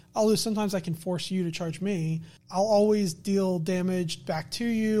 although sometimes I can force you to charge me, I'll always deal damage back to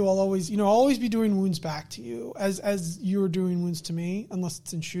you. I'll always be doing wounds back to you as you're doing wounds to me, unless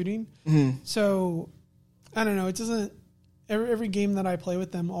it's in shooting. So I don't know. It doesn't. Every game that I play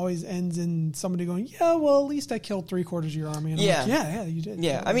with them always ends in somebody going, yeah, well, at least I killed 3/4 of your army. And I'm like, yeah, you did.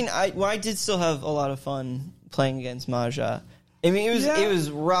 Yeah, I mean, I did still have a lot of fun playing against Maja. I mean, it was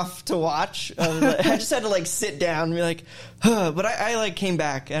rough to watch. I just had to like sit down and be like, huh. But I like came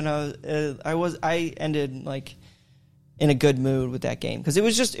back and I ended like in a good mood with that game because it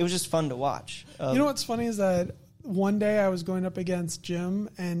was just fun to watch. You know what's funny is that one day I was going up against Jim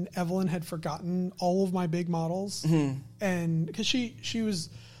and Evelyn had forgotten all of my big models, and because she was.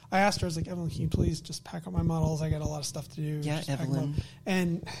 I asked her, I was like, Evelyn, can you please just pack up my models? I got a lot of stuff to do. Yeah, just Evelyn.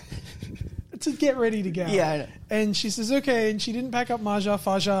 And to get ready to go. Yeah, I know. And she says, okay. And she didn't pack up Maja,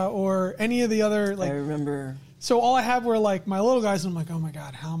 Faja, or any of the other. Like, I remember. So all I had were like my little guys, and I'm like, oh my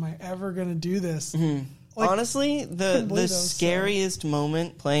God, how am I ever going to do this? Like, honestly, the scariest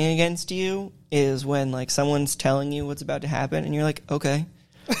moment playing against you is when like someone's telling you what's about to happen, and you're like, okay.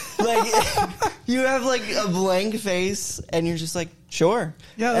 Like you have like a blank face and you're just like, sure.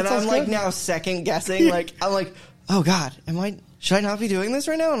 Yeah, that and sounds I'm like good. now second guessing. Like I'm like, oh God, should I not be doing this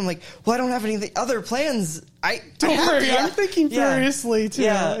right now? And I'm like, well, I don't have any other plans. Don't worry, I'm thinking furiously too.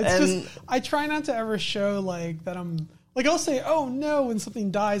 Yeah, it's just I try not to ever show like that I'm like I'll say, oh no, when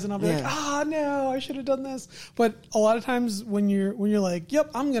something dies, and I'll be like, no, I should have done this. But a lot of times when you're like, yep,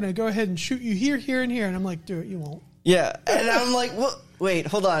 I'm gonna go ahead and shoot you here, here, and here, and I'm like, do it, you won't. Yeah, and I'm like, well, wait,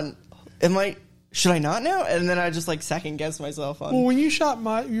 hold on. Should I not now? And then I just like second guess myself on. Well, when you shot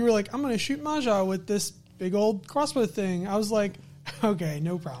you were like, I'm going to shoot Maja with this big old crossbow thing. I was like, okay,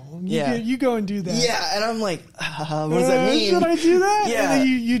 no problem. You go and do that. Yeah, and I'm like, what does that mean? Should I do that? Yeah. And then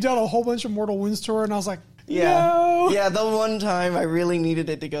you dealt a whole bunch of mortal wounds to her, and I was like, yeah. no. Yeah, the one time I really needed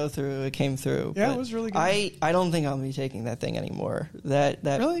it to go through, it came through. Yeah, but it was really good. I don't think I'll be taking that thing anymore. That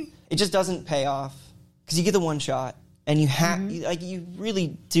Really? It just doesn't pay off because you get the one shot. And you you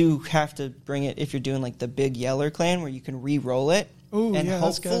really do have to bring it if you're doing like the big Yeller clan where you can re-roll it. Ooh, and yeah,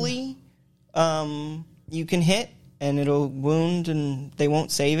 hopefully you can hit and it'll wound and they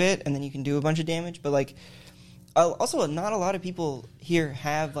won't save it and then you can do a bunch of damage. But like also not a lot of people here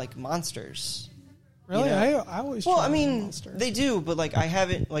have like monsters. Really? You know? I always well, try I mean monster. they do, but like I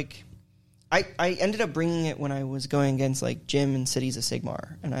haven't like I ended up bringing it when I was going against like Jim and Cities of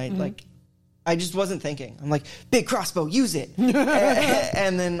Sigmar and I just wasn't thinking. I'm like, big crossbow, use it.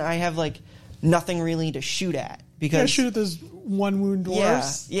 And then I have like nothing really to shoot at because shoot at those one wound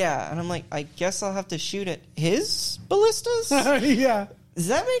dwarves. Yeah. And I'm like, I guess I'll have to shoot at his ballistas. Yeah. Does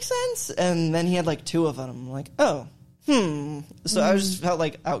that make sense? And then he had like 2 of them. I'm like, oh, So I just felt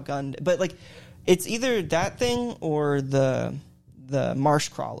like outgunned. But like, it's either that thing or the marsh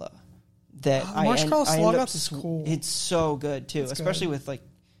crawler that Marsh Crawler I end slug up ups is cool. It's so good too, It's especially good. with like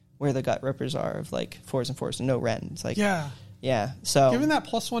where the gut rippers are of like 4s and 4s and no rend. It's like yeah. So Giving that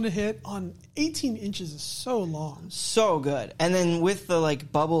 +1 to hit on 18 inches is so long. so good, and then with the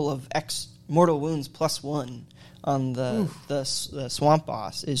like bubble of X mortal wounds +1 on the swamp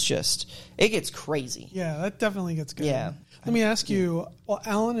boss is just it gets crazy. Yeah, that definitely gets good. Yeah. Let me ask you. Well,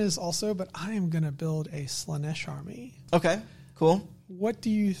 Alan is also, but I am going to build a Slaanesh army. Okay, cool. What do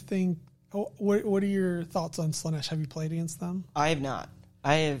you think? What are your thoughts on Slaanesh? Have you played against them? I have not.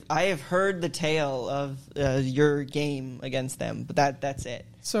 I have heard the tale of your game against them, but that's it.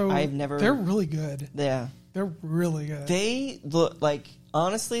 So I've never. They're really good. Yeah, They're really good. they look like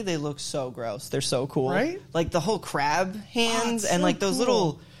honestly they look so gross. They're so cool, Right? Like the whole crab hands it's and so like those cool.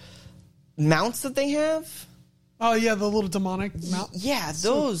 little mounts that they have. Oh yeah, the little demonic mount. Yeah,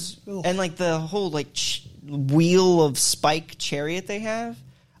 So- those ugh. and like the whole like wheel of spike chariot they have.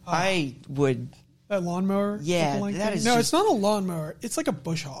 I would. That lawnmower. Yeah, looking that thing? is No, just- it's not a lawnmower. It's like a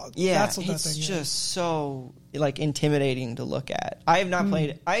bush hog. Yeah, That's what that it's thing is. just so like intimidating to look at. I have not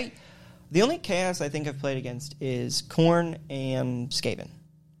played. The only chaos I think I've played against is Khorne and Skaven.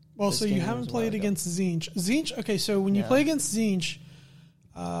 Well, This so you game haven't was a played while ago. against Zinch. Zinch, okay, so when you Yeah. play against Zinch,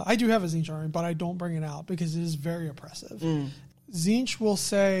 I do have a Zinch army, but I don't bring it out because it is very oppressive. Zinch will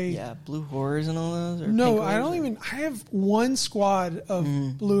say, Yeah, blue horrors and all those. Or no, pink I don't horrors, or- even, I have one squad of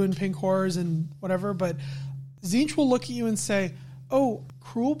blue and pink horrors and whatever, but Zinch will look at you and say, oh,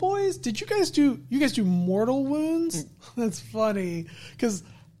 Cruel Boys, you guys do mortal wounds? That's funny, because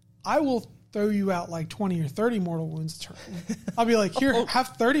I will throw you out like 20 or 30 mortal wounds a turn. I'll be like, here, have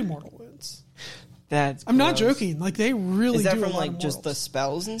 30 mortal wounds. I'm not gross. joking. Like, they really Is that do a from lot like of just the mortals.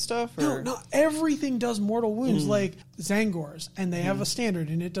 spells and stuff? Or? No, not everything does mortal wounds. Like Zangors, and they have a standard,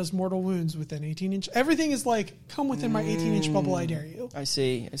 and it does mortal wounds within 18 inch. Everything is like, come within my 18 inch bubble, I dare you. I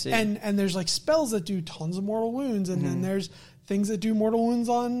see. And there's like spells that do tons of mortal wounds, and then there's things that do mortal wounds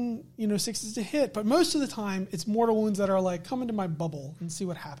on 6s to hit. But most of the time, it's mortal wounds that are like, come into my bubble and see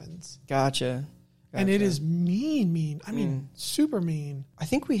what happens. Gotcha. And it is mean. I mean, super mean. I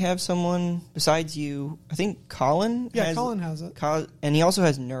think we have someone besides you. I think Colin. Yeah, Colin has it. And he also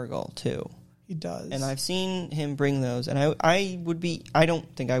has Nurgle too. He does. And I've seen him bring those. And I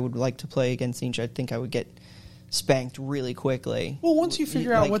don't think I would like to play against Tzeentch. I think I would get spanked really quickly. Well, once you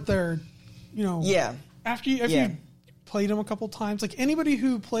figure out what they're, Yeah. after you played them a couple times, like anybody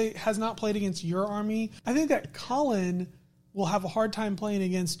who has not played against your army, I think that Colin will have a hard time playing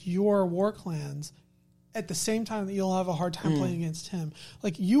against your war clans at the same time that you'll have a hard time playing against him.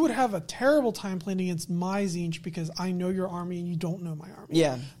 Like, you would have a terrible time playing against my Tzeentch because I know your army and you don't know my army.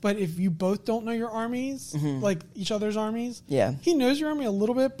 Yeah. But if you both don't know your armies, like each other's armies, Yeah. he knows your army a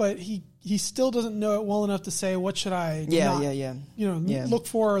little bit, but he still doesn't know it well enough to say, what should I look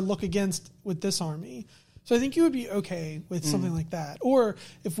for or look against with this army. So I think you would be okay with something like that. Or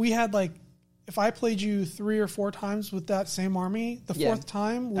if we had if I played you 3 or 4 times with that same army, the fourth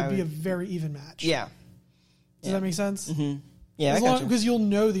time would be a very even match. Yeah. Does that make sense? Mm-hmm. Yeah, I got you. Because you'll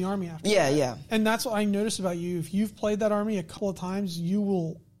know the army after. Yeah, that. yeah. And that's what I noticed about you. If you've played that army a couple of times,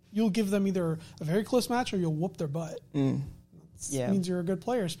 you'll give them either a very close match or you'll whoop their butt. Yeah. Means you're a good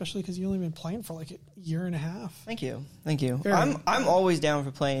player, especially because you've only been playing for like a year and a half. Thank you. Very I'm always down for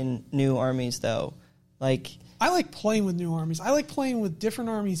playing new armies though. Like, I like playing with new armies. I like playing with different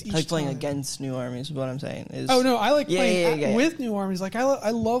armies each time. I like playing against new armies is what I'm saying. Oh no, I like playing with new armies. Like I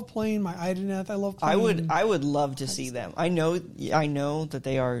love playing my Ideneth. I love playing. I would love to see them. I know that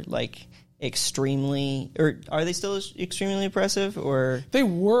they are like extremely, or are they still extremely oppressive, or they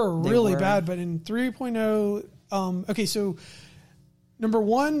were really bad, but in 3.0 okay, so number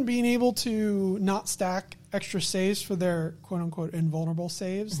 1, being able to not stack extra saves for their quote-unquote invulnerable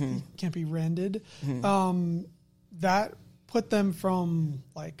saves, can't be rended. That put them from,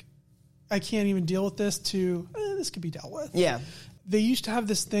 like, I can't even deal with this to, this could be dealt with. Yeah. They used to have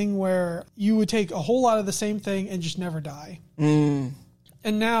this thing where you would take a whole lot of the same thing and just never die. Mm.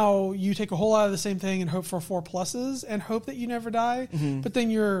 And now you take a whole lot of the same thing and hope for 4 pluses and hope that you never die. But then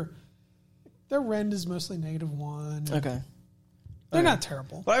their rend is mostly -1. Okay. They're not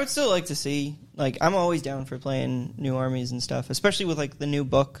terrible. But I would still like to see, like, I'm always down for playing new armies and stuff, especially with, like, the new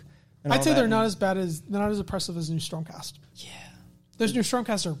book. And I'd say all they're that. not as oppressive as new Stormcast. Yeah. Those new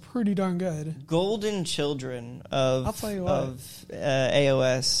Stormcasts are pretty darn good. Golden children of, I'll tell you what.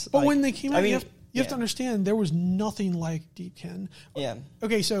 AOS. But like, when they came out, I mean, you have to understand there was nothing like Deepkin. Yeah.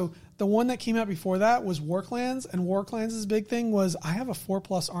 Okay, so the one that came out before that was Warclans, and Warclans' big thing was I have a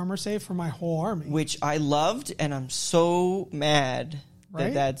 4+ armor save for my whole army. Which I loved, and I'm so mad Right?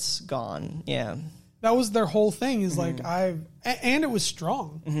 that that's gone. Yeah. That was their whole thing. Is like and it was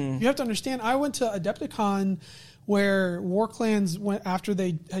strong. You have to understand. I went to Adepticon where Warclans went after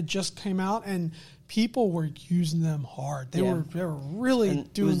they had just came out, and people were using them hard. They were really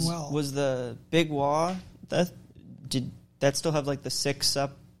doing well. Was the Big Wa did that still have like the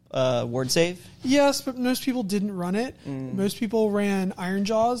 6-up ward save? Yes, but most people didn't run it. Most people ran Iron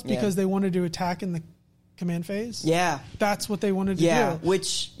Jaws because they wanted to attack in the command phase. Yeah. That's what they wanted to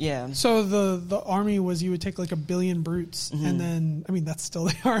do. So the army was, you would take like 1 billion brutes, and then, I mean, that's still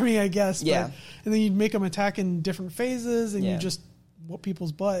the army, I guess. Yeah. But, and then you'd make them attack in different phases, and you just whoop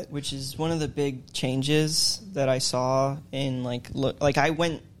people's butt. Which is one of the big changes that I saw in I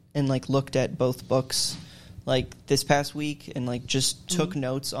went and like looked at both books like this past week and like just took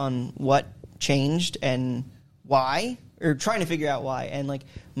notes on what changed and why, or trying to figure out why. And like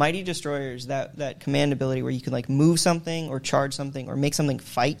Mighty Destroyers, that command ability where you can like move something or charge something or make something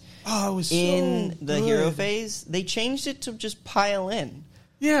fight. Oh, it was in so the good. hero phase, they changed it to just pile in.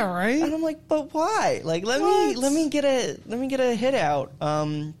 Yeah, right. And I'm like, but why? Like, let me get a hit out.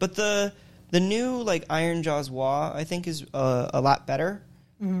 But the new like Iron Jaws Wa, I think, is a lot better.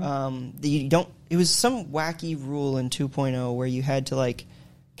 It was some wacky rule in 2.0 where you had to like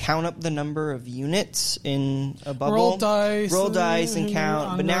count up the number of units in a bubble, roll dice and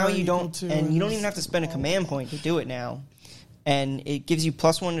count. But now you don't, and you don't even have to spend a all command point to do it now. And it gives you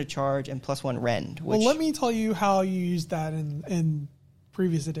 +1 to charge and +1 rend. Which, well, let me tell you how you used that in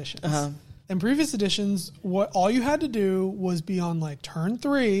previous editions. In previous editions, all you had to do was be on like turn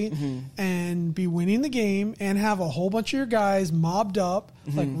 3 and be winning the game and have a whole bunch of your guys mobbed up,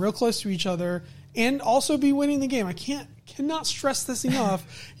 like real close to each other, and also be winning the game. I cannot stress this enough.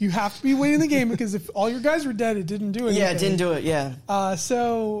 You have to be winning the game, because if all your guys were dead, it didn't do anything. Yeah, it didn't do it. Yeah.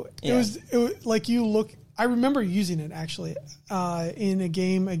 It was like you look. I remember using it actually in a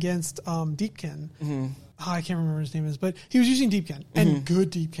game against Deepkin. Mm-hmm. I can't remember his name is, but he was using Deepkin, and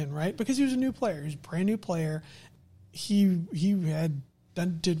good Deepkin, right? Because he was a new player. He was a brand new player. He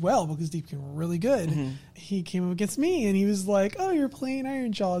did well because Deepkin were really good. Mm-hmm. He came up against me, and he was like, "Oh, you're playing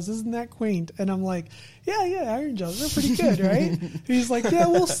Iron Jaws. Isn't that quaint?" And I'm like, "Yeah, Iron Jaws. They're pretty good, right?" He's like, "Yeah,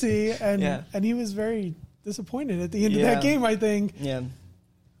 we'll see." And he was very disappointed at the end of that game, I think. Yeah.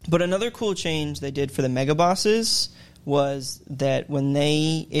 But another cool change they did for the mega bosses was that when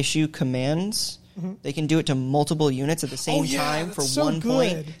they issue commands, they can do it to multiple units at the same time for so 1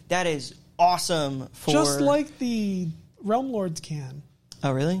 point. That is awesome. Just like the Realm Lords can.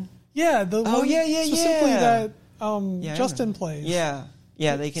 Oh, really? Yeah. Specifically that Justin plays. Yeah,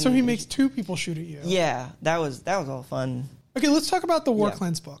 they can. So he makes 2 people shoot at you. Yeah, that was all fun. Okay, let's talk about the War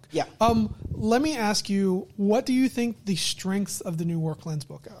Clans book. Yeah. Let me ask you, what do you think the strengths of the new War Clans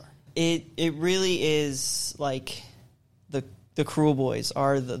book are? It really is like the Cruel Boys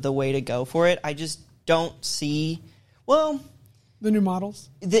are the way to go for it. I just don't see. Well, the new models.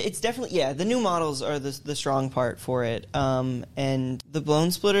 It's definitely the new models are the strong part for it. And the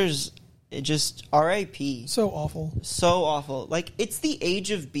Bone Splitters, it just R.I.P. So awful. So awful. Like, it's the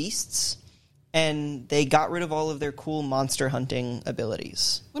age of beasts, and they got rid of all of their cool monster hunting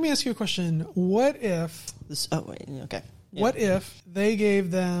abilities. Let me ask you a question. What if... okay. Yeah. What if they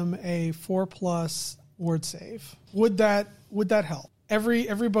gave them a 4+ ward save? Would that help?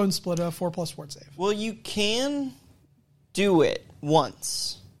 Every Bone Splitter, 4+ ward save. Well, you can do it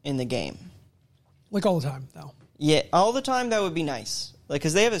once in the game. Like all the time, though. Yeah, all the time, that would be nice. Like,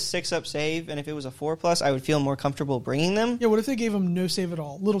 because they have a 6-up save, and if it was a 4+, I would feel more comfortable bringing them. Yeah, what if they gave them no save at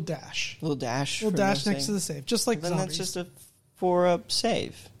all? Little dash. Little dash next to the save. Just like then zombies. That's just a 4-up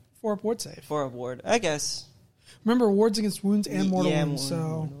save. 4-up ward save. 4-up ward, I guess. Remember, wards against wounds and mortal wounds,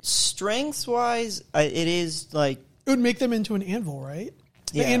 so... Strengths-wise, it is, like... It would make them into an anvil, right?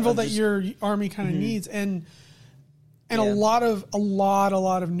 The anvil that your army kind of needs, and a lot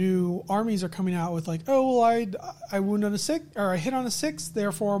of new armies are coming out with like, oh, well, I wound on a 6, or I hit on a 6,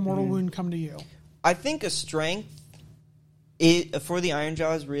 therefore a mortal wound come to you. I think a strength for the Iron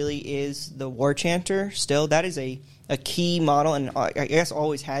Jaws really is the War Chanter. Still, that is a key model, and I guess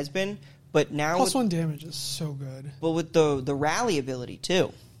always has been. But now +1 damage is so good. But with the rally ability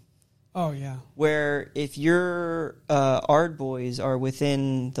too. Oh yeah. Where if your Ard boys are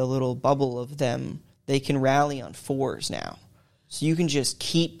within the little bubble of them, they can rally on 4s now. So you can just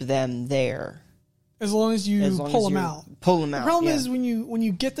keep them there. As long as you pull them out. Pull them out. The problem is when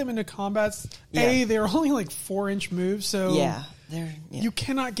you get them into combats, they're only like 4-inch moves, so you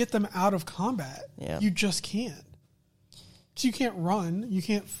cannot get them out of combat. Yeah. You just can't. So you can't run. You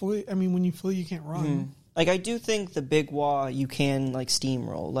can't flee. I mean, when you flee, you can't run. Mm-hmm. Like, I do think the Big Wah, you can, like,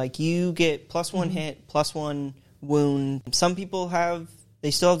 steamroll. Like, you get +1 hit, +1 wound. Some people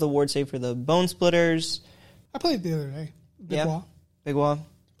they still have the ward save for the Bone Splitters. I played the other day. Big Wah. Big Wah.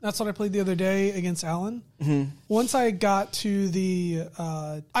 That's what I played the other day against Alan. Mm-hmm. Once I got to the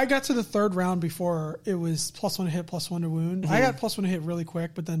third round before it was +1 hit, +1 to wound. I got +1 hit really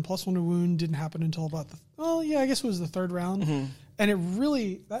quick, but then +1 to wound didn't happen until about I guess it was the third round. And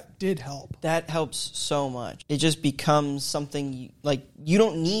that did help. That helps so much. It just becomes something, you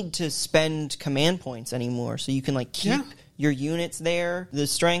don't need to spend command points anymore, so you can, keep your units there. The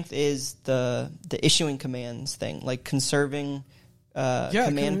strength is the issuing commands thing, like conserving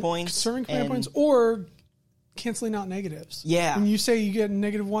command points. Conserving command points or canceling out negatives. Yeah. When you say you get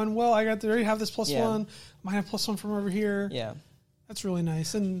 -1, well, I already have this +1. I might have +1 from over here. Yeah. That's really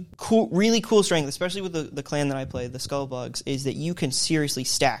nice. And really cool strength, especially with the clan that I play, the Skullbugs, is that you can seriously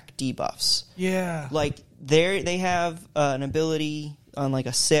stack debuffs. Yeah. Like, they have an ability on,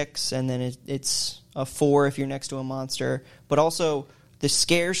 a 6, and then it's a 4 if you're next to a monster. But also, the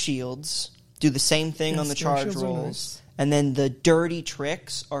Scare Shields do the same thing on the charge rolls. Nice. And then the dirty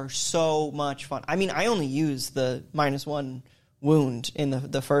tricks are so much fun. I mean, I only use the -1 wound in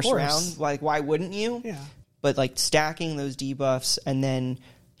the first round. Like, why wouldn't you? Yeah. But, stacking those debuffs and then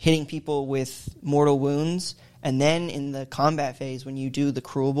hitting people with mortal wounds. And then in the combat phase, when you do the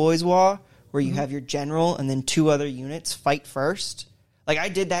Cruel Boys Wah, where you have your general and then 2 other units fight first. Like, I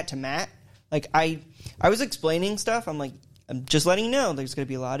did that to Matt. Like, I was explaining stuff. I'm like, I'm just letting you know there's going to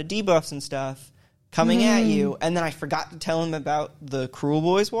be a lot of debuffs and stuff coming at you. And then I forgot to tell him about the Cruel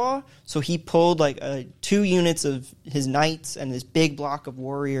Boys Wah. So he pulled, 2 units of his knights and this big block of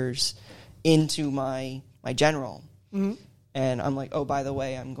warriors into my general. And I'm like, oh, by the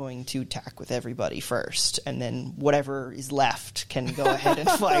way, I'm going to attack with everybody first, and then whatever is left can go ahead and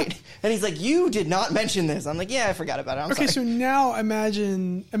fight. And he's like, you did not mention this. I'm like, yeah, I forgot about it. I'm Okay, sorry. so now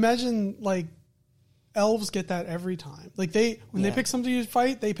imagine like elves get that every time. Like when they pick somebody to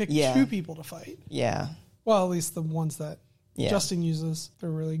fight, they pick 2 people to fight. Yeah. Well, at least the ones that Justin uses, they're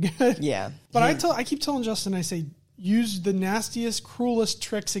really good. Yeah. But I keep telling Justin, I say, use the nastiest, cruelest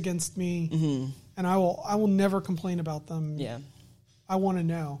tricks against me, and I will never complain about them. Yeah. I want to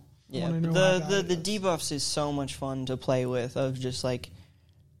know. Yeah. I want to know The debuffs is so much fun to play with, of just like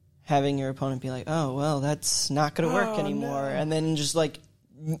having your opponent be like, oh, well, that's not going to work anymore. No. And then just like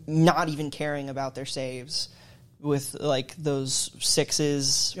not even caring about their saves with like those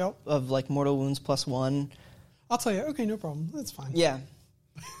 6s of like mortal wounds +1. I'll tell you, okay, no problem. That's fine. Yeah.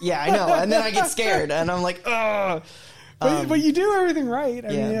 Yeah, I know. And then I get scared and I'm like, ugh. But you do everything right. I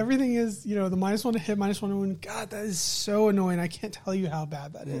mean, everything is, the -1 to hit, -1 to wound. God, that is so annoying. I can't tell you how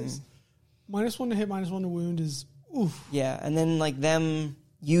bad that is. -1 to hit, -1 to wound is, oof. Yeah, and then like them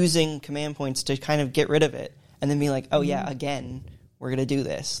using command points to kind of get rid of it. And then be like, oh yeah, again, we're going to do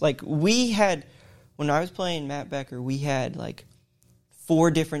this. Like when I was playing Matt Becker, we had like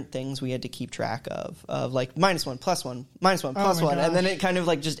 4 different things we had to keep track of like -1, +1, -1, +1, +1, and then it kind of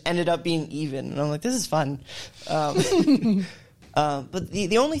like just ended up being even. And I'm like, this is fun. But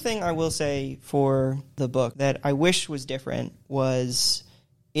the only thing I will say for the book that I wish was different was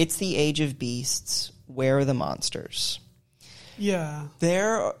it's the Age of Beasts. Where are the monsters? Yeah.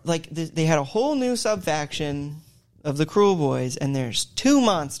 They're like they had a whole new sub-faction of the Cruel Boys, and there's 2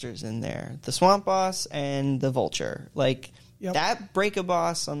 monsters in there: the Swamp Boss and the Vulture. Like. Yep. That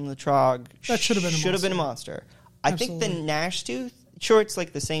Break-a-Boss on the Trog that should have been a monster. I think the Gnashtooth, sure, it's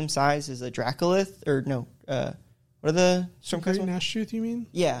like the same size as a Dracolith, or no, what are the Stormcast ones? Gnashtooth, you mean?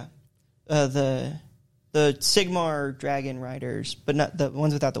 Yeah. The Sigmar Dragon Riders, but not the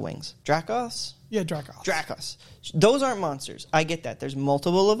ones without the wings. Dracos? Yeah, Dracos. Dracos. Those aren't monsters. I get that. There's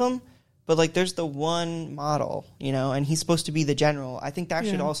multiple of them, but like there's the one model, and he's supposed to be the general. I think that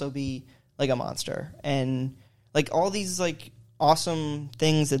should also be like a monster. And like all these like awesome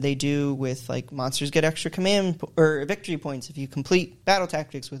things that they do with like monsters get extra command or victory points if you complete battle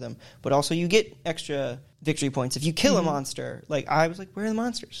tactics with them, but also you get extra victory points if you kill a monster. Like I was like, where are the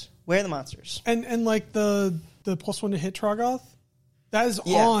monsters? Where are the monsters? And like the +1 to hit Troggoth, that is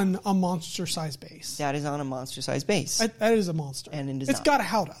on a monster size base. That is on a monster size base. That is a monster, and it is it's not. got a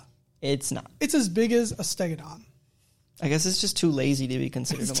Howdah. It's not. It's as big as a Stegodon. I guess it's just too lazy to be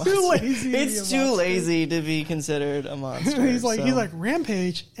considered a monster. Too lazy. It's too lazy to be considered a monster. he's like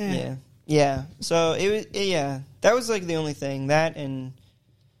Rampage. Yeah. So it was. Yeah, that was like the only thing. That and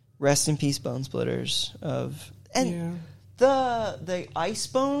rest in peace, Bone Splitters. The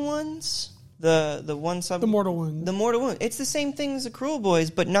Icebone ones. The one sub. The Mortal Wound. The Mortal Wound. It's the same thing as the Cruel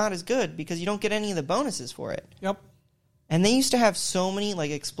Boys, but not as good because you don't get any of the bonuses for it. Yep. And they used to have so many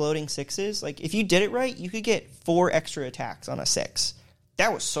like exploding 6s. Like if you did it right, you could get 4 extra attacks on a 6.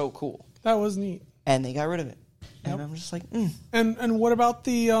 That was so cool. That was neat. And they got rid of it. Yep. And I'm just like, And what about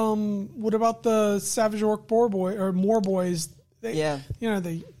the Savage Orc Moor Boys? They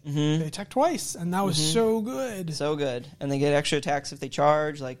attack twice, and that was so good. So good. And they get extra attacks if they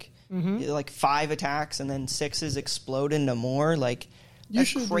charge, like 5 attacks, and then 6s explode into more. Like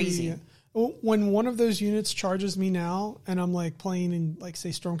that's crazy. When one of those units charges me now, and I'm like playing in like say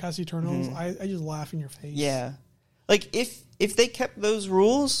Stormcast Eternals, I just laugh in your face. Yeah, like if they kept those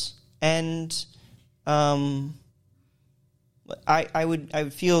rules, and I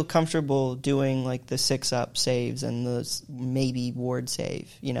would feel comfortable doing like the 6-up saves and the maybe ward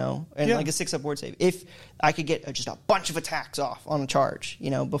save, like a 6-up ward save. If I could get just a bunch of attacks off on a charge,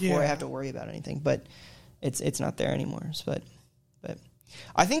 before I have to worry about anything, but it's not there anymore. But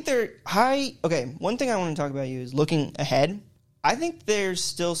I think they're high. Okay, one thing I want to talk about is looking ahead. I think there's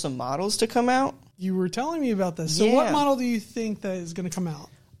still some models to come out. You were telling me about this. So what model do you think that is going to come out?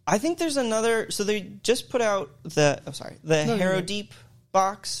 I think there's another. So they just put out the Harrow Deep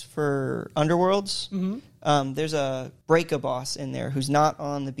box for Underworlds. There's a Break-a-Boss in there who's not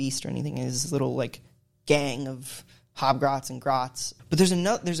on the Beast or anything. His little like gang of Hobgrots and Grots. But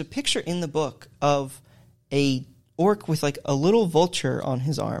there's a picture in the book of a orc with like a little vulture on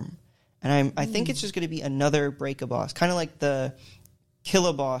his arm, and I think it's just going to be another Break-a-Boss, kind of like the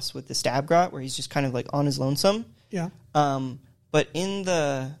Kill-a-Boss with the Stabgrot, where he's just kind of like on his lonesome. Yeah. But in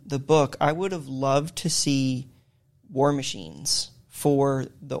the book, I would have loved to see war machines for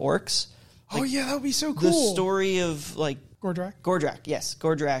the orcs. Like, that would be so cool. The story of like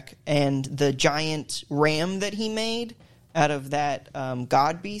Gordrak, and the giant ram that he made out of that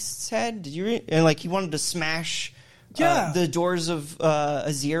god beast's head. Did you? And like he wanted to smash Yeah. The doors of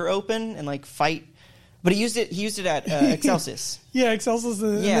Azir open and like fight. But he used it at Excelsis. Yeah, Excelsis,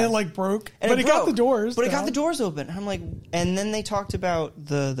 and it like broke. And but it got broke. the doors. But it got down. the doors open. I'm like, and then they talked about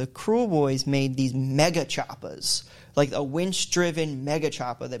the Cruel Boys made these mega choppas, like a winch-driven mega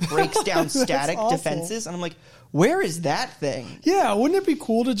choppa that breaks down static awful. defenses. And I'm like, where is that thing? Yeah, wouldn't it be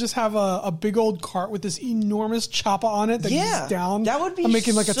cool to just have a big old cart with this enormous choppa on it that gets down? That would be and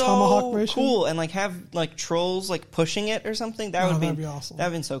making like a so tomahawk motion. cool, and like have like trolls like pushing it or something. That'd be awesome.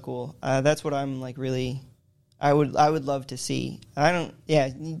 That'd been so cool. That's what I'm like really. I would love to see.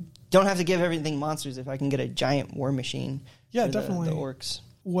 You don't have to give everything monsters if I can get a giant war machine. Yeah, for definitely. The orcs.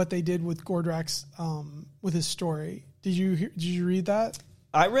 What they did with Gordrax with his story. Did you read that?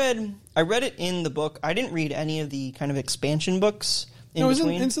 I read it in the book. I didn't read any of the kind of expansion books in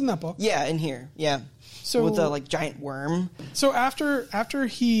between. It's in that book. Yeah, in here. Yeah. So with the like giant worm. So after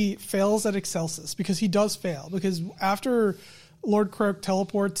he fails at Excelsis, because he does fail, because after Lord Croak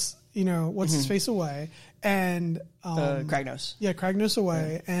teleports, what's his face away, and Kragnos. Yeah, Kragnos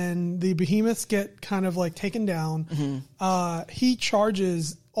away, and the behemoths get kind of like taken down. He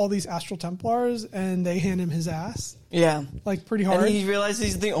charges all these Astral Templars, and they hand him his ass. Yeah, like pretty hard. And he realizes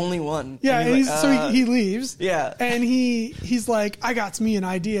he's the only one. Yeah, and so he leaves. Yeah, and he's like, I got me an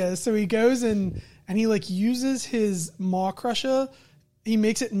idea. So he goes and he like uses his Maw Crusher. He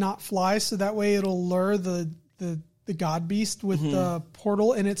makes it not fly, so that way it'll lure the God Beast with the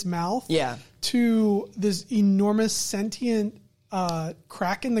portal in its mouth. Yeah, to this enormous sentient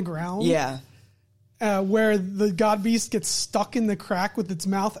crack in the ground. Yeah. Where the God Beast gets stuck in the crack with its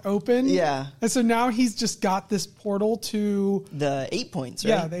mouth open. Yeah. And so now he's just got this portal to... the 8 points, right?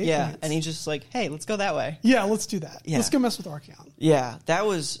 Yeah, the 8 points. And he's just like, hey, let's go that way. Yeah, let's do that. Yeah. Let's go mess with Archaon. Yeah, that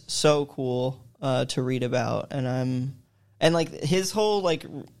was so cool to read about. And like his whole, like,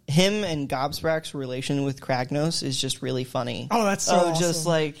 him and Gobsprak's relation with Kragnos is just really funny. Oh, that's so awesome. Just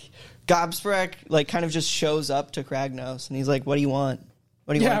like, Gobsprak, like, kind of just shows up to Kragnos and he's like, what do you want?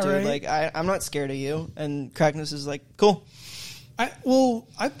 What do you want to do? Right? Like, I'm not scared of you. And Kragnos is like, cool. I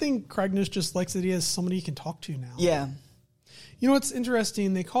think Kragnos just likes that he has somebody he can talk to now. Yeah. You know what's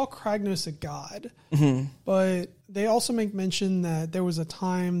interesting? They call Kragnos a god, but they also make mention that there was a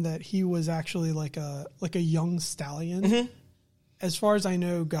time that he was actually like a young stallion. As far as I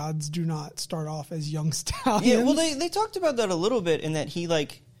know, gods do not start off as young stallions. Yeah, well, they talked about that a little bit in that he,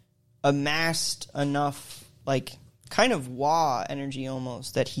 like, amassed enough, like, kind of Wa energy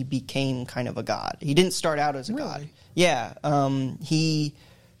almost that he became kind of a god. He didn't start out as a god. Yeah. He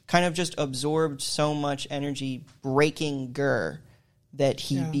kind of just absorbed so much energy breaking Gur that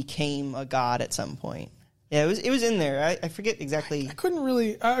he became a god at some point. Yeah, it was in there. I forget exactly. I couldn't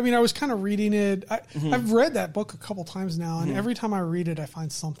really... I mean, I was kind of reading it. I've read that book a couple times now, and every time I read it, I find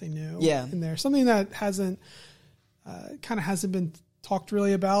something new in there. Something that hasn't been talked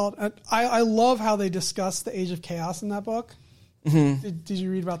really about. I love how they discuss the Age of Chaos in that book. Did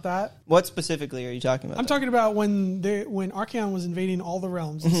you read about that? What specifically are you talking about? I'm talking about when Archaon was invading all the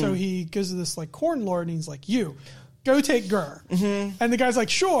realms. And so he goes to this like Khorne lord and he's like, you, go take Gur. And the guy's like,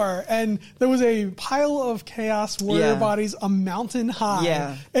 sure. And there was a pile of Chaos warrior bodies a mountain high.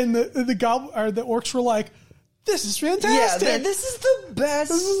 Yeah. And the orcs were like, this is fantastic. Yeah, this is the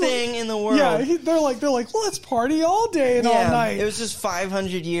best thing in the world. Yeah, they're like, let's party all day and all night. It was just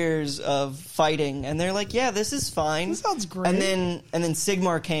 500 years of fighting, and they're like, yeah, this is fine. This sounds great. And then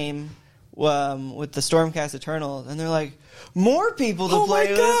Sigmar came with the Stormcast Eternal, and they're like, more people to play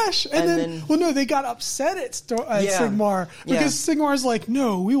with. Oh my gosh! And then they got upset at Sigmar because Sigmar's like,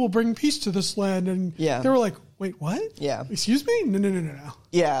 no, we will bring peace to this land, and they were like, wait, what? Yeah. Excuse me? No.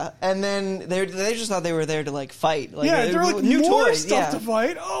 Yeah, and then they just thought they were there to like fight. Like, they're like new more toys. stuff to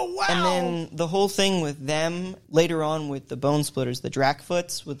fight. Oh wow! And then the whole thing with them later on with the Bone Splitters, the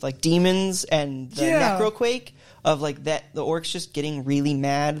Drakfoots with like demons and the Necroquake of like that the orcs just getting really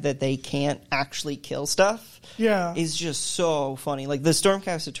mad that they can't actually kill stuff. Yeah, is just so funny. Like the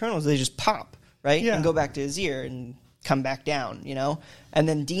Stormcast Eternals, they just pop right and go back to Azir and come back down, and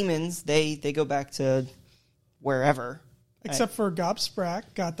then demons they go back to wherever. Except for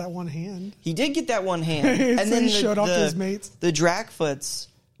Gobsprak got that one hand. He did get that one hand. And then he showed off to his mates. The Drakfoots,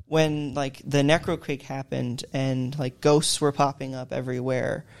 when like the Necroquake happened and like ghosts were popping up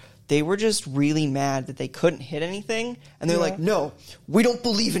everywhere, they were just really mad that they couldn't hit anything. And they're like, no, we don't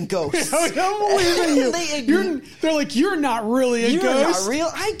believe in ghosts. We don't believe in you. They're like, you're not really a ghost. You're not real.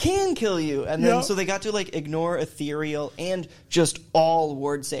 I can kill you. And then so they got to like ignore ethereal and just all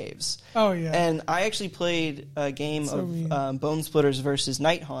ward saves. Oh, yeah. And I actually played a game of Bone Splitters versus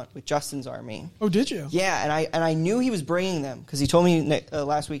Nighthaunt with Justin's army. Oh, did you? Yeah, and I knew he was bringing them because he told me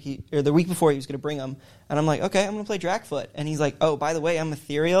last week or the week before he was going to bring them. And I'm like, okay, I'm gonna play Dragfoot. And he's like, oh, by the way, I'm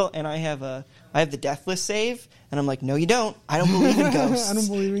ethereal, and I have the Deathless save. And I'm like, no, you don't. I don't believe in ghosts. I don't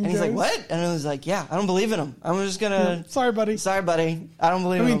believe in And he's like, ghosts. what? And I was like, yeah, I don't believe in them. I'm just gonna. Sorry, buddy. Sorry, buddy. I don't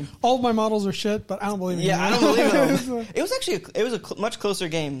believe I in mean, them. all of my models are shit, but I don't believe in Yeah, them. I don't believe in them. It was actually much closer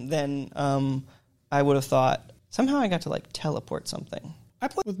game than I would have thought. Somehow I got to like teleport something. I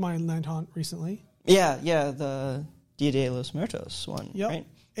played with my Nighthaunt recently. Yeah, the Dia de los Muertos one, Yep. right?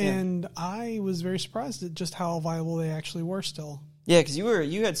 And I was very surprised at just how viable they actually were still. Yeah, because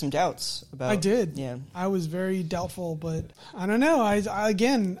you had some doubts about. I did. Yeah. I was very doubtful, but I don't know. I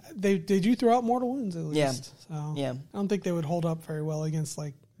again, they do throw out mortal wounds at least. Yeah. So Yeah. I don't think they would hold up very well against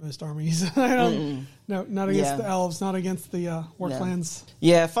like most armies. I don't. No, not against Yeah. the elves. Not against the war No. clans.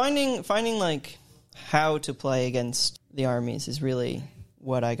 Yeah, finding like how to play against the armies is really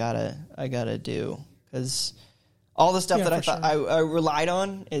what I gotta do, because all the stuff Yeah, that I for thought I relied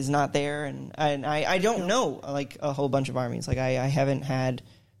on is not there, and I don't know like a whole bunch of armies. Like I haven't had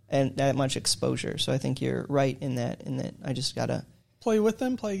that much exposure, so I think you're right in that I just gotta Play with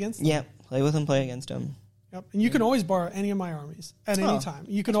them. Play against them. play with them, play against them. Yep. And you can always borrow any of my armies at any time.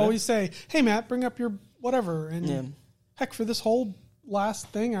 You can always say, "Hey, Matt, bring up your whatever." And heck, for this whole last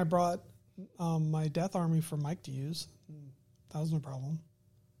thing, I brought my Death Army for Mike to use. That was no problem.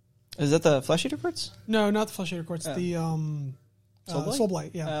 Is that the Flesh Eater Courts? No, not the Flesh Eater Courts. The Soulblight?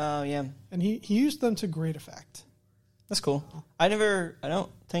 Soulblight. Yeah. Oh, yeah. And he used them to great effect. That's cool. I don't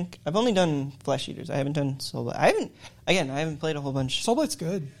think I've only done Flesh Eaters. I haven't done Soulblight. I haven't played a whole bunch. Soulblight's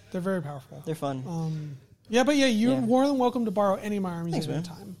good. They're very powerful. They're fun. You're more than welcome to borrow any of my armies Thanks, at any man.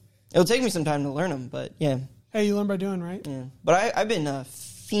 time. It'll take me some time to learn them, but yeah. Hey, you learn by doing, right? Yeah. But I've been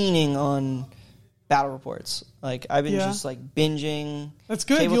fiending on battle reports. Like I've been just like binging. That's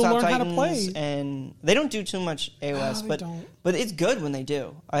good. You'll Tabletop learn how to Titans, play. and they don't do too much AOS, they but don't. but it's good when they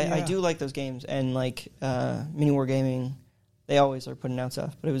do. I Yeah. do like those games, and like Mini War Gaming, they always are putting out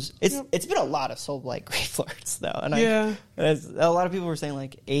stuff. But it's been a lot of Soulblight Greatlords though, and a lot of people were saying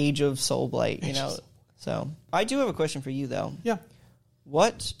like Age of Soulblight, you know. So I do have a question for you though. Yeah.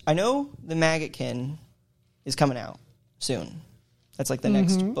 I know the Maggotkin is coming out soon. That's like the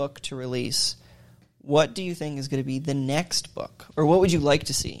next book to release. What do you think is going to be the next book? Or what would you like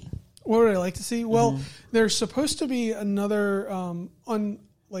to see? What would I like to see? Well, there's supposed to be another an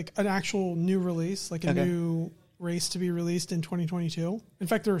actual new release, like a new race to be released in 2022. In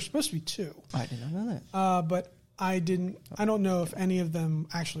fact, there were supposed to be two. I did not know that. But I don't know if any of them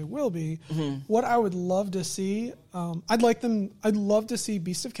actually will be. What I would love to see, I'd love to see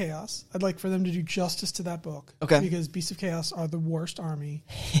Beast of Chaos. I'd like for them to do justice to that book. Okay. Because Beast of Chaos are the worst army.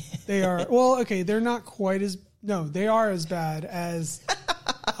 They are, well, okay, they're not quite as, no, they are as bad as...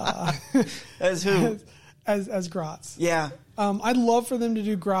 As who? As Grotz. Yeah. I'd love for them to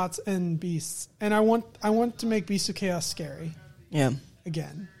do Grotz and Beasts. And I want to make Beast of Chaos scary. Yeah.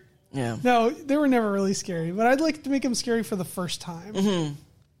 Again. Yeah. No, they were never really scary, but I'd like to make them scary for the first time.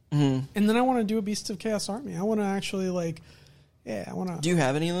 And then I want to do a Beast of Chaos army. I want to actually I want to. Do you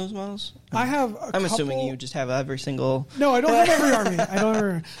have any of those models? I have. I'm assuming you just have every single. No, I don't have every army.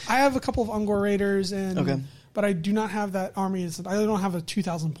 I have a couple of Ungor Raiders but I do not have that army. I don't have a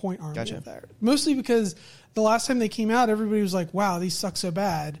 2,000 point army. Gotcha. There. Mostly because the last time they came out, everybody was like, "Wow, these suck so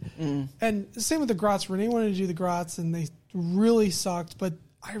bad." And the same with the Grotz. Renee wanted to do the Grotz, and they really sucked. But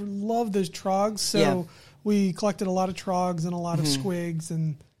I love those Trogs, so we collected a lot of Trogs and a lot of Squigs,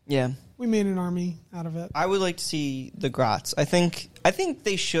 and we made an army out of it. I would like to see the Grotz. I think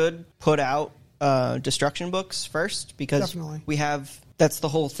they should put out destruction books first, because Definitely. we have that's the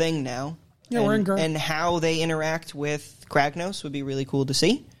whole thing now. Yeah, we're in Gur. And how they interact with Kragnos would be really cool to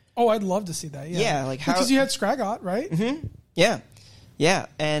see. Oh, I'd love to see that. Yeah, Yeah, like how- because you had Scraggot, right? Yeah,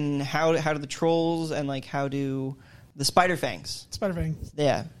 and how do the trolls and like how do the Spiderfangs? Spiderfang.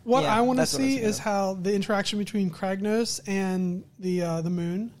 Yeah. What Yeah, I want to that's what I was see thinking is of. how the interaction between Kragnos and the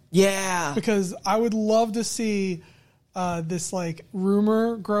moon, Yeah. because I would love to see this like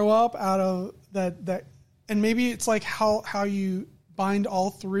rumor grow up out of that, and maybe it's like how you bind all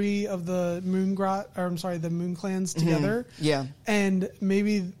three of the the moon clans together. Yeah. And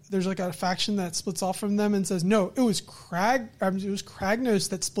maybe there's like a faction that splits off from them and says, no, it was Kragnos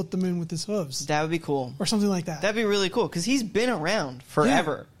that split the moon with his hooves, That would be cool. or something like that. That'd be really cool because he's been around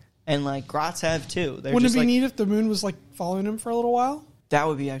forever, and like Grotz have too. They're Wouldn't just it be like, neat if the moon was like following him for a little while? That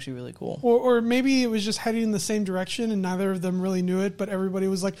would be actually really cool. Or maybe it was just heading in the same direction and neither of them really knew it, but everybody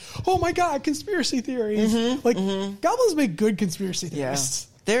was like, oh my God, conspiracy theories. Goblins make good conspiracy theorists.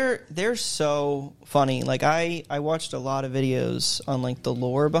 They're so funny. Like I watched a lot of videos on like the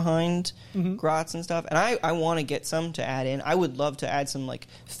lore behind Grots and stuff, and I want to get some to add in. I would love to add some like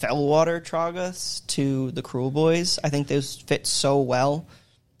Fellwater Troggoths to the Cruel Boys. I think those fit so well.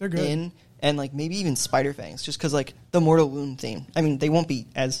 They're good. And like maybe even Spiderfangs, just because like the Mortal Wound theme. I mean, they won't be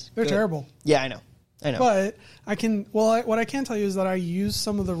as They're good. terrible. Yeah, I know. But I can. Well, what I can tell you is that I used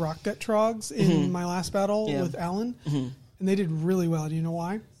some of the Rockgut Trogs in my last battle with Alan, and they did really well. Do you know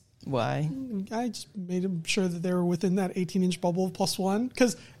why? Why? I just made sure that they were within that 18-inch bubble of +1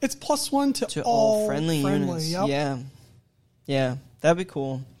 because it's +1 to all friendly units. Yep. Yeah, that'd be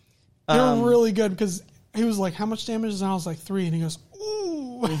cool. They're really good because he was like, "How much damage?" And I was like, 3, and he goes,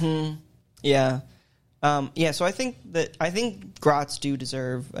 "Ooh." Yeah. So I think Grots do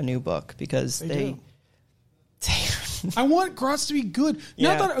deserve a new book because they I want Grots to be good.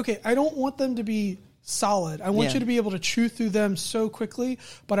 Yeah. Not that I don't want them to be solid. I want you to be able to chew through them so quickly,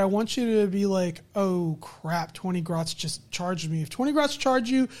 but I want you to be like, oh crap, 20 Grots just charged me. If 20 Grots charge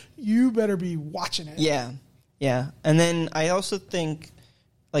you, you better be watching it. Yeah. And then I also think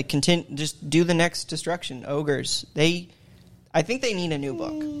like just do the next destruction, Ogres. I think they need a new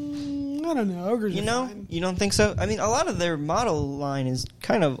book. I don't know. Ogres You are know? fine. You don't think so? I mean, a lot of their model line is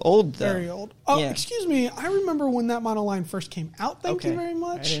kind of old, though. Very old. Oh, excuse me. I remember when that model line first came out. Thank you very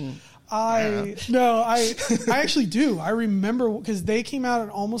much. I actually do. I remember because they came out at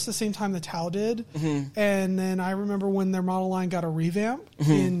almost the same time the Tau did, and then I remember when their model line got a revamp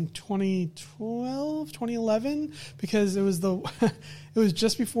in 2012, 2011, because it was it was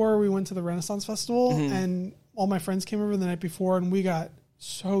just before we went to the Renaissance Festival, and all my friends came over the night before, and we got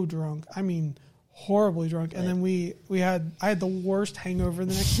so drunk. I mean, horribly drunk. And then I had the worst hangover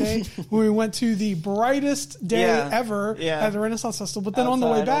the next day when we went to the brightest day ever at the Renaissance Festival. But then on the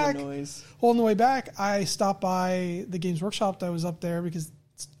way back, I stopped by the Games Workshop that was up there because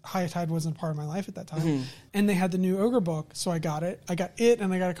High Tide wasn't a part of my life at that time. And they had the new Ogre book. So I got it.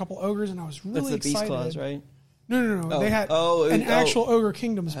 And I got a couple Ogres, and I was really excited. That's the Beast Claws, right? No. Oh. They had an actual Ogre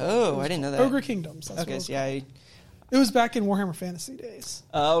Kingdoms book. Oh, I didn't know that. Ogre Kingdoms. That's okay, so it was back in Warhammer Fantasy days.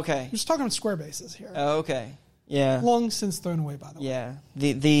 Oh, okay. We're just talking about square bases here. Oh, okay. Yeah. Long since thrown away, by the way. Yeah.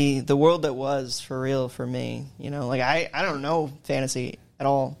 The world that was for real for me. You know, like I don't know fantasy at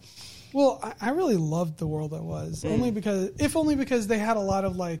all. Well, I really loved the world that was. Only because they had a lot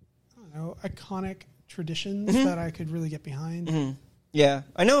of like, I don't know, iconic traditions that I could really get behind. Yeah.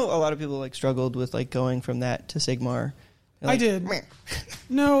 I know a lot of people like struggled with like going from that to Sigmar. Like, I did.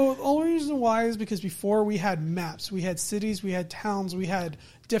 No, the only reason why is because before we had maps, we had cities, we had towns, we had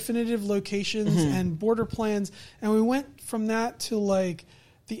definitive locations and border plans, and we went from that to like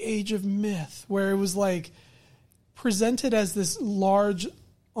the Age of Myth, where it was like presented as this large,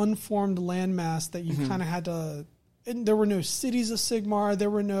 unformed landmass that you kind of had to. And there were no cities of Sigmar. There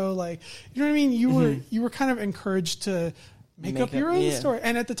were no like, you know what I mean. You were kind of encouraged to make up your own story.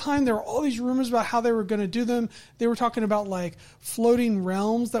 And at the time, there were all these rumors about how they were going to do them. They were talking about like floating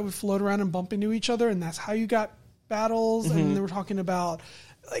realms that would float around and bump into each other, and that's how you got battles. And they were talking about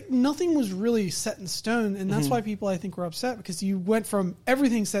like nothing was really set in stone, and that's why people I think were upset because you went from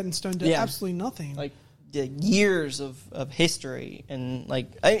everything set in stone to absolutely nothing. Like years of history and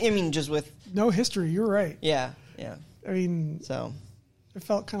like I mean just with no history. You're right. Yeah. I mean, so it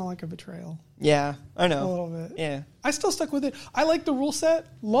felt kind of like a betrayal. Yeah, I know. A little bit. Yeah. I still stuck with it. I like the rule set.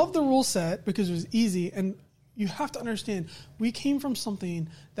 Love the rule set because it was easy. And you have to understand, we came from something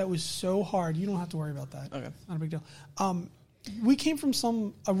that was so hard. You don't have to worry about that. Okay. Not a big deal. We came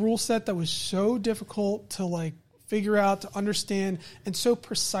from a rule set that was so difficult to like figure out, to understand, and so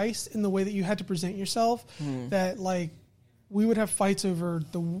precise in the way that you had to present yourself that like we would have fights over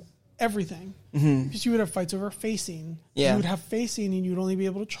everything. Because you would have fights over facing. Yeah. You would have facing and you'd only be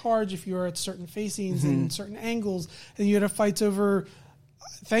able to charge if you were at certain facings and certain angles. And you would have fights over,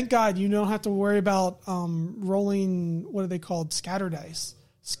 thank God you don't have to worry about rolling, what are they called? Scatter dice.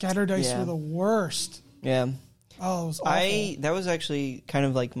 Scatter dice were the worst. Yeah. Oh, it was awful. That was actually kind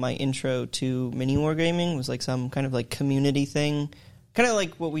of like my intro to mini wargaming, was like some kind of like community thing. Kind of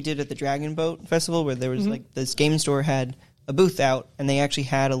like what we did at the Dragon Boat Festival, where there was like this game store had a booth out, and they actually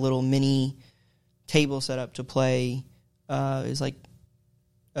had a little mini table set up to play. It was like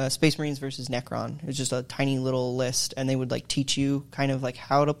Space Marines versus Necron. It was just a tiny little list, and they would like teach you kind of like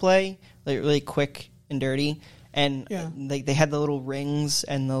how to play, like really quick and dirty. And they had the little rings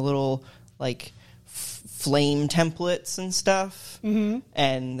and the little like flame templates and stuff.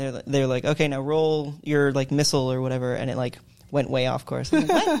 And they're like, okay, now roll your like missile or whatever, and it like went way off course. I'm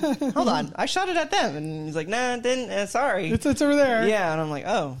like, what? Hold on, I shot it at them, and he's like, nah, didn't. Sorry, it's over there. Yeah, and I'm like,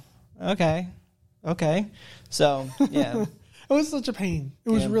 oh, okay. So yeah. was such a pain. It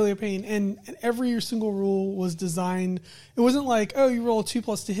was really a pain. And every single rule was designed. It wasn't like, oh, you roll a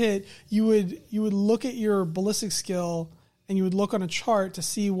 2+ to hit. You would look at your ballistic skill and you would look on a chart to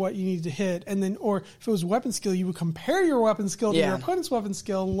see what you needed to hit. And then, or if it was weapon skill, you would compare your weapon skill to your opponent's weapon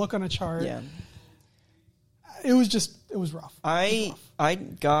skill and look on a chart. Yeah. It was rough. I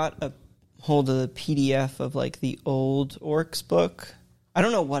got a hold of the PDF of like the old Orcs book. I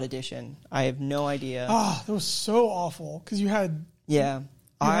don't know what edition. I have no idea. Oh, that was so awful because you had. Yeah.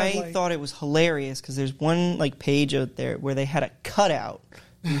 I thought it was hilarious because there's one like page out there where they had a cutout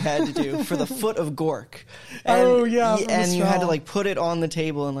you had to do for the foot of Gork. And, and you had to like put it on the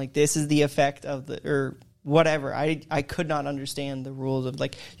table and like this is the effect of the or whatever. I could not understand the rules of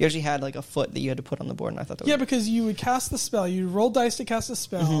like you actually had like a foot that you had to put on the board, and I thought that was because you would cast the spell, you roll dice to cast a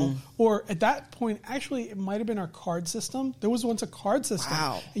spell, or at that point actually it might have been our card system. There was once a card system.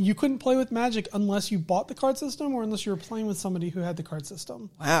 Wow. And you couldn't play with Magic unless you bought the card system or unless you were playing with somebody who had the card system.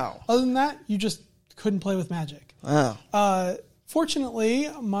 Wow. Other than that, you just couldn't play with Magic. Wow. Fortunately,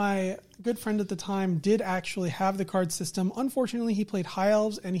 my good friend at the time did actually have the card system. Unfortunately, he played High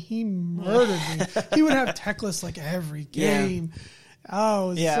Elves and he murdered me. He would have Teclis like every game. Oh,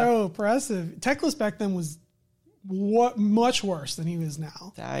 it was so oppressive. Teclis back then was much worse than he is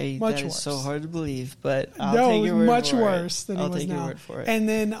now. That worse. Is so hard to believe, but I'll take your word much for worse it. than he was now. I'll take your word for it. And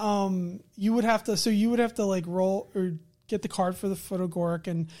then you would have to like roll or get the card for the Foot of Gork,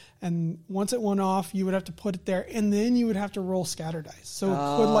 and once it went off, you would have to put it there, and then you would have to roll scatter dice. So it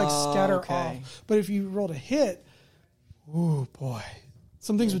could like scatter off. But if you rolled a hit, oh boy.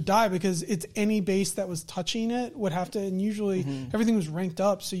 Some things would die because it's any base that was touching it would have to, and usually everything was ranked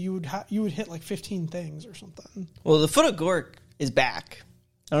up, so you would hit like 15 things or something. Well, the Foot of Gork is back.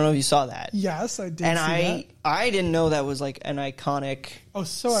 I don't know if you saw that. Yes, I did. And see that. I didn't know that was like an iconic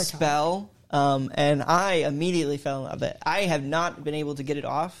spell. And I immediately fell in love with it. I have not been able to get it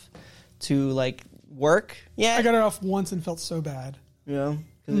off to like work yet. I got it off once and felt so bad. Yeah,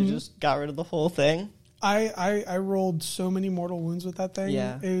 because it just got rid of the whole thing. I rolled so many mortal wounds with that thing.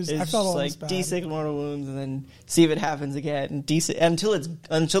 Yeah, I felt almost like bad. D6 mortal wounds, and then see if it happens again. And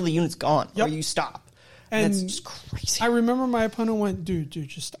until the unit's gone, or you stop. And that's just crazy. I remember my opponent went, dude,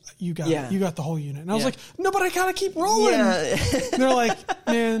 just you got it. You got the whole unit. And I was like, no, but I gotta keep rolling. Yeah. And they're like,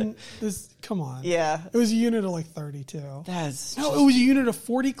 man, come on. Yeah. It was a unit of like 32. It was a unit of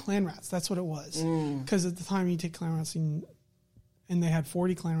 40 clan rats. That's what it was. Because at the time you take clan rats and they had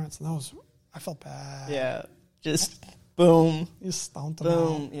 40 clan rats, and I felt bad. Yeah. Just boom. You stomped them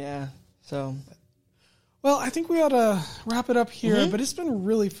boom. out. Yeah. So. Well, I think we ought to wrap it up here, but it's been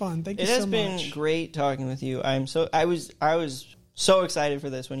really fun. Thank you so much. It has been great talking with you. I was so excited for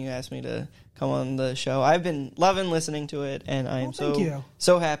this when you asked me to come on the show. I've been loving listening to it, and I am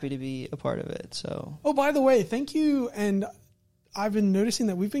so happy to be a part of it. So. Oh, by the way, thank you. And I've been noticing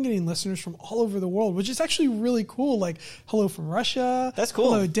that we've been getting listeners from all over the world, which is actually really cool. Like, hello from Russia. That's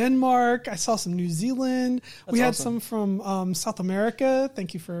cool. Hello, Denmark. I saw some New Zealand. That's we had awesome. some from South America.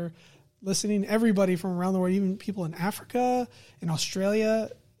 Thank you for listening. Everybody from around the world, even people in Africa, in Australia,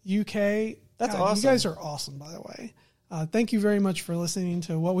 UK. That's God, awesome. You guys are awesome, by the way. Thank you very much for listening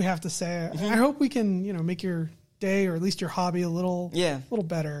to what we have to say. I hope we can, make your day or at least your hobby a little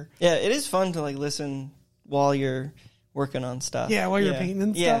better. Yeah, it is fun to like listen while you're working on stuff. Yeah, while you're painting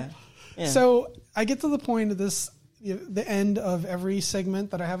and stuff. Yeah. So I get to the point of the end of every segment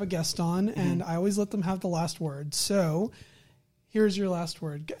that I have a guest on, and I always let them have the last word. So here's your last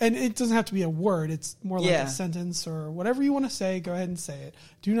word. And it doesn't have to be a word. It's more like a sentence or whatever you want to say. Go ahead and say it.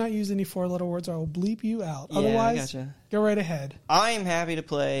 Do not use any 4-letter words or I will bleep you out. Yeah, Otherwise, gotcha. Go right ahead. I am happy to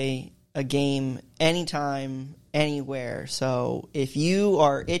play a game anytime, anywhere. So if you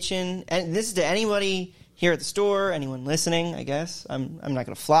are itching, and this is to anybody here at the store, anyone listening, I guess. I'm not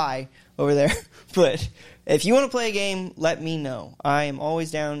going to fly over there. But if you want to play a game, let me know. I am always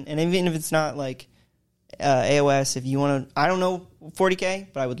down. And even if it's not like AOS, if you want to, I don't know 40K,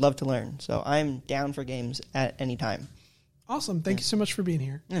 but I would love to learn. So I'm down for games at any time. Awesome. Thank you so much for being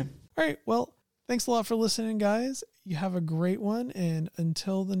here. Yeah. All right. Well, thanks a lot for listening, guys. You have a great one. And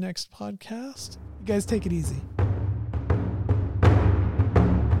until the next podcast, you guys take it easy.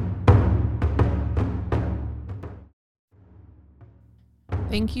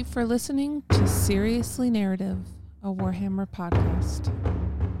 Thank you for listening to Seriously Narrative, a Warhammer podcast.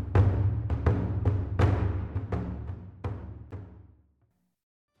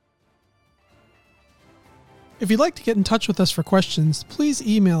 If you'd like to get in touch with us for questions, please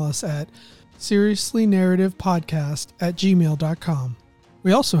email us at seriouslynarrativepodcast@gmail.com.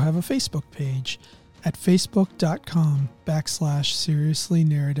 We also have a Facebook page at facebook.com/Seriously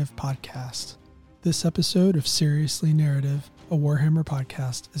Narrative Podcast. This episode of Seriously Narrative a Warhammer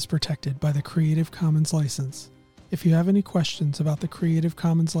podcast, is protected by the Creative Commons license. If you have any questions about the Creative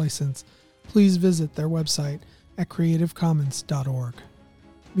Commons license, please visit their website at creativecommons.org.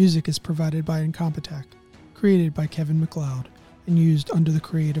 Music is provided by Incompetech, created by Kevin MacLeod, and used under the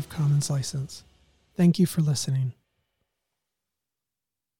Creative Commons license. Thank you for listening.